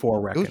was before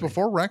It was Reckoning.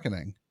 before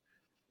Reckoning.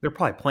 They're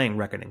probably playing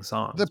Reckoning They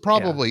songs, but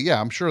yeah, probably,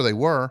 yeah, I'm sure they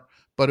were,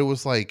 but it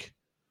was like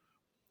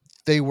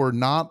they were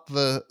not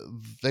the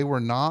they were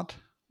not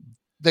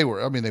they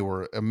were, I mean, they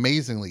were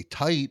amazingly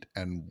tight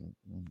and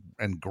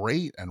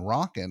great and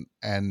rocking,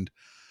 and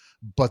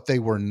but they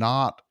were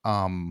not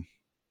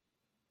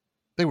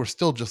they were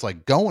still just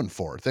like going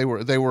for it. They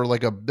were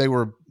like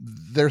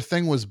their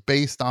thing was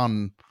based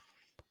on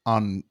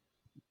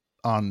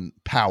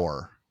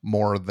power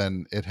more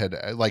than it had,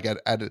 like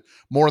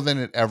more than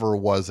it ever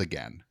was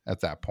again at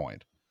that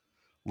point.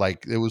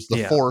 Like, it was the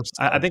yeah. force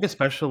I of, think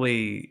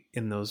especially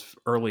in those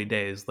early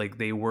days, like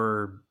they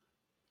were.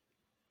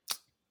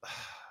 I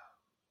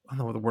don't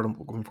know what the word I'm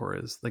looking for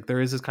is. Like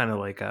there is this kind of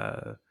like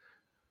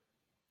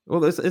well,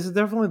 this is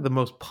definitely the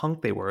most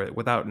punk they were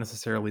without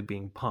necessarily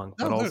being punk,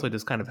 but no, also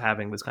just kind of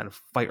having this kind of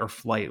fight or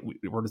flight.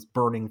 We're just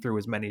burning through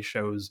as many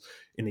shows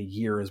in a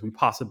year as we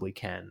possibly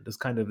can. Just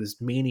kind of this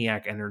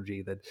maniac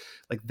energy that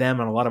like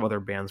them and a lot of other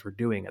bands were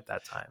doing at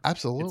that time.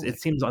 absolutely.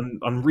 It seems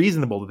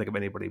unreasonable to think of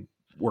anybody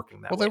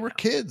working Well, that they way were now.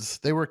 kids.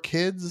 They were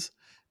kids,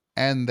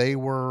 and they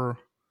were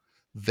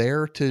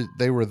there to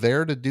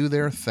do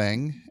their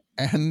thing.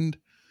 And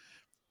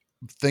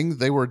things,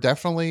 they were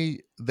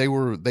definitely, they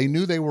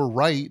knew they were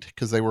right,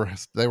 because they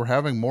were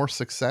having more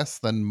success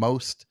than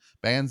most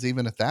bands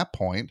even at that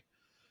point,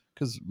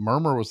 because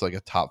Murmur was like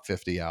a top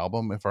 50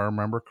 album, if I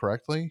remember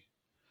correctly.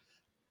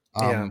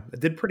 Yeah, um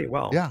it did pretty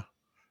well. yeah.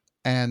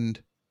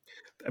 And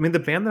I mean, the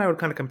band that I would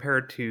kind of compare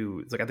it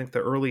to is like I think the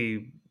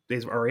early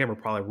days of REM are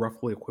probably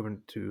roughly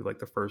equivalent to like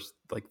the first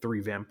like three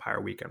Vampire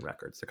Weekend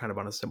records. They're kind of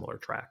on a similar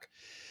track.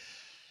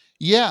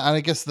 yeah, and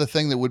I guess the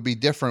thing that would be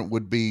different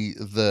would be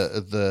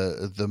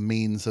the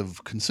means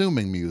of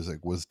consuming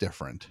music was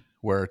different,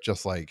 where it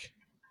just like,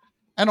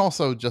 and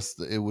also just,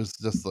 it was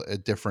just a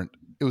different,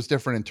 it was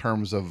different in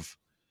terms of,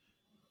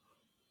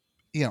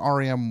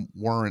 REM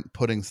weren't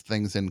putting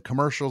things in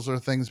commercials or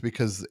things,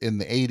 because in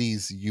the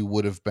 80s you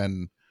would have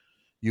been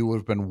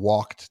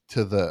walked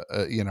to the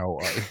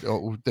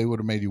they would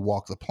have made you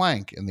walk the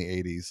plank in the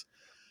 80s.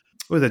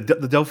 Was it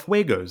the Del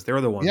Fuegos? They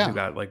were the ones who Yeah,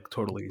 got like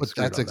totally but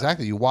screwed that's on that.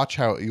 exactly, you watch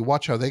how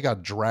they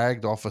got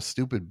dragged off a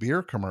stupid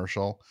beer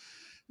commercial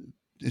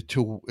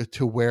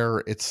to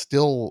where it's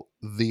still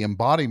the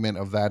embodiment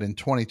of that in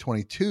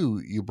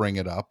 2022. You bring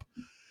it up,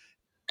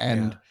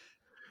 and Yeah,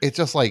 it's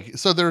just like,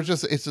 so there's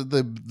just, it's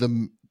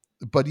the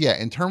but yeah,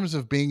 in terms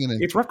of being an,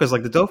 it's rough because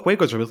like the Del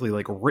Fuegos are really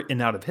like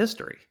written out of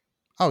history,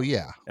 oh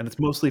yeah, and it's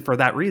mostly for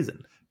that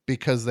reason.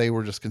 because they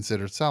were just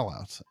considered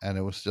sellouts. And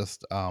it was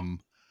just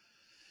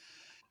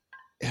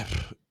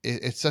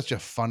it's such a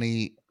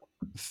funny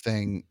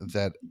thing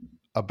that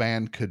a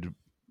band could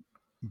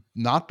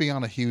not be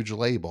on a huge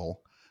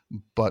label,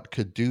 but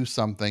could do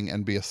something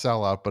and be a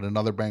sellout, but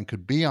another band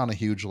could be on a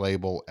huge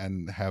label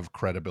and have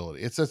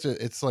credibility.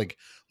 It's like,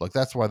 look,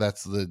 that's why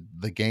that's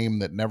the game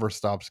that never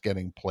stops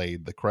getting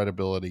played, the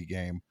credibility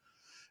game.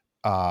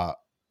 uh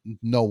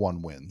no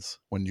one wins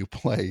when you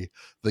play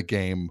the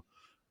game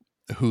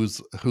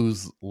who's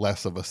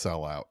less of a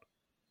sellout.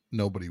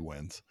 Nobody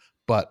wins.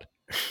 But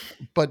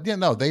yeah,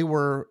 no,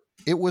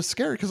 it was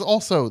scary, because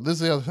also, this is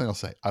the other thing I'll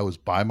say, I was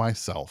by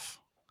myself.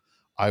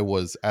 I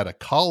was at a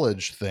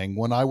college thing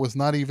when I was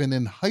not even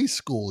in high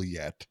school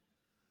yet.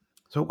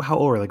 So how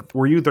old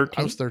were you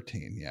I was 13?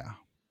 13, yeah.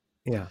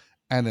 Yeah.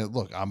 And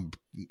look, I'm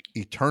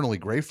eternally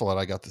grateful that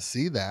I got to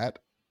see that.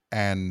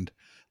 And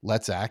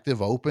Let's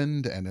Active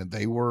opened, and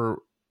they were,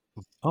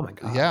 Oh my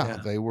god. yeah, Yeah.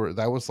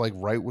 that was like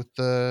right with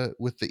the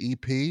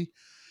EP.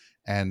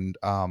 And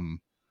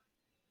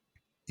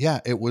yeah,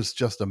 it was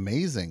just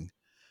amazing.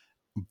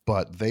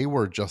 But they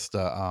were just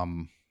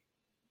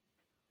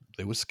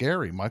it was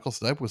scary. Michael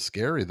Stipe was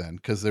scary then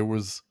because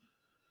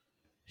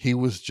he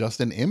was just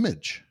an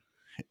image.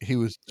 He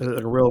was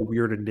Like a real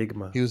weird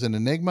enigma. he was an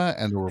enigma,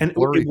 and there were And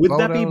blurry would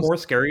that be photos. more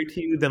scary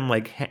to you than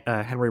like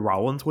Henry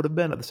Rollins would have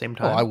been at the same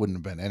Oh, I time? wouldn't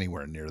have been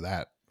anywhere near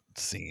that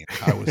scene.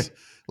 I was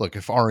look,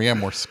 if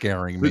REM were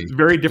scaring me,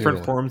 Very different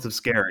clearly, forms of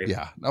scary.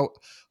 yeah. No,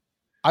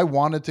 I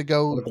wanted to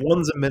go. Like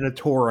one's a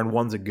minotaur and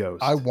one's a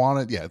ghost.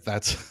 Yeah,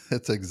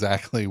 that's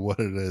exactly what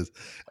it is.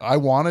 I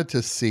wanted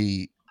to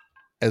see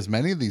as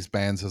many of these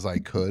bands as I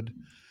could,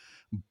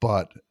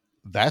 but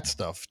that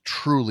stuff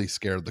truly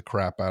scared the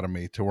crap out of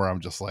me to where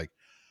I'm just like,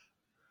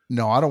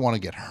 no, I don't want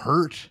to get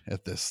hurt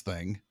at this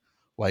thing.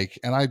 Like,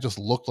 and I just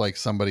looked like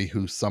somebody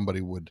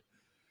would,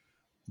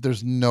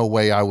 there's no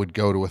way I would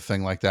go to a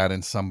thing like that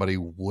and somebody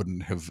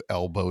wouldn't have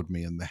elbowed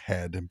me in the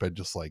head and been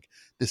just like,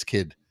 this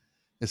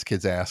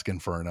kid's asking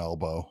for an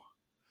elbow.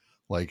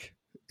 Like,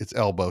 it's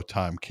elbow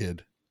time,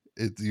 kid.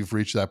 You've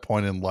reached that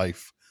point in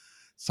life.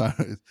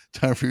 It's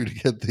time for you to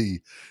get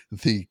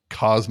the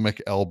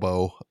cosmic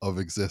elbow of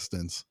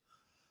existence.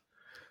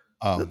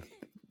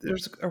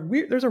 There's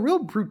a real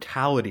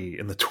brutality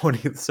in the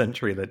 20th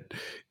century that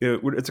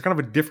it's kind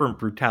of a different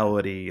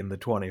brutality in the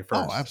 21st.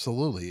 Oh,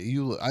 absolutely.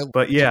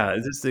 But yeah,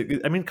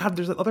 I mean, God,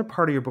 there's that other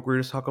part of your book where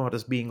you're just talking about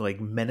us being like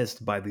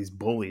menaced by these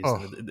bullies. Oh.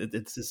 And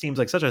it seems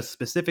like such a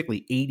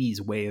specifically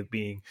 80s way of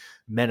being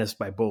menaced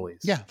by bullies.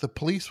 Yeah, the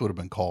police would have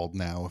been called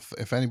now.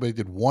 If anybody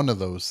did one of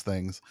those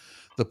things,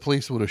 the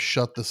police would have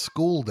shut the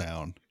school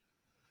down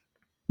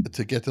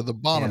to get to the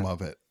bottom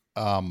of it.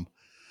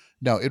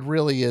 No, it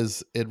really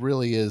is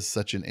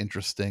such an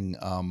interesting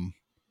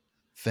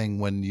thing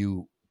when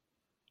you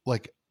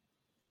like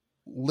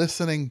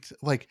listening to,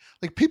 like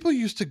people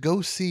used to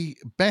go see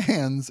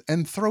bands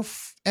and throw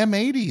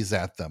M80s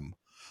at them.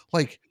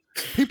 Like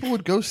people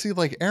would go see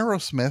like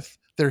Aerosmith,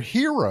 their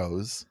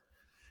heroes,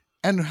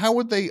 and how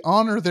would they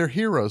honor their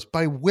heroes?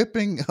 By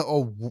whipping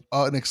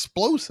an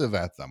explosive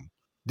at them.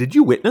 Did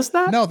you witness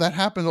that? No, that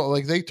happened.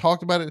 Like they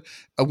talked about it.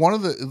 One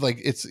of the like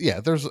it's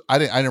there's I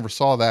never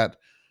saw that.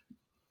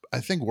 I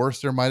think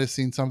Worcester might have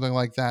seen something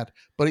like that.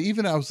 But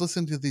even I was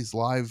listening to these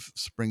live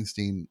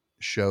Springsteen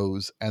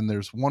shows, and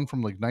there's one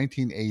from like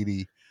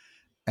 1980,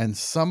 and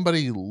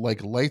somebody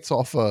like lights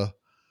off a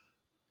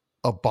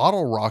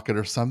bottle rocket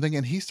or something,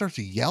 and he starts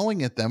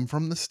yelling at them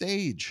from the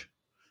stage,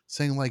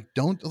 saying like,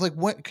 "Don't like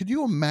what?" Could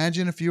you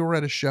imagine if you were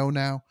at a show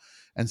now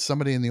and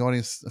somebody in the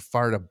audience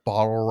fired a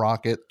bottle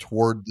rocket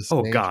toward the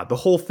stage? Oh God, the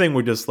whole thing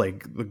would just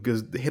like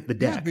hit the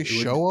deck. Yeah, it'd be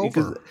show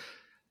over.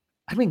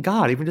 I mean,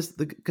 God, even just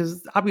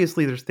because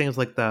obviously there's things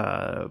like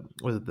the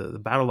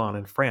Babylon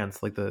in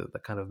France, like the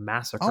kind of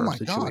massacre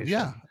situation. God,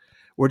 yeah.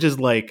 Which is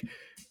like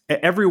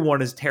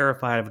everyone is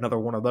terrified of another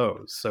one of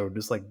those. So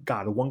just like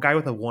God, one guy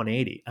with a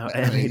 180.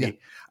 Yeah.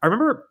 I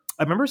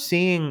remember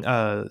seeing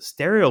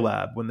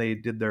Stereolab when they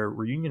did their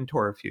reunion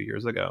tour a few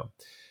years ago,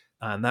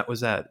 and that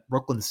was at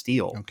Brooklyn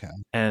Steel. Okay,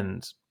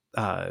 and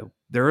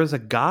there was a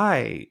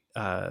guy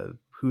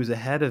who's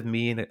ahead of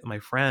me and my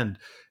friend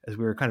as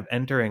we were kind of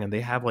entering, and they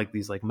have like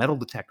these like metal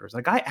detectors.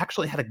 The guy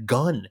actually had a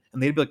gun,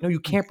 and they'd be like, "No, you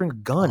can't bring a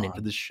gun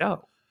into the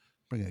show.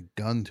 Bring a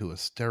gun to a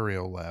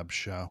Stereolab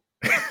show."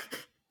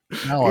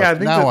 I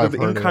think that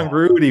the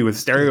incongruity with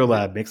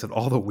Stereolab makes it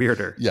all the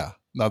weirder. Yeah,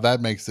 no,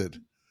 that makes it.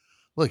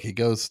 Look, he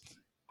goes.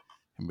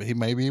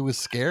 Maybe he was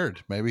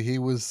scared. Maybe he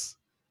was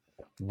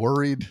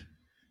worried.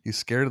 He's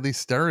scared of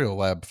these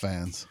Stereolab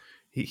fans.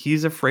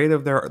 He's afraid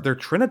of their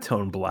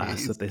trinitone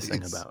blast that they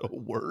sing about. So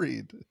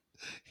worried.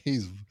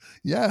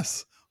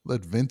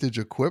 That vintage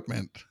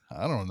equipment.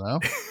 I don't know.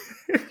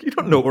 You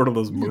don't know what all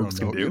those moves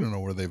can do. You don't know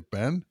where they've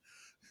been.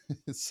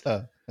 It's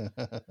oh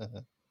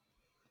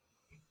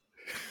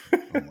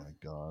my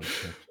God.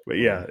 But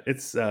yeah,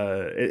 it's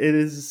it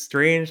is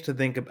strange to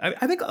think of.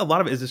 I think a lot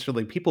of it is just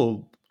really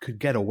people could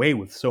get away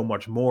with so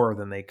much more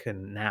than they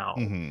can now.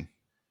 Mm-hmm.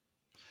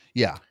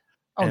 Yeah.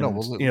 Oh, and, no,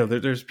 well,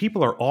 there's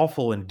people are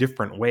awful in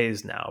different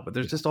ways now, but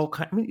there's just all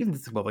kind. I mean, even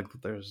like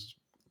there's,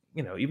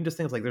 even just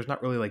things like there's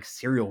not really like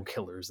serial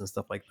killers and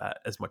stuff like that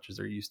as much as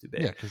there used to be.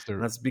 Yeah, because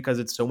that's because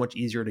it's so much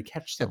easier to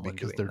catch someone. Yeah,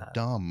 because doing they're that.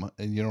 dumb,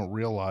 and you don't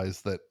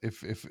realize that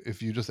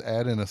if you just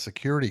add in a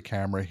security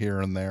camera here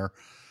and there,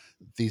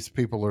 these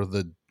people are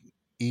the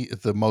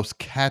most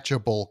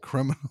catchable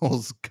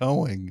criminals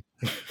going.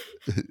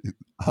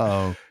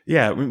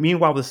 Yeah.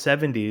 Meanwhile, the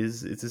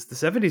 70s, the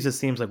 70s just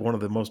seems like one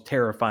of the most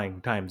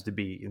terrifying times to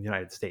be in the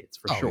United States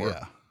for sure.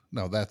 Yeah.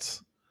 No,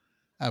 that's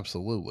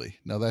absolutely.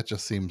 No, that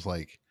just seems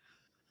like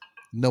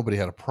nobody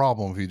had a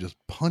problem if you just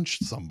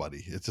punched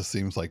somebody. It just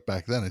seems like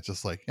back then it's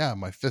just like, yeah,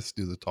 my fists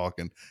do the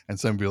talking, and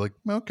somebody be like,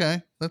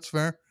 okay, that's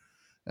fair.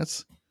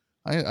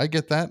 I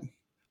get that.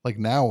 Like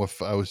now,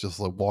 if I was just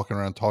like walking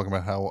around talking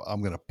about how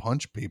I'm going to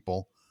punch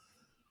people,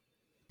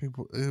 it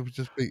would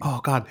just be.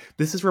 Oh God,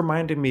 this is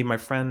reminding me, my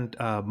friend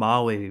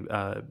Molly.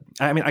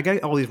 I mean, I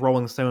get all these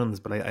Rolling Stones,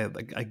 but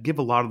I give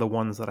a lot of the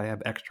ones that I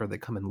have extra that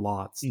come in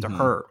lots to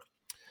her.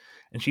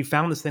 and she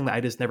found this thing that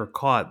I just never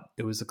caught.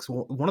 It was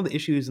one of the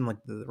issues in like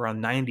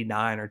around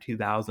 99 or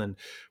 2000,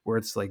 where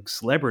it's like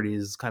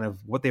celebrities kind of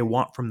what they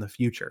want from the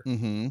future,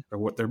 or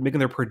what they're making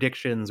their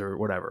predictions or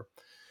whatever.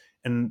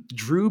 And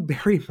Drew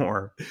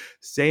Barrymore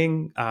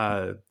saying,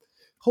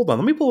 hold on,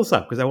 let me pull this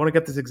up because I want to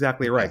get this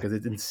exactly right because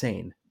it's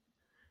insane.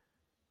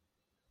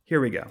 Here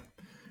we go.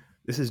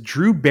 This is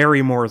Drew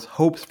Barrymore's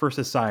Hopes for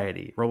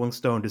Society, Rolling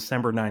Stone,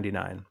 December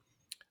 99.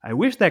 I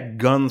wish that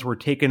guns were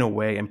taken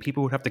away and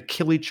people would have to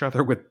kill each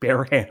other with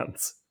bare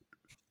hands.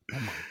 Oh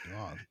my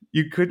God.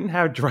 You couldn't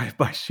have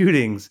drive-by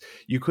shootings.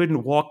 You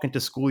couldn't walk into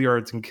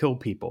schoolyards and kill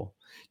people.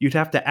 You'd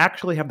have to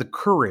actually have the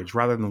courage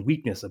rather than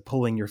weakness of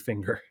pulling your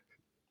finger.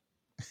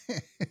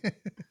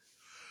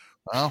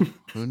 Well,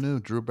 who knew?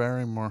 Drew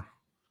Barrymore,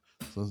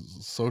 the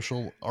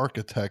social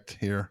architect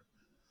here.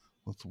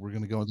 We're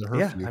going to go into her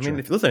future. I mean,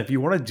 if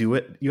you want to do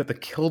it, you have to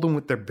kill them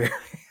with their bare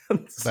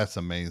hands. That's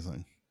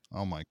amazing.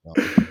 Oh my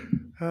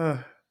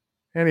God.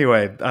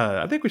 Anyway,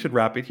 I think we should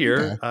wrap it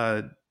here.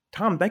 Okay.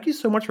 Tom, thank you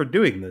so much for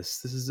doing this.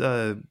 This has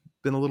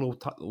been a little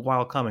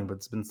while coming, but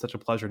it's been such a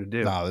pleasure to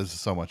do. No, this is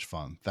so much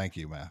fun. Thank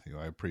you, Matthew.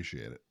 I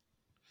appreciate it.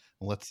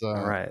 Let's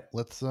all right.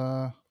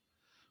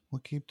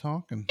 We'll keep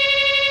talking.